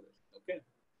we can go there. Okay.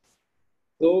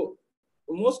 So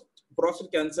most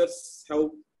prostate cancers have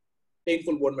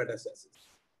painful bone metastasis.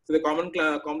 So the common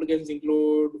complications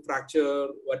include fracture,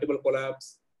 vertebral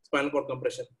collapse, spinal cord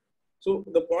compression. So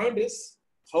the point is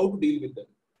how to deal with them.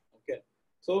 Okay.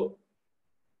 So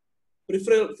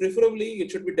preferably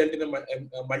it should be dealt in a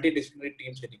multidisciplinary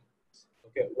team setting.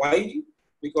 Okay. Why?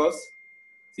 Because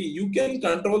see, you can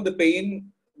control the pain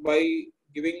by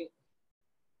giving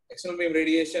external beam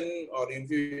radiation or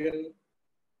infusion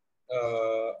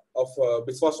of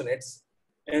bisphosphonates.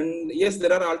 And yes,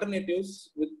 there are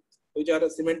alternatives which are a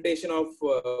cementation of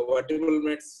vertebral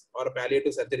mets or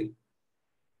palliative surgery.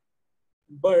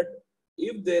 But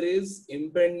if there is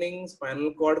impending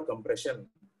spinal cord compression,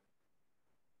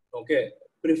 okay,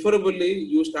 preferably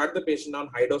you start the patient on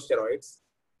high dose steroids,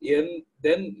 and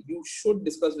then you should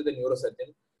discuss with the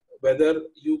neurosurgeon whether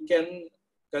you can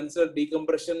consider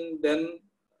decompression, then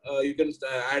you can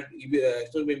add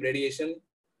external beam radiation,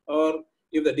 or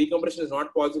if the decompression is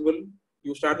not possible,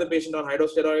 you start the patient on high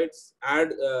dose steroids,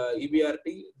 add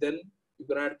EBRT, then you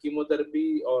can add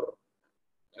chemotherapy or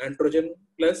androgen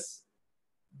plus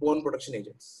bone protection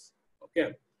agents.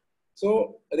 Okay.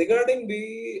 So regarding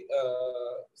the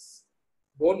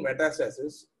bone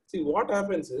metastasis, see what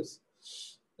happens is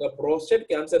the prostate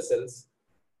cancer cells,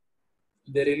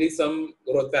 they release some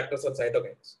growth factors or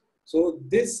cytokines. So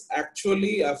this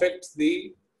actually affects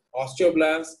the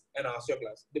osteoblast and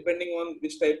osteoclast. Depending on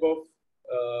which type of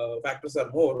factors are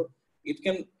more, it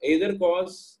can either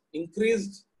cause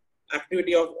increased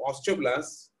activity of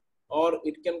osteoblasts or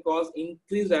it can cause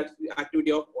increased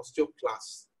activity of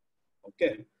osteoclasts.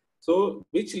 Okay. So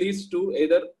which leads to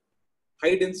either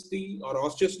high density or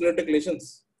osteosclerotic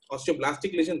lesions,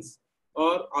 osteoblastic lesions,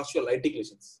 or osteolytic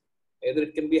lesions. Either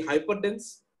it can be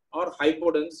hyperdense or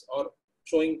hypodense or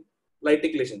showing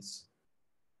lytic lesions.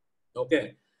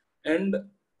 Okay. And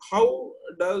how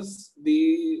does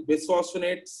the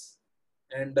bisphosphonates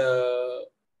and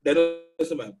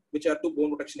denosumab, which are 2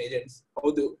 bone protection agents,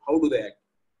 how do they act?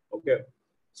 Okay.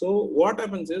 So what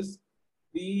happens is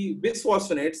the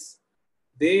bisphosphonates,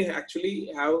 they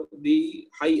actually have the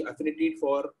high affinity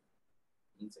for.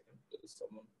 One second, there is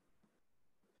someone.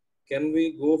 Can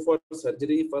we go for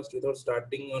surgery first without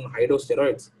starting on high dose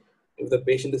steroids if the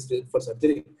patient is still for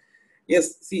surgery?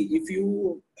 Yes. See, if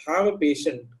you have a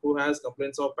patient who has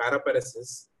complaints of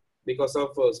paraparesis because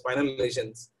of spinal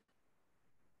lesions,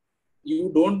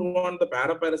 you don't want the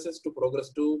paraparesis to progress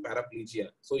to paraplegia.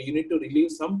 So you need to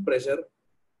relieve some pressure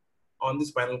on the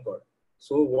spinal cord.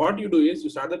 So what you do is you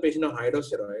start the patient on high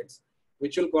dose steroids,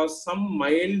 which will cause some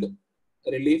mild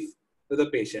relief to the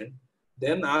patient.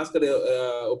 Then ask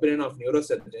the opinion of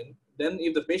neurosurgeon then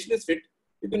if the patient is fit,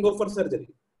 you can go for surgery.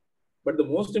 But the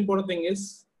most important thing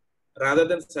is, rather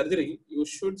than surgery, you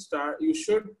should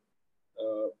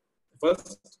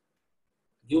first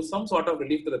give some sort of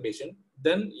relief to the patient,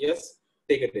 then yes,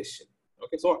 take a decision.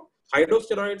 Okay, so high dose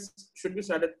steroids should be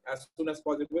started as soon as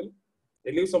possible,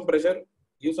 relieve some pressure,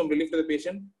 give some relief to the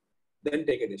patient, then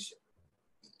take a decision.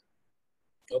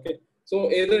 Okay,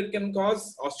 so either it can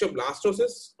cause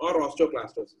osteoblastosis or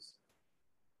osteoclastosis.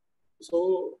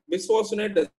 So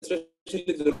bisphosphonate,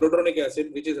 especially zoledronic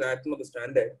acid, which is right now the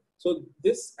standard. So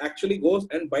this actually goes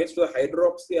and binds to the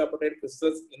hydroxyapatite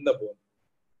crystals in the bone.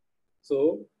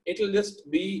 So it will just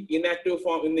be in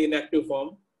the inactive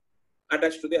form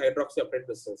attached to the hydroxyapatite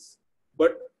crystals.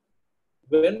 But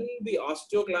when the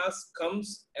osteoclast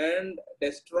comes and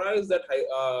destroys that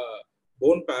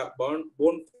bone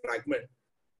fragment,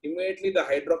 immediately the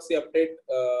hydroxyapatite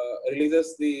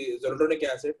releases the zoledronic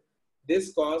acid.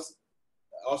 This causes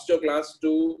osteoclast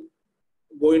to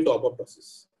go into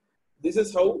apoptosis. This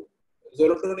is how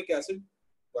zoledronic acid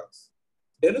works.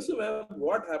 Denosumab,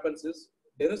 what happens is,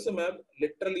 denosumab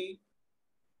literally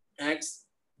acts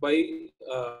by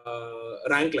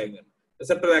rank ligand,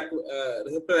 receptor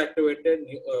activated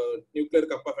nuclear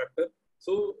kappa factor.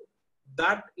 So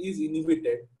that is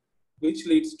inhibited, which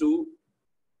leads to,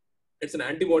 it's an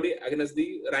antibody against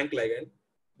the rank ligand,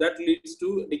 that leads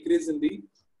to decrease in the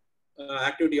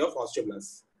activity of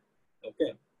osteoblasts.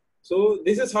 Okay, so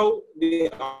this is how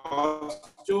the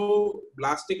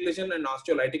osteoblastic lesion and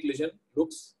osteolytic lesion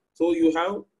looks. So you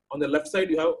have on the left side,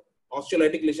 you have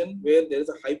osteolytic lesion where there is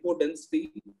a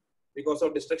hypodensity because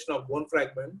of destruction of bone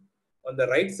fragment. On the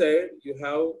right side, you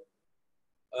have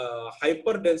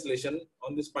hyperdense lesion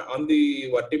on the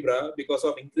vertebra because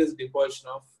of increased deposition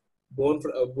of bone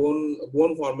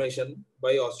formation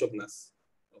by osteoblasts.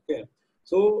 Okay,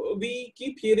 so we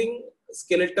keep hearing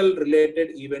skeletal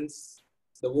related events.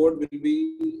 The word will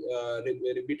be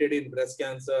repeated in breast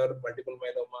cancer, multiple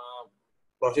myeloma,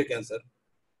 prostate cancer.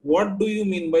 What do you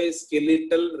mean by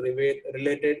skeletal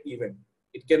related event?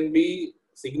 It can be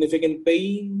significant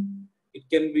pain, it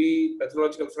can be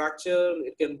pathological fracture,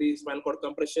 it can be spinal cord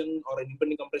compression or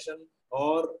impending compression,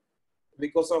 or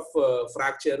because of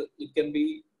fracture, it can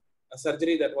be a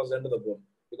surgery that was done to the bone.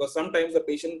 Because sometimes the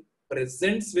patient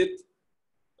presents with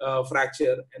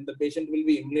fracture and the patient will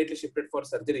be immediately shifted for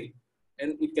surgery,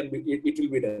 and it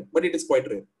will be done, but it is quite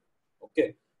rare.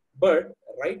 Okay, but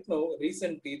right now,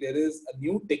 recently, there is a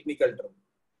new technical term.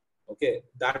 Okay,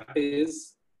 that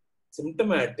is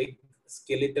symptomatic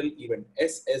skeletal event,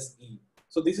 SSE.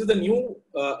 So this is the new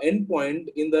endpoint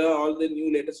in all the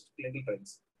new latest clinical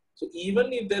trends. So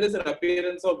even if there is an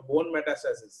appearance of bone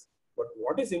metastasis, but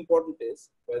what is important is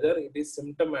whether it is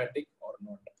symptomatic or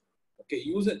not. Okay,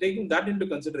 taking that into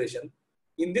consideration,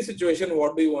 in this situation,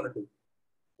 what do you want to do?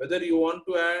 Whether you want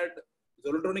to add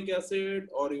zoledronic acid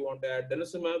or you want to add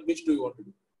denosumab, which do you want to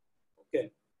do?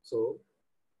 Okay, so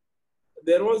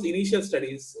there was initial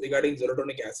studies regarding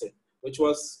zoledronic acid, which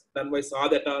was done by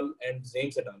Sarath et al. And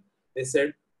James et al. They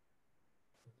said,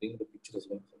 bring the picture as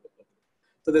well.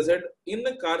 So they said, in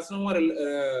the carcinoma,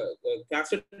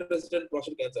 castrate-resistant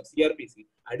prostate cancer, CRPC,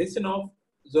 addition of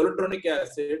zoledronic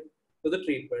acid to the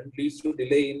treatment leads to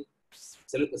delay in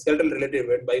skeletal related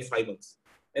event by 5 months.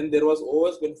 And there was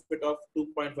OS benefit of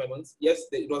 2.5 months. Yes,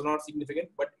 it was not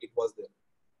significant, but it was there.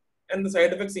 And the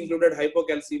side effects included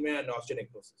hypocalcemia and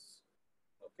osteonecrosis.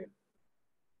 Okay.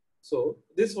 So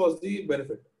this was the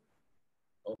benefit.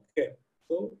 Okay.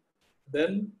 So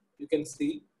then you can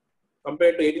see,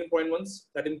 compared to 18.1 months,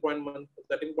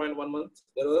 13.1 months,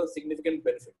 there was a significant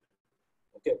benefit.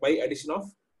 Okay, by addition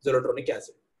of zoledronic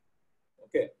acid.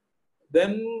 Okay.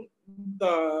 Then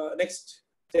the next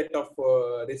set of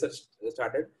research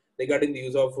started regarding the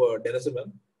use of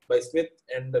denosumab by Smith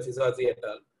and Fizazi et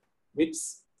al.,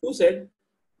 who said,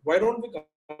 why don't we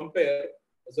compare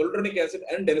zoledronic acid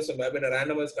and denosumab in a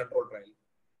randomized control trial?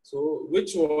 So,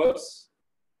 which was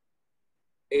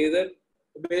either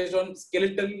based on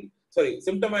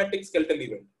symptomatic skeletal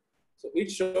event. So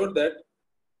it showed that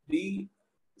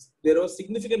there was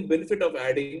significant benefit of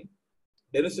adding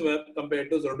denosumab compared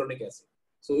to zoledronic acid.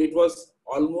 So it was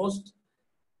almost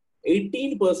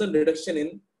 18% reduction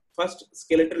in first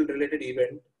skeletal related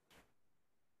event.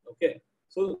 Okay,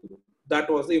 so that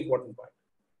was the important part.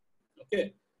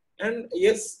 Okay, and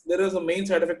yes, there is a main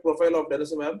side effect profile of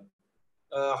denosumab: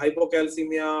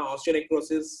 hypocalcemia,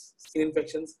 osteonecrosis, skin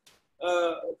infections.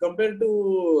 Compared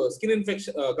to skin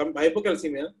infection,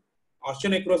 hypocalcemia,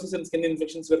 osteonecrosis and skin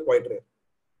infections were quite rare.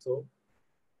 So,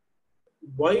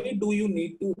 why do you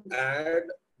need to add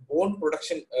bone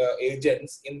production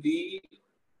agents in the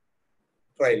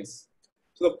trials?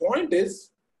 So the point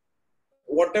is,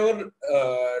 whatever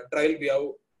trial we have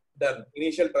done,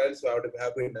 initial trials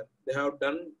have been done. They have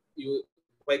done you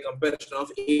by comparison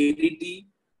of ADT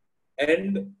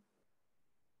and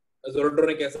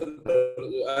zoledronic acid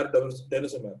or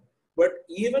denosumab. But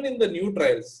even in the new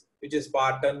trials, which is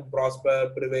Spartan,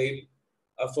 Prosper, Prevail,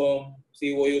 Affirm,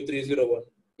 COU 301,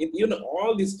 in even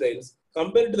all these trials,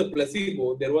 compared to the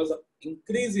placebo, there was an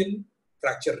increase in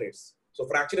fracture rates. So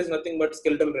fracture is nothing but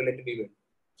skeletal related event.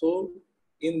 So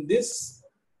in this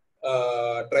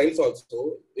trials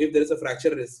also, if there is a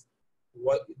fracture risk,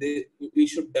 we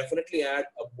should definitely add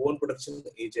a bone protection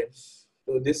agent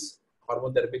to this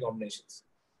hormone therapy combinations.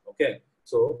 Okay,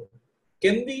 so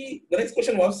the next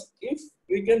question was, if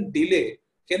we can delay,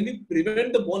 can we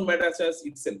prevent the bone metastasis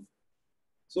itself?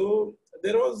 So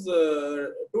there was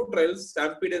two trials,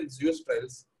 Stampede and Zeus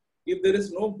trials. If there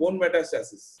is no bone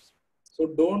metastasis, so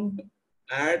don't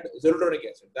add zoledronic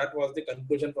acid. That was the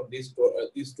conclusion from these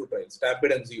two trials,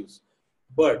 Stampede and Zeus.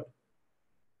 But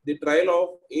the trial of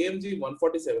AMG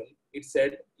 147, it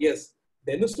said, yes,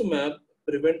 denosumab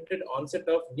prevented onset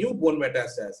of new bone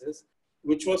metastasis,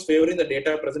 which was favoring the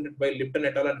data presented by Lipton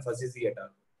et al. And Fazizi et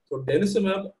al. So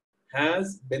denosumab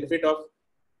has benefit of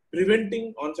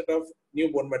preventing onset of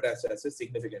new bone metastasis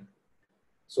significantly.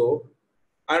 So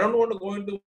I don't want to go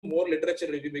into more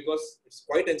literature review because it's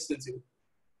quite extensive.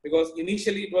 Because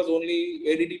initially it was only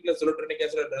ADT plus zoledronic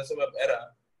acid and denosumab era.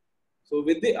 So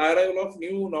with the arrival of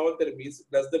new novel therapies,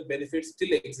 does the benefit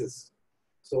still exist?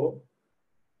 So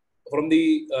from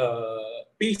the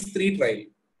Peace 3 trial,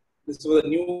 this was a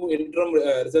new interim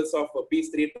results of Peace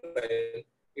 3 trial.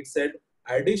 It said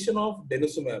addition of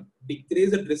denosumab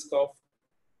decreased the risk of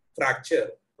fracture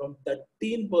from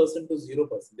 13% to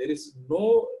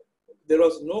 0%. There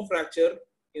was no fracture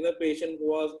in a patient who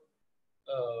was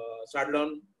started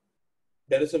on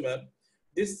denosumab.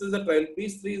 This is a trial.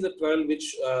 Peace 3 is a trial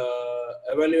which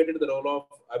evaluated the role of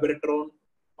abiraterone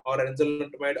or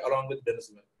enzalutamide along with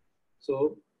denosumab.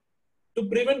 So to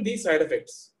prevent these side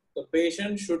effects, the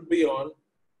patient should be on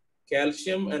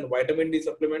calcium and vitamin D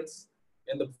supplements,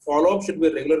 and the follow-up should be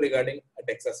regular regarding a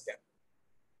DEXA scan.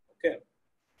 Okay.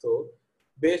 So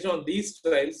based on these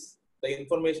trials, the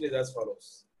information is as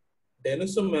follows.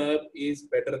 Denosumab is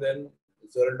better than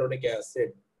zoledronic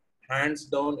acid. Hands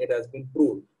down, it has been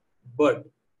proved. But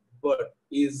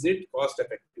is it cost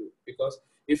effective? Because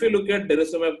if you look at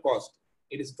denosumab cost,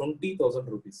 it is 20,000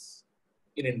 rupees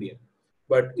in India.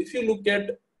 But if you look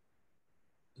at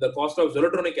the cost of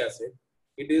zoledronic acid,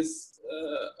 it is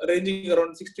ranging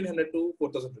around 1,600 to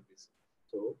 4,000 rupees.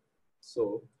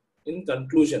 So in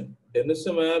conclusion,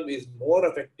 denosumab is more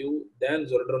effective than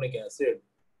zoledronic acid,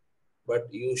 but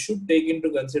you should take into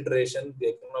consideration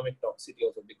the economic toxicity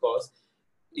also, because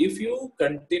if you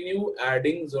continue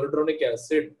adding zoledronic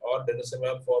acid or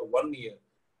denosumab for 1 year,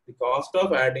 the cost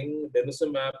of adding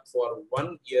denosumab for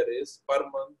 1 year is per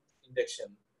month injection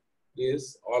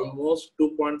is almost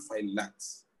 2.5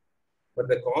 lakhs. But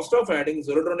the cost of adding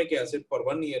zoledronic acid for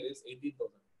 1 year is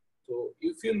 18,000. So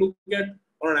if you look at,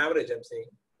 on an average, I'm saying,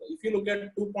 if you look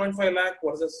at 2.5 lakh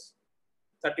versus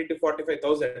 30 to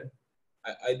 45,000,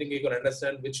 I think you can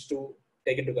understand which to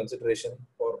take into consideration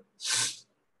for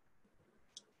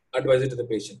advising to the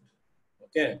patient.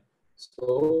 Okay,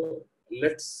 so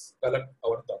let's collect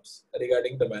our thoughts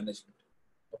regarding the management.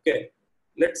 Okay,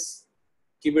 let's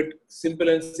keep it simple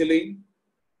and silly.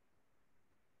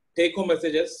 Take home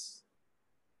messages.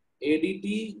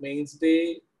 ADT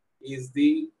mainstay is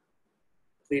the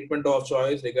treatment of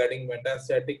choice regarding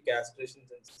metastatic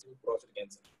castration-sensitive prostate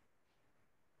cancer.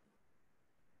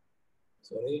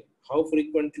 Sorry, how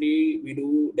frequently we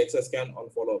do DEXA scan on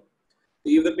follow-up?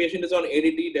 If the patient is on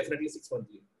ADT, definitely 6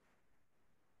 monthly.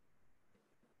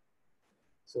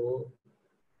 So,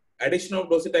 addition of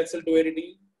docetaxel to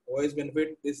ADT, OS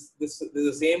benefit. This is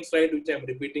the same slide which I am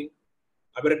repeating.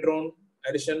 Abiraterone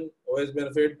addition, OS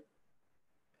benefit.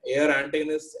 AR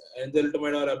antagonist,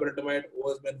 enzalutamide or abiraterone,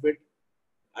 OS benefit.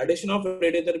 Addition of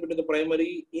radiotherapy to the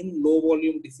primary in low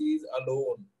volume disease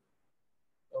alone.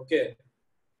 Okay.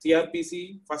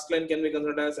 CRPC, first line can be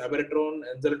considered as abiraterone,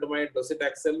 enzalutamide,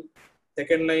 docetaxel.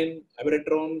 Second line,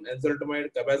 abiraterone,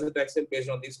 enzalutamide, cabazitaxel based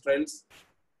on these trials.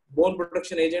 Bone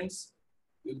protection agents,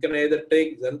 you can either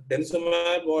take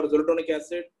denosumab or zoledronic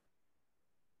acid.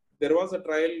 There was a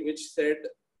trial which said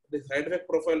the side effect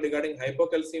profile regarding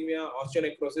hypocalcemia,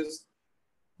 osteonecrosis,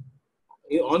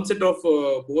 onset of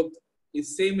both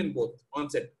is same in both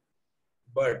onset.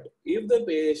 But if the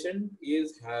patient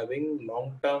is having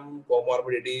long-term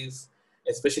comorbidities,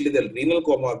 especially the renal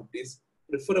comorbidities,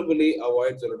 preferably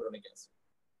avoid zoledronic acid.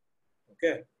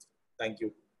 Okay, thank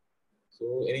you.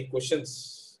 So, any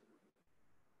questions?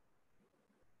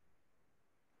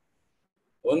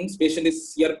 once patient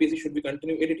is CRPC, should we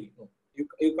continue ADT? No,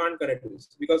 you can't connect this,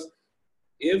 because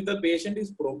if the patient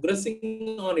is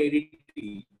progressing on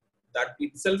ADT, that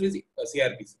itself is a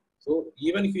CRPC. So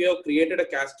even if you have created a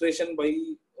castration by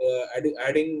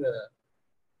adding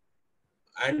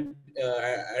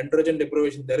androgen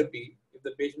deprivation therapy, if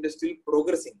the patient is still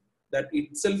progressing, that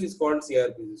itself is called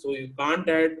CRPC. So you can't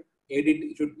add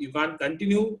ADT. You can't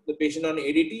continue the patient on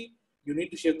ADT. You need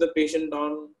to shift the patient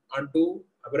onto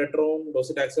abiraterone,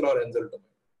 docetaxel, or enzalutamide.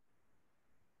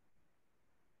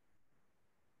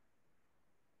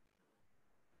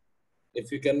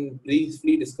 If you can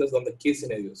briefly discuss on the case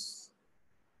scenarios.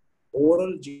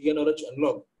 Oral GnRH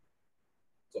analog.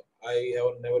 So I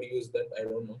have never used that. I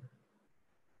don't know.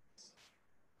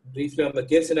 Briefly on the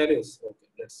case scenarios. Okay,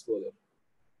 let's go there.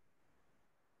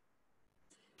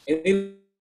 Any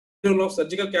role of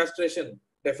surgical castration?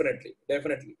 Definitely.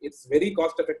 It's very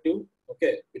cost effective.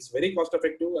 Okay, it's very cost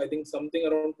effective. I think something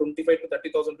around 25 to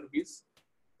 30,000 rupees,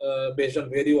 based on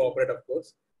where you operate, of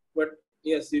course. But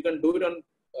yes, you can do it on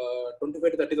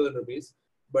 25 to 30,000 rupees.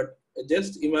 But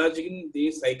just imagine the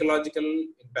psychological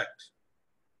impact.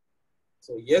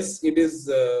 So yes, it is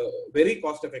very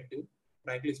cost effective,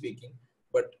 frankly speaking.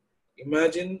 But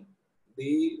imagine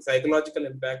the psychological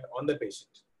impact on the patient.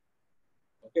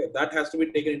 Okay, that has to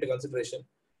be taken into consideration.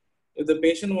 If the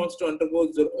patient wants to undergo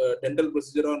dental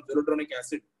procedure on zoledronic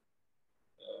acid,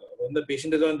 when the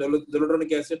patient is on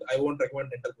zoledronic acid, I won't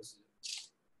recommend dental procedure.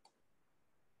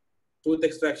 Tooth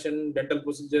extraction, dental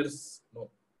procedures, no,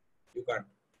 you can't.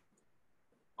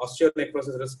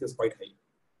 Osteonecrosis risk is quite high.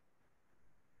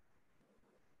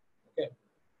 Okay,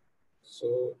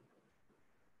 so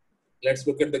let's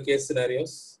look at the case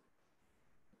scenarios.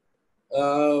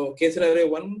 Case scenario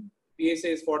 1,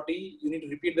 PSA is 40. You need to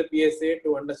repeat the PSA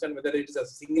to understand whether it is a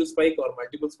single spike or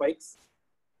multiple spikes.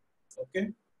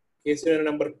 Okay. Case scenario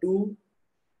number 2,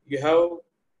 you have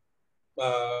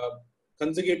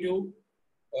consecutive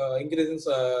increase in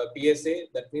PSA.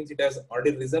 That means it has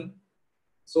already risen.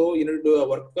 So you need to do a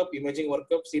workup, imaging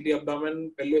workup, CT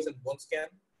abdomen, pelvis, and bone scan.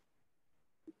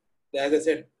 As I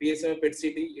said, PSA PET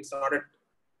CT, it's not at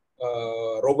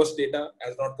robust data,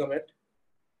 has not come yet.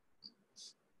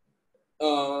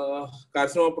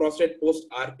 Carcinoma prostate post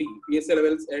RT, PSA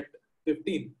levels at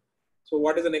 15. So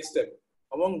what is the next step?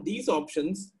 Among these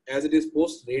options, as it is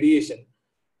post radiation,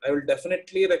 I will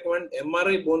definitely recommend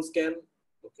MRI bone scan.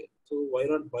 Okay, so why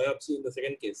not biopsy in the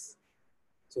second case?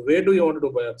 So where do you want to do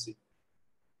biopsy?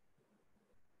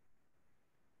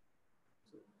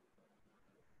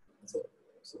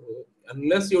 So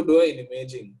unless you do an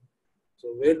imaging, so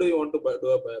where do you want to do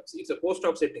a biopsy? It's a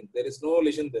post-op setting. There is no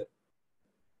lesion there.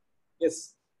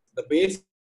 Yes, the base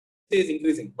is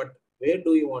increasing, but where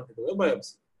do you want to do a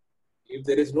biopsy? If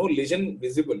there is no lesion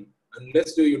visible,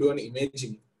 unless you do an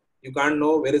imaging, you can't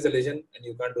know where is the lesion and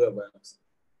you can't do a biopsy.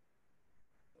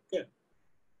 Okay.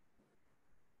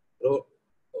 Okay.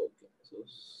 So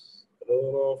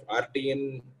role of RT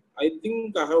in, I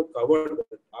think I have covered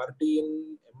RT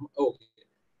in. Okay.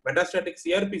 Metastatic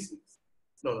CRPC.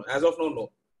 No, as of now,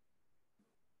 no.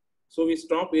 So we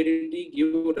stop ADT,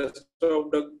 give rest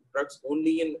of the drugs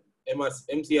only in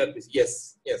MCRPC.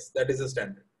 Yes, that is the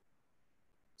standard.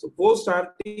 So post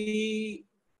RT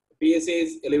PSA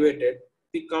is elevated.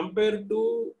 See, compared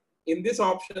to in these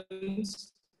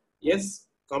options, yes,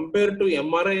 compared to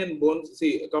MRI and bones,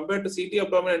 see, compared to CT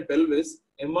abdomen and pelvis,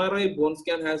 MRI bone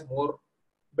scan has more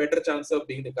better chance of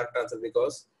being the correct answer,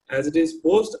 because as it is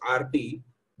post RT,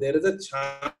 there is a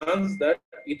chance that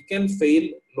it can fail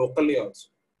locally also.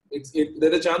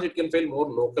 There is a chance it can fail more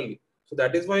locally. So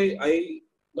that is why I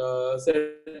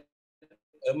said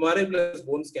MRI plus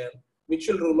bone scan, which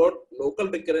will rule out local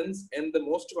recurrence and the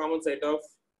most common site of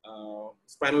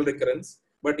spinal recurrence.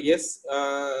 But yes,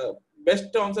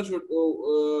 best answer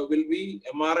will be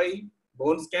MRI,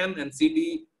 bone scan, and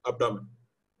CT abdomen.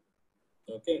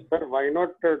 Okay. Sir, why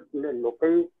not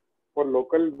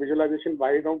local visualization?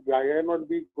 Why not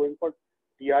be going for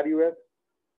TRUS?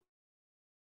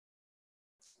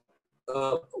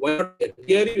 Why not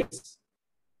TRUS?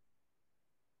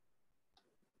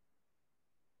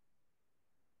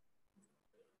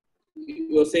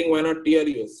 You're saying why not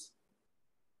TRUS?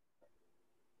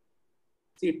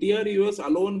 See, TRUS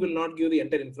alone will not give the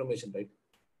entire information, right?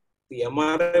 The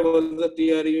MRI was the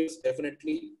TRUS,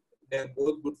 definitely. They are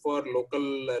both good for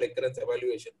local recurrence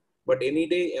evaluation. But any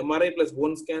day, MRI plus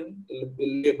bone scan will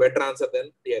be a better answer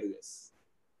than TRUS.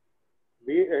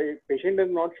 Patient is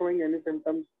not showing any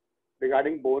symptoms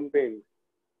regarding bone pain.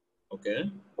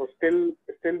 Okay. So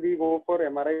still we go for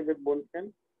MRI with bone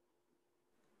scan?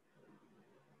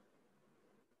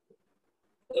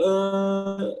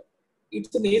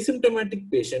 it's an asymptomatic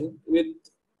patient with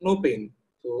no pain.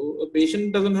 So a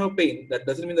patient doesn't have pain. That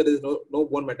doesn't mean that there is no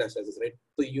bone metastasis, right?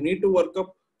 So you need to work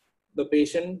up the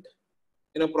patient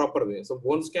in a proper way. So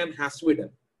bone scan has to be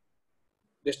done.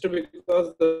 Just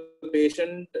because the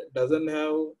patient doesn't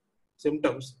have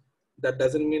symptoms, that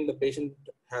doesn't mean the patient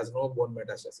has no bone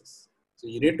metastasis. So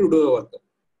you need to do a workup.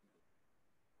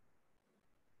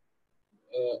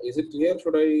 Is it clear?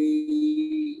 Should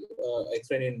I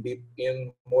explain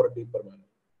in more deeper manner?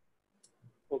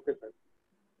 Okay, sir.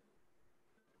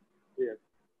 Yes.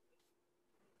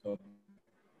 Okay.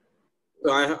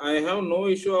 So I have no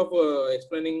issue of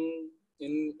explaining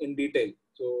in detail.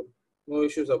 So no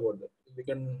issues about that. We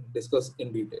can discuss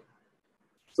in detail.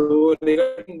 So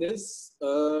regarding this,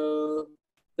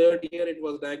 third year it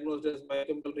was diagnosed as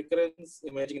biochemical recurrence,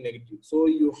 imaging negative. So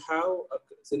you have a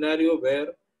scenario where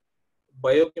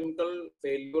biochemical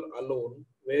failure alone,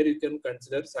 where you can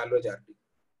consider salvage RT.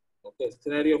 Okay.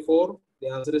 Scenario 4, the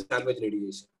answer is salvage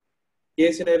radiation.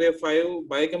 Case scenario 5,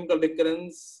 biochemical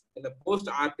recurrence in a post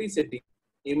RT setting,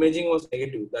 imaging was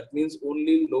negative. That means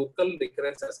only local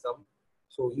recurrence has come.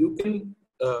 So you can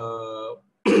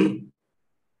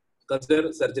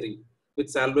consider surgery with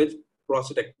salvage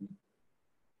prostatectomy.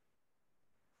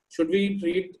 Should we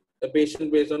treat a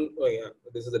patient based on, oh yeah,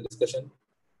 this is a discussion.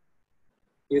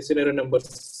 Case scenario number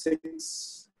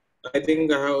 6. I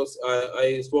think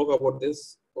I spoke about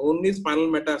this. Only spinal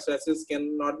metastasis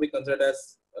cannot be considered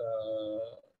as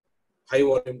high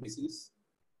volume disease.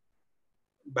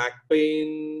 Back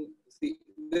pain, see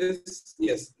this,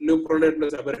 yes, leuprolide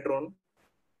plus abiraterone.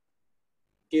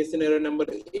 Case scenario number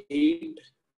 8.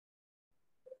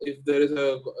 If there is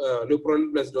a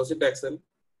leuprolide plus docetaxel,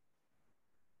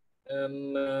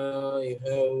 and you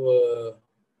have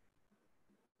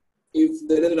if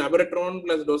there is an abiraterone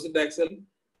plus docetaxel,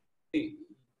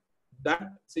 that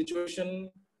situation,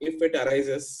 if it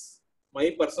arises,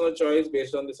 my personal choice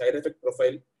based on the side effect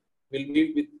profile will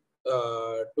be with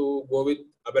to go with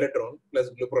abiraterone plus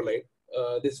gluprolide.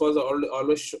 This was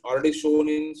already shown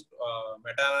in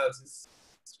meta-analysis,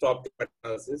 stop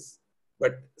meta-analysis,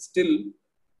 but still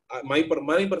my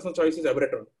personal choice is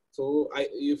abiraterone. So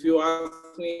if you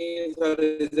ask me, sir,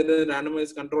 is there a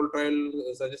randomized control trial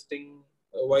suggesting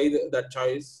why that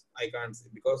choice? I can't say,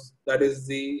 because that is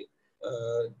the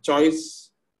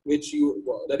choice which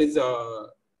that is a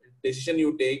decision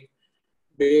you take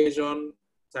based on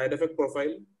side effect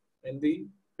profile and the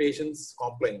patient's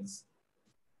complaints.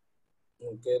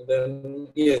 Okay, then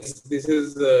yes, this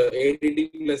is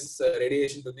ADT plus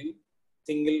radiation to the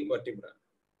single vertebra.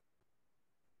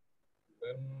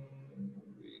 Then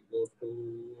we go to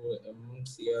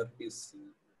MCRPC.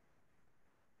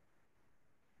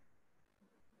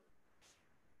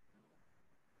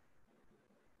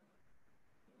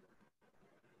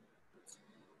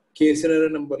 Case scenario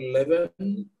number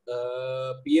 11,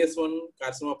 PS1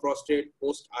 carcinoma prostate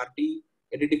post RT,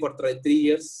 ADT for 3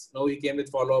 years. Now he came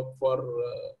with follow-up for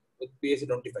with PSA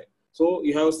 25. So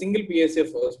you have a single PSA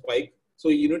spike. So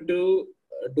you need to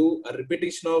do a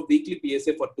repetition of weekly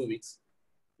PSA for 2 weeks,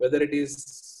 whether it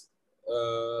is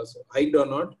hiked or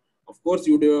not. Of course,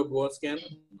 you do a bone scan.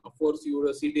 Of course, you do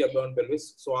a CT abdomen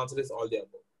pelvis. So answer is all the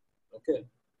above. Okay.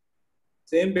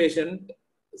 Same patient,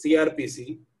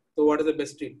 CRPC. So what is the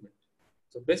best treatment?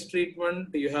 So best treatment,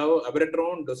 you have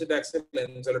abiraterone, docetaxel,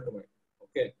 and enzalutamide.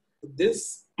 Okay.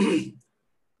 This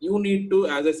you need to,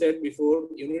 as I said before,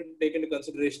 you need to take into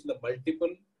consideration the multiple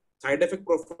side effect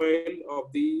profile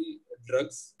of the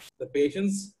drugs, the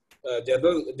patient's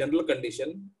general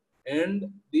condition, and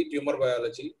the tumor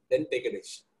biology. Then take a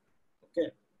decision. Okay.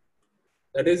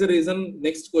 That is the reason.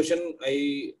 Next question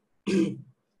I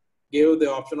gave the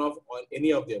option of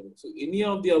any of the above. So any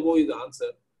of the above is the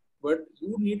answer. But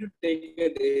you need to take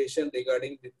a decision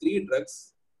regarding the 3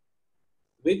 drugs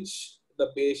which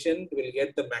the patient will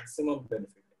get the maximum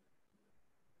benefit.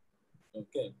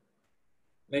 Okay.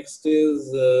 Next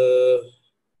is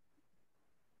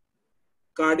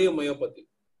cardiomyopathy.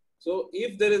 So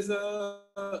if there is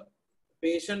a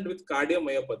patient with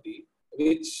cardiomyopathy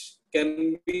which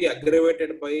can be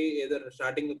aggravated by either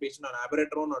starting the patient on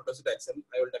abiraterone or docetaxel,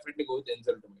 I will definitely go with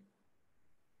enzalutamide.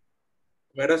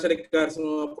 Metastatic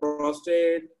carcinoma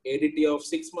prostate, ADT of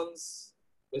 6 months,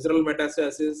 visceral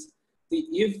metastasis. See,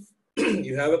 if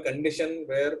you have a condition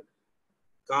where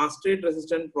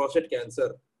castrate-resistant prostate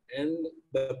cancer and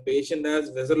the patient has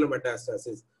visceral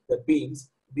metastasis, that means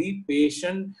the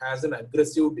patient has an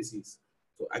aggressive disease.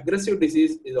 So aggressive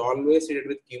disease is always treated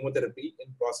with chemotherapy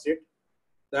in prostate.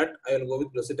 That I will go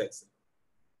with docetaxel.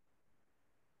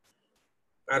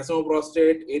 Carcinoma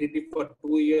prostate, ADT for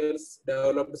 2 years,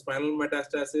 developed spinal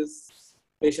metastasis,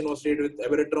 patient was treated with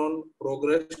abiraterone,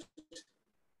 progressed.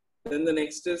 Then the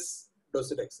next is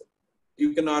docetaxel.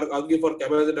 You can argue for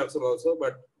cabazitaxel also,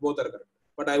 but both are correct.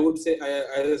 But I would say,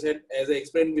 as I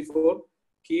explained before,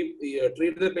 treat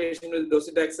the patient with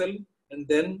docetaxel and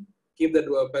then keep the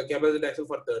cabazitaxel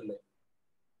for third line.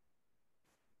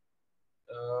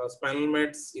 Spinal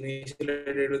mets initially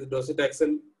treated with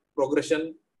docetaxel,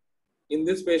 progression. In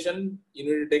this patient, you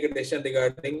need to take a decision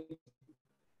regarding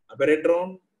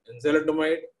abiraterone,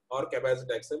 enzalutamide, or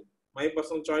cabazitaxel. My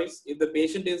personal choice, if the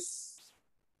patient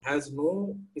has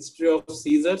no history of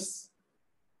seizures,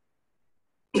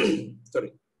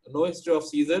 sorry, no history of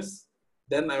seizures,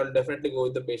 then I will definitely go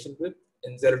with the patient with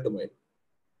enzalutamide.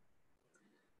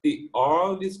 See,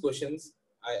 all these questions,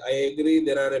 I agree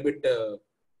there are a bit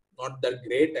not that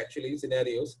great actually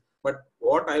scenarios, but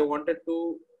what I wanted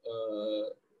to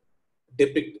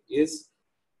depict is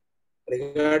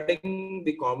regarding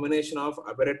the combination of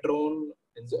abiraterone,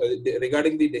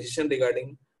 regarding the decision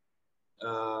regarding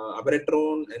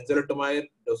abiraterone, enzalutamide,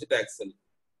 docetaxel.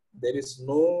 There is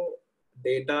no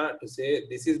data to say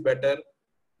this is better,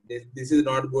 this is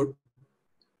not good,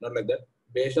 not like that.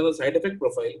 Based on the side effect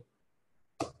profile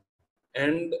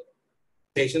and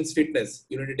patient's fitness,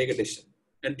 you need to take a decision,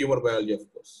 and tumor biology,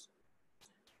 of course.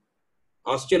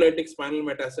 Osteolytic spinal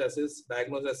metastasis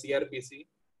diagnosed as CRPC.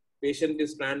 Patient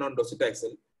is planned on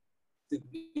docetaxel.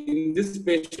 In this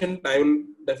patient, I will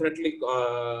definitely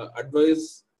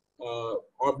advise,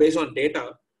 or based on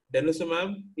data,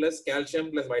 denosumab plus calcium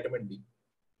plus vitamin D.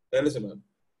 Denosumab.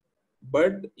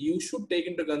 But you should take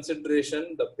into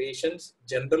consideration the patient's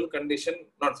general condition,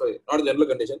 not general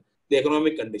condition, the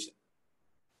economic condition.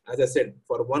 As I said,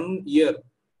 for 1 year,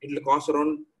 it will cost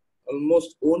around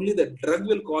almost only the drug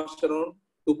will cost around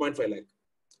 2.5 lakh.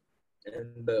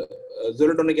 And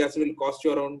zoledronic acid will cost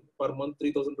you around per month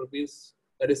 3,000 rupees.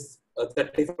 That is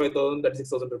 35,000, that is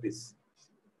 6,000 rupees.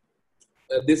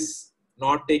 This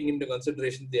not taking into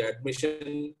consideration the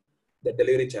admission, the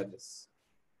delivery charges.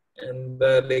 And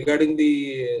regarding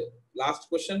the last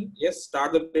question, yes,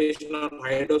 start the patient on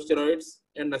high dose steroids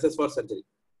and assess for surgery.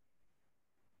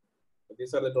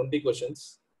 These are the 20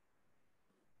 questions.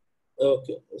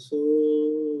 Okay,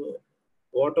 so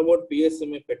what about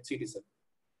PSMA PET-CT, sir?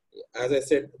 As I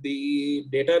said, the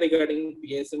data regarding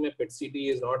PSMA PET-CT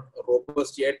is not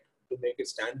robust yet to make it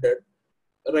standard.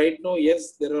 Right now,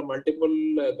 yes, there are multiple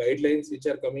guidelines which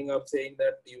are coming up saying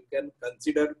that you can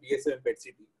consider PSMA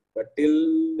PET-CT. But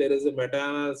till there is a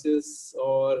meta-analysis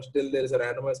or still there is a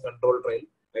randomized control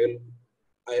trial,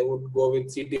 I would go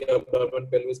with CT abdomen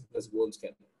pelvis plus bone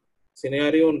scan.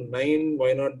 Scenario 9,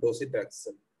 why not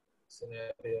docetaxel?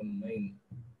 Scenario 9.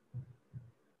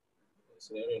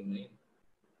 Scenario 9.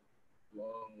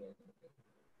 Long.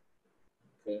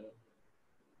 Okay.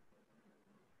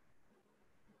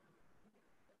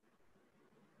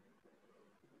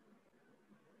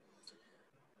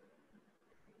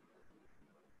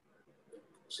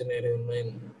 Scenario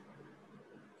 9.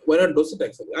 Why not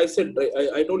docetaxel? I said,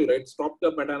 I told you, right? Stop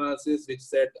the meta-analysis which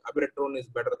said abiraterone is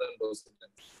better than docetaxel.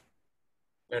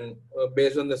 And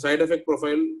based on the side effect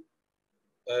profile,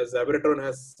 as abiraterone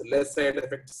has less side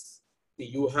effects,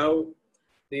 you have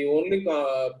the only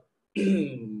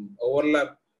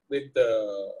overlap with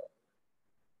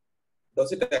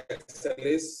docetaxel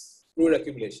is fluid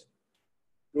accumulation.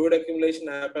 Fluid accumulation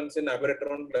happens in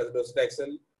abiraterone plus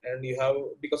docetaxel, and you have,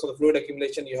 because of the fluid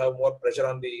accumulation, you have more pressure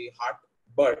on the heart.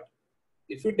 But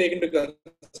if you take into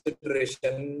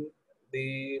consideration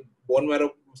the bone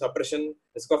marrow suppression,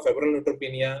 risk of febrile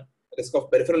neutropenia, risk of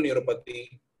peripheral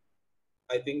neuropathy,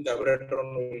 I think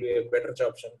abiraterone will be a better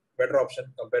option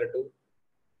compared to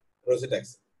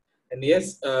docetaxel. And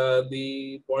yes,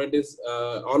 the point is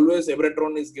always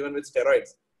abiraterone is given with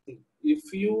steroids.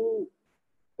 If you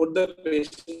put the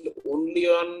patient only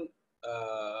on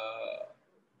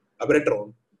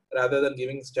abiraterone rather than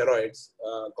giving steroids,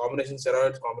 combination,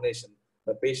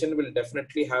 the patient will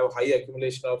definitely have high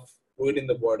accumulation of fluid in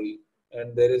the body,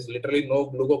 and there is literally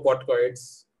no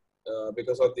glucocorticoids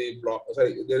because of the block.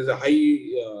 Sorry, there is a high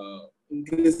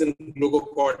increase in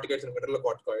glucocorticoids and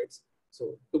mineralocorticoids.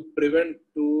 So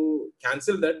to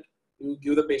cancel that, you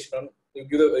give the patient on,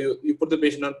 you put the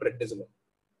patient on prednisone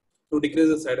to decrease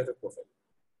the side effect profile.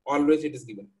 Always it is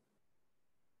given.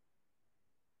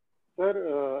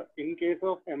 Sir, in case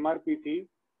of MRPC,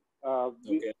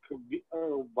 Okay.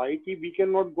 we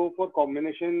cannot go for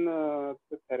combination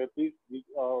therapies,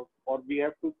 or we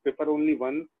have to prefer only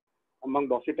one among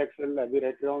docetaxel,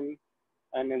 abiraterone,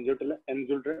 and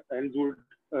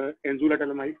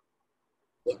enzalutamide.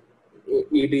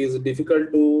 It is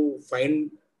difficult to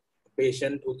find a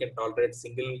patient who can tolerate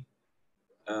single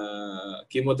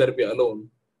chemotherapy alone.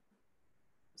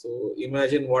 So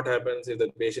imagine what happens if the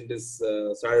patient is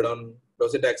started on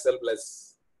docetaxel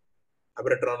plus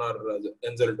abiraterone or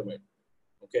enzalutamide.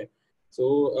 Okay. So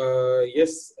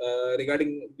yes,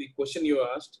 regarding the question you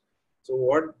asked, so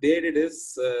what they did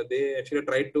is they actually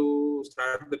tried to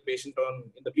start the patient on,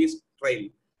 in the peace trial,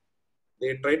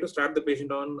 they tried to start the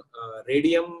patient on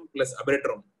radium plus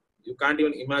abiraterone. You can't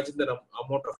even imagine the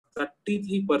amount of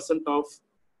 33% of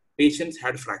patients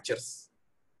had fractures.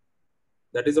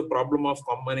 That is a problem of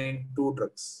combining two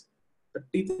drugs.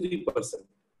 33%.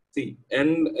 See,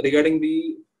 and regarding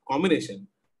the combination,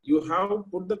 you have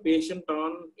put the patient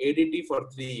on ADT for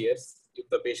 3 years if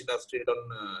the patient has treated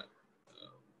on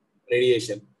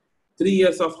radiation, 3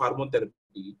 years of hormone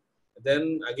therapy.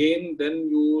 Then again, then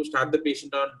you start the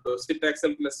patient on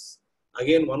docetaxel plus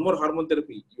again one more hormone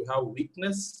therapy. You have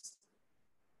weakness,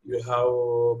 you have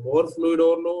more fluid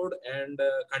overload and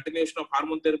continuation of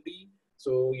hormone therapy.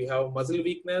 So you have muscle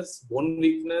weakness, bone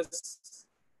weakness,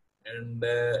 and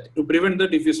to prevent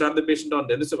that, if you start the patient on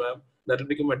denosumab, that will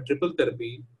become a triple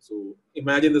therapy. So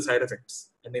imagine the side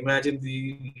effects and imagine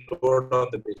the load on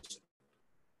the patient.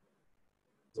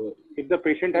 So if the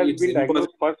patient has been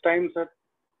diagnosed first time, sir,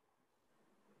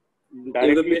 if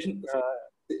directly, the patient,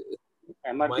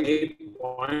 MRP.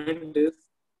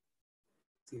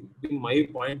 my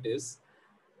point is,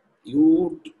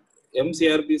 you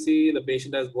MCRPC, the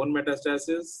patient has bone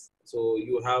metastasis, so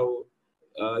you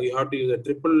have to use a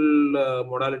triple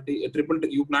modality,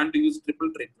 you plan to use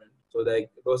triple treatment. So like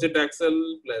docetaxel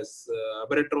plus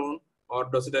abiraterone or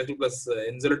docetaxel plus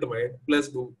enzalutamide plus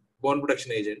bone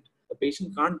protection agent. The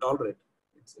patient can't tolerate.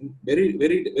 It's very,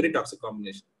 very, very toxic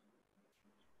combination.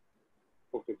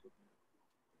 Okay, sir.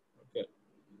 Okay.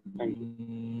 Thank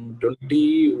you.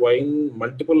 20 wine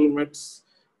multiple meds.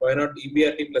 Why not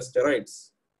EBRT plus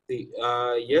steroids? See,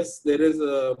 yes, there is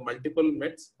multiple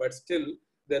meds, but still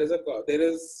there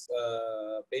is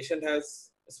patient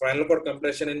has spinal cord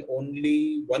compression in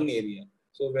only one area.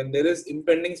 So when there is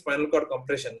impending spinal cord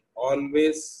compression,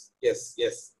 always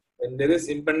yes. When there is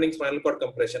impending spinal cord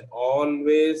compression,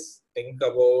 always think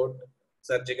about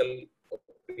surgical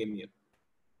opinion.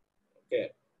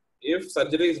 Okay. If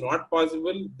surgery is not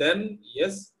possible, then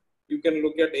yes, you can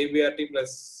look at ABRT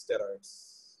plus steroids.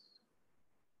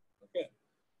 Okay.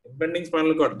 Impending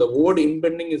spinal cord. The word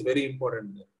impending is very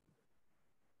important.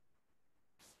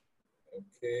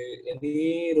 Okay.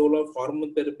 Any role of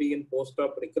hormone therapy in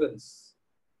post-op recurrence?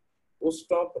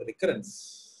 Post-op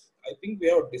recurrence. I think we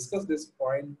have discussed this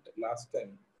point last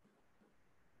time.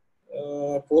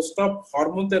 Post-op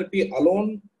hormone therapy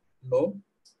alone, no.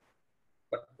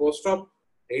 But post-op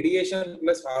radiation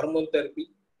plus hormone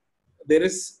therapy, there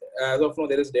is, as of now,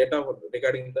 there is data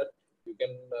regarding that. You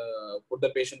can put the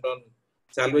patient on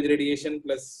salvage radiation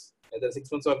plus either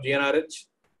 6 months of GnRH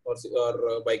or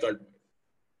bicultimate.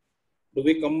 Do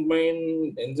we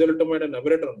combine enzalutamide and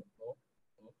abiraterone? No.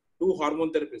 Two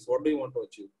hormone therapies. What do you want to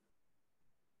achieve?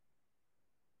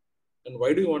 And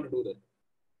why do you want to do that?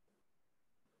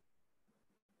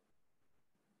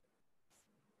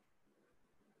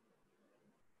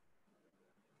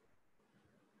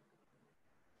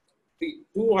 See,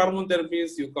 two hormone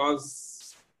therapies, you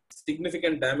cause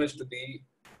significant damage to the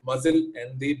muscle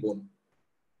and the bone.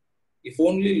 If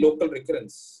only local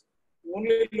recurrence,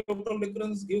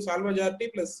 gives salvage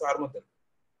RT plus hormone therapy.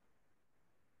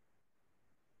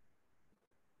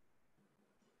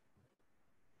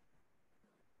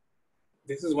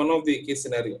 This is one of the case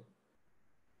scenario.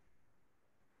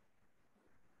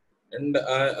 And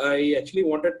I actually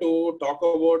wanted to talk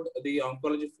about the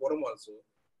oncology forum also.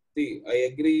 See, I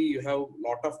agree you have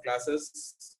lot of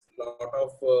classes, lot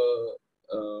of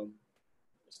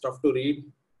stuff to read,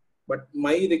 but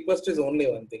my request is only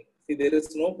one thing. See, there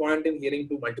is no point in hearing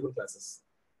to multiple classes.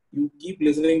 You keep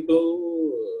listening to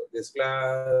this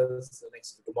class,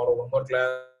 tomorrow one more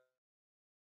class.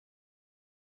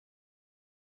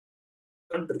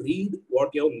 You can't read what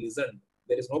you have listened.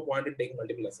 There is no point in taking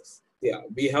multiple classes. Yeah,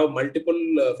 we have multiple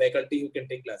faculty who can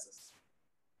take classes.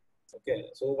 Okay,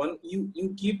 so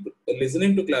you keep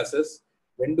listening to classes.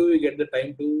 When do you get the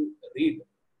time to read?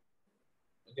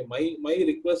 Okay, my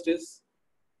request is,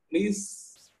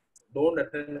 please don't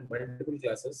attend multiple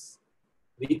classes.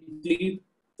 Weekly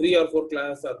 3 or 4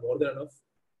 classes are more than enough.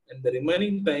 And the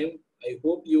remaining time, I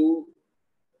hope you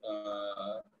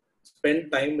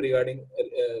spend time reading.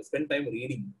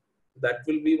 That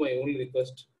will be my only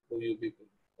request to you people.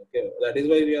 Okay, that is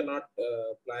why we are not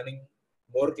planning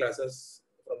more classes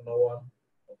from now on.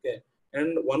 Okay,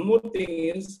 and one more thing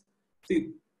is, see,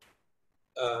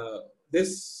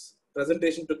 this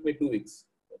presentation took me 2 weeks.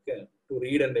 Okay, to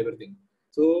read and everything.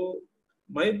 So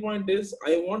my point is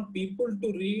I want people to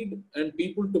read and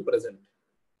people to present.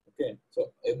 Okay,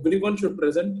 so everyone should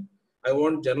present. I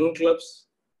want journal clubs.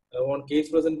 I want case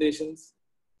presentations.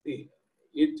 See,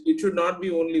 it should not be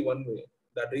only one way.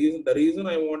 The reason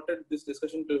I wanted this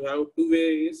discussion to have two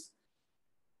ways is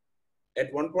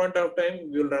at one point of time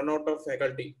we will run out of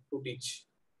faculty to teach.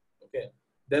 Okay,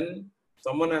 then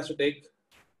someone has to take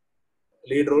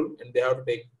lead role and they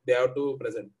have to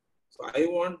present. So I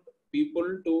want people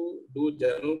to do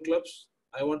journal clubs.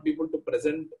 I want people to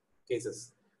present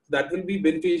cases. That will be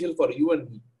beneficial for you and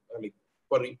me, like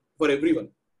for everyone,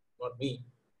 not me,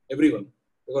 everyone.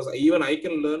 Because even I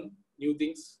can learn new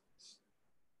things.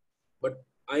 But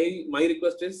my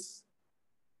request is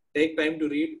take time to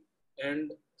read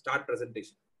and start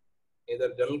presentation.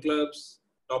 Either journal clubs,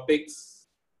 topics,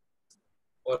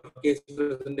 or case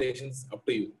presentations, up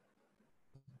to you.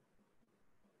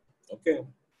 Okay.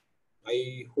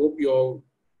 I hope you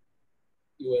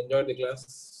enjoyed the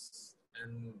class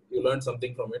and you learned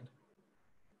something from it.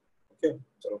 Okay,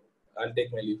 so I'll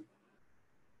take my leave.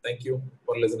 Thank you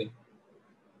for listening.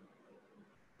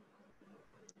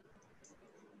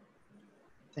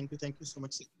 Thank you so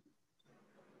much.